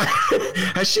 Yeah.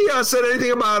 Has she said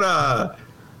anything about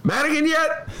Madigan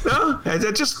yet? No?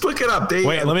 Just look it up, Dave.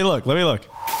 Wait, let me look.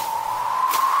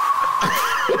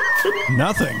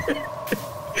 Nothing.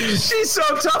 She's so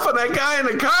tough on that guy in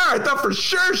the car. I thought for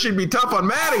sure she'd be tough on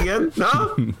Madigan.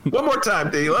 No? One more time,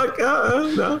 D. Look.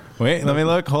 No. Wait, let me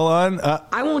look. Hold on.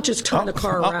 I won't just turn the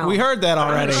car around. We heard that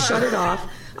already. I'm going to shut it off.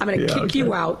 I'm going to kick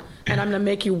you out, and I'm going to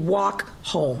make you walk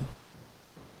home.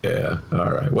 Yeah.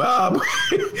 All right. Well,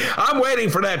 I'm waiting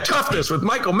for that toughness with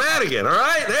Michael Madigan. All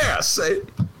right. There.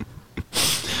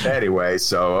 Anyway,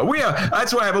 so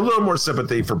that's why I have a little more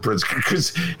sympathy for Pritzker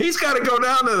because he's got to go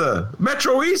down to the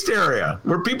Metro East area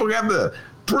where people have the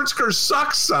Pritzker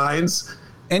sucks signs.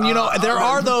 And there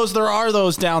are those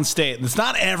downstate. It's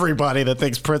not everybody that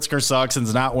thinks Pritzker sucks and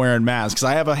is not wearing masks.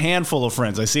 I have a handful of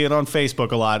friends. I see it on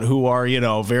Facebook a lot who are,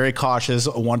 very cautious,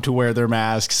 want to wear their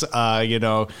masks,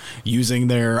 using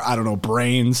their,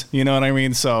 brains. You know what I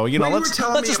mean? So, let's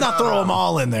just not throw them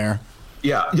all in there.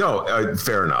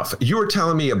 fair enough. You were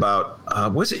telling me about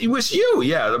was you?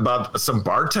 Yeah, about some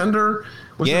bartender.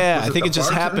 I think it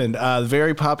just happened.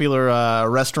 Very popular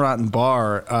restaurant and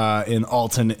bar in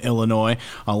Alton, Illinois.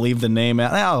 I'll leave the name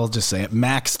out. I'll just say it.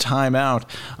 Max Time Out.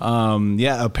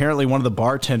 Apparently one of the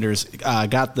bartenders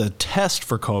got the test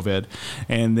for COVID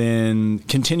and then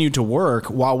continued to work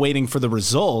while waiting for the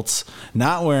results,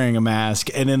 not wearing a mask,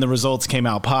 and then the results came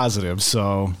out positive.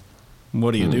 So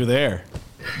what do you do there?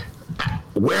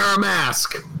 Wear a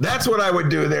mask. That's what I would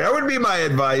do there. That would be my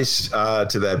advice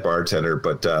to that bartender.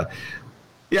 But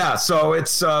so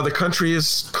it's the country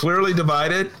is clearly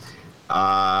divided,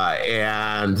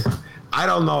 and I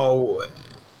don't know.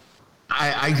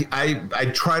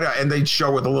 I try to, and they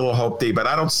show with a little hope, but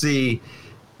I don't see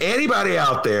anybody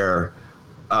out there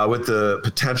with the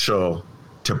potential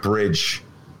to bridge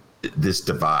this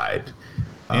divide.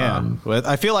 Yeah,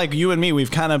 I feel like you and me, we've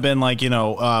kind of been like,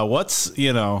 what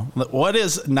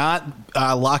is not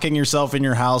locking yourself in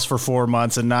your house for 4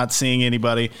 months and not seeing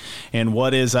anybody, and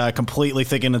what is completely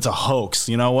thinking it's a hoax?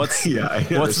 What's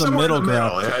the middle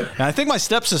ground? And I think my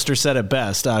stepsister said it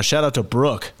best. Shout out to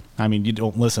Brooke. I mean, you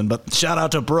don't listen, but shout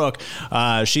out to Brooke.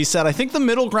 She said, I think the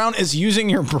middle ground is using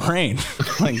your brain.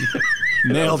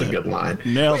 Nailed it. Good line.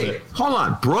 Nailed it. Hold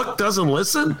on. Brooke doesn't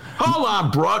listen? Hold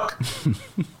on, Brooke.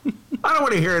 I don't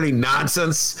want to hear any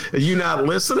nonsense. Are you not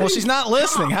listening? Well, she's not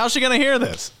listening. How's she going to hear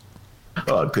this?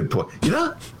 Oh, good point.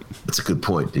 That's a good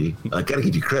point, D. I got to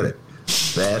give you credit.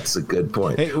 That's a good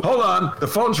point. Hey, hold on. The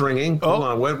phone's ringing. Hold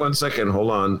on. Wait 1 second. Hold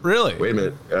on. Really? Wait a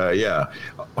minute. Yeah.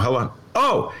 Hold on.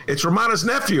 Oh, it's Rummana's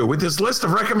nephew with his list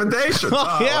of recommendations.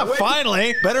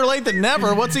 Finally. Better late than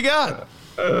never. What's he got?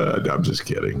 No, I'm just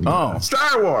kidding. Oh.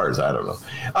 Star Wars. I don't know.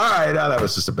 All right. That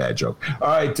was just a bad joke. All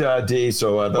right, D.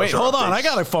 So wait, hold on. I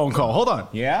got a phone call. Hold on.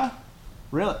 Yeah?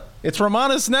 Really? It's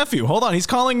Rummana's nephew. Hold on. He's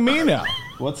calling me now.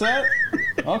 What's that?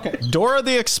 Okay. Dora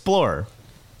the Explorer.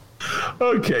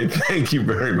 Okay. Thank you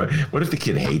very much. What if the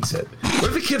kid hates it? What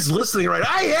if the kid's listening right?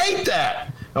 I hate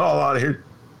that. Oh, out of here.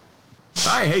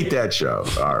 I hate that show.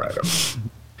 All right.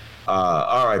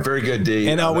 All right, very good, D.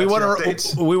 And we want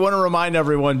to remind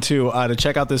everyone to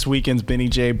check out this weekend's Benny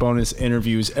J bonus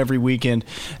interviews every weekend,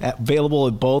 available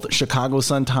at both Chicago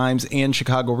Sun-Times and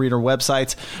Chicago Reader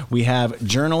websites. We have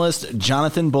journalist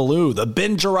Jonathan Ballou, the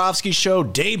Ben Joravsky Show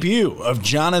debut of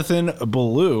Jonathan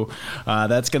Ballou.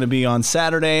 That's going to be on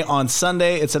Saturday. On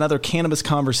Sunday, it's another cannabis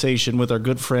conversation with our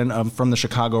good friend from the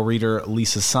Chicago Reader,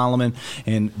 Lisa Solomon,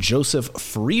 and Joseph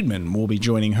Friedman will be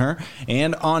joining her.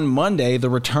 And on Monday, the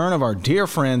return of our dear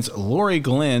friends Lori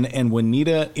Glenn and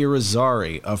Juanita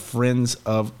Irizarry of Friends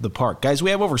of the Park. Guys,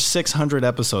 we have over 600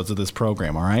 episodes of this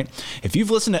program, all right? If you've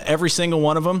listened to every single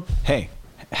one of them, hey,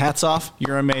 hats off,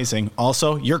 you're amazing.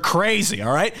 Also, you're crazy,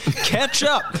 all right? Catch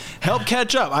up. Help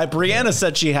catch up. Brianna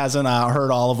said she hasn't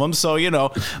heard all of them, so,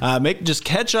 just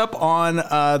catch up on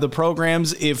the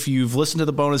programs. If you've listened to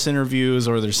the bonus interviews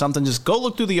or there's something, just go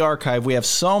look through the archive. We have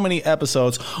so many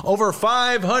episodes, over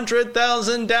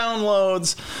 500,000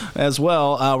 downloads as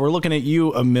well. We're looking at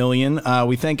you, a million.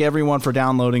 We thank everyone for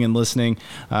downloading and listening.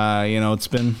 It's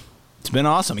been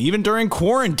awesome. Even during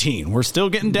quarantine, we're still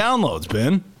getting downloads,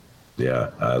 Ben.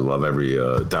 Yeah, I love every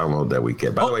download that we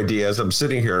get. By the way, Diaz, I'm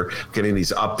sitting here getting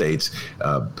these updates.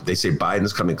 They say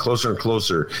Biden's coming closer and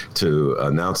closer to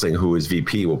announcing who his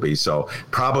VP will be. So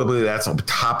probably that's a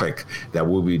topic that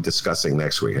we'll be discussing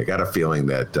next week. I got a feeling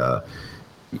that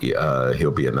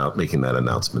he'll be making that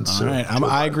announcement soon. All right,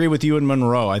 I agree with you and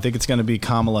Monroe. I think it's going to be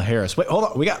Kamala Harris. Wait, hold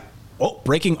on. We got...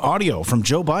 breaking audio from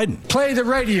Joe Biden. Play the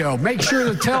radio. Make sure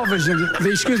the television,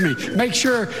 make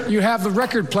sure you have the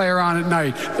record player on at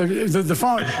night. The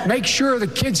phone. Make sure the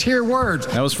kids hear words.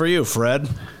 That was for you, Fred.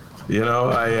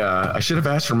 I should have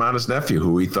asked Rummana's nephew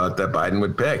who he thought that Biden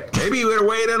would pick. Maybe he would have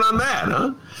weighed in on that,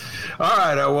 huh? All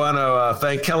right, I want to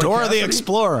thank Kelly Dora Cassidy. the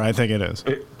Explorer, I think it is.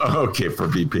 Okay, for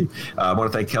VP. I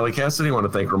want to thank Kelly Cassidy. I want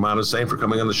to thank Rummana Hussain for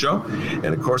coming on the show. And,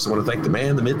 of course, I want to thank the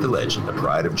man, the myth, the legend, the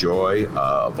pride of joy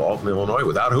of Alton, Illinois,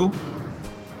 without who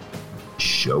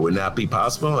show would not be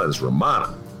possible, as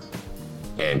Rummana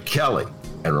and Kelly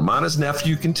and Rummana's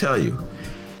nephew can tell you.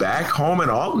 Back home in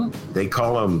Alton, they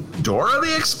call him Dora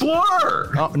the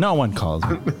Explorer. Oh, no one calls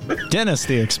him. Dennis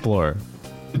the Explorer.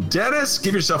 Dennis,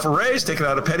 give yourself a raise, take it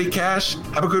out of petty cash.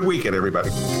 Have a good weekend, everybody.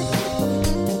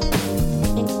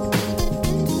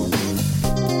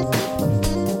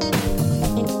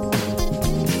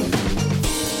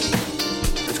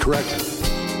 That's correct.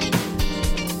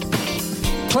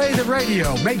 Play the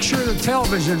radio. Make sure the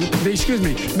television,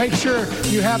 make sure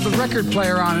you have the record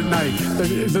player on at night.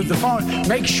 The phone.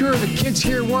 Make sure the kids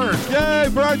hear words. Yay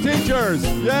for our teachers.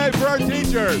 Yay for our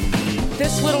teachers.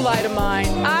 This little light of mine,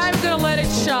 I'm going to let it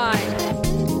shine.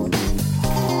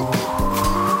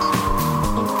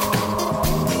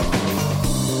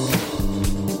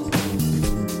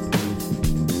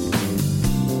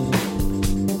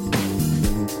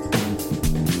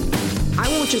 I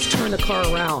won't just turn the car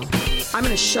around. I'm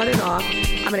going to shut it off.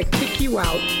 I'm going to kick you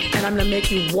out, and I'm going to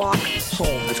make you walk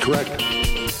home. That's correct.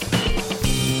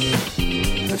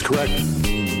 That's correct.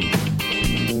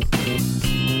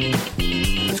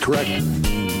 That's correct.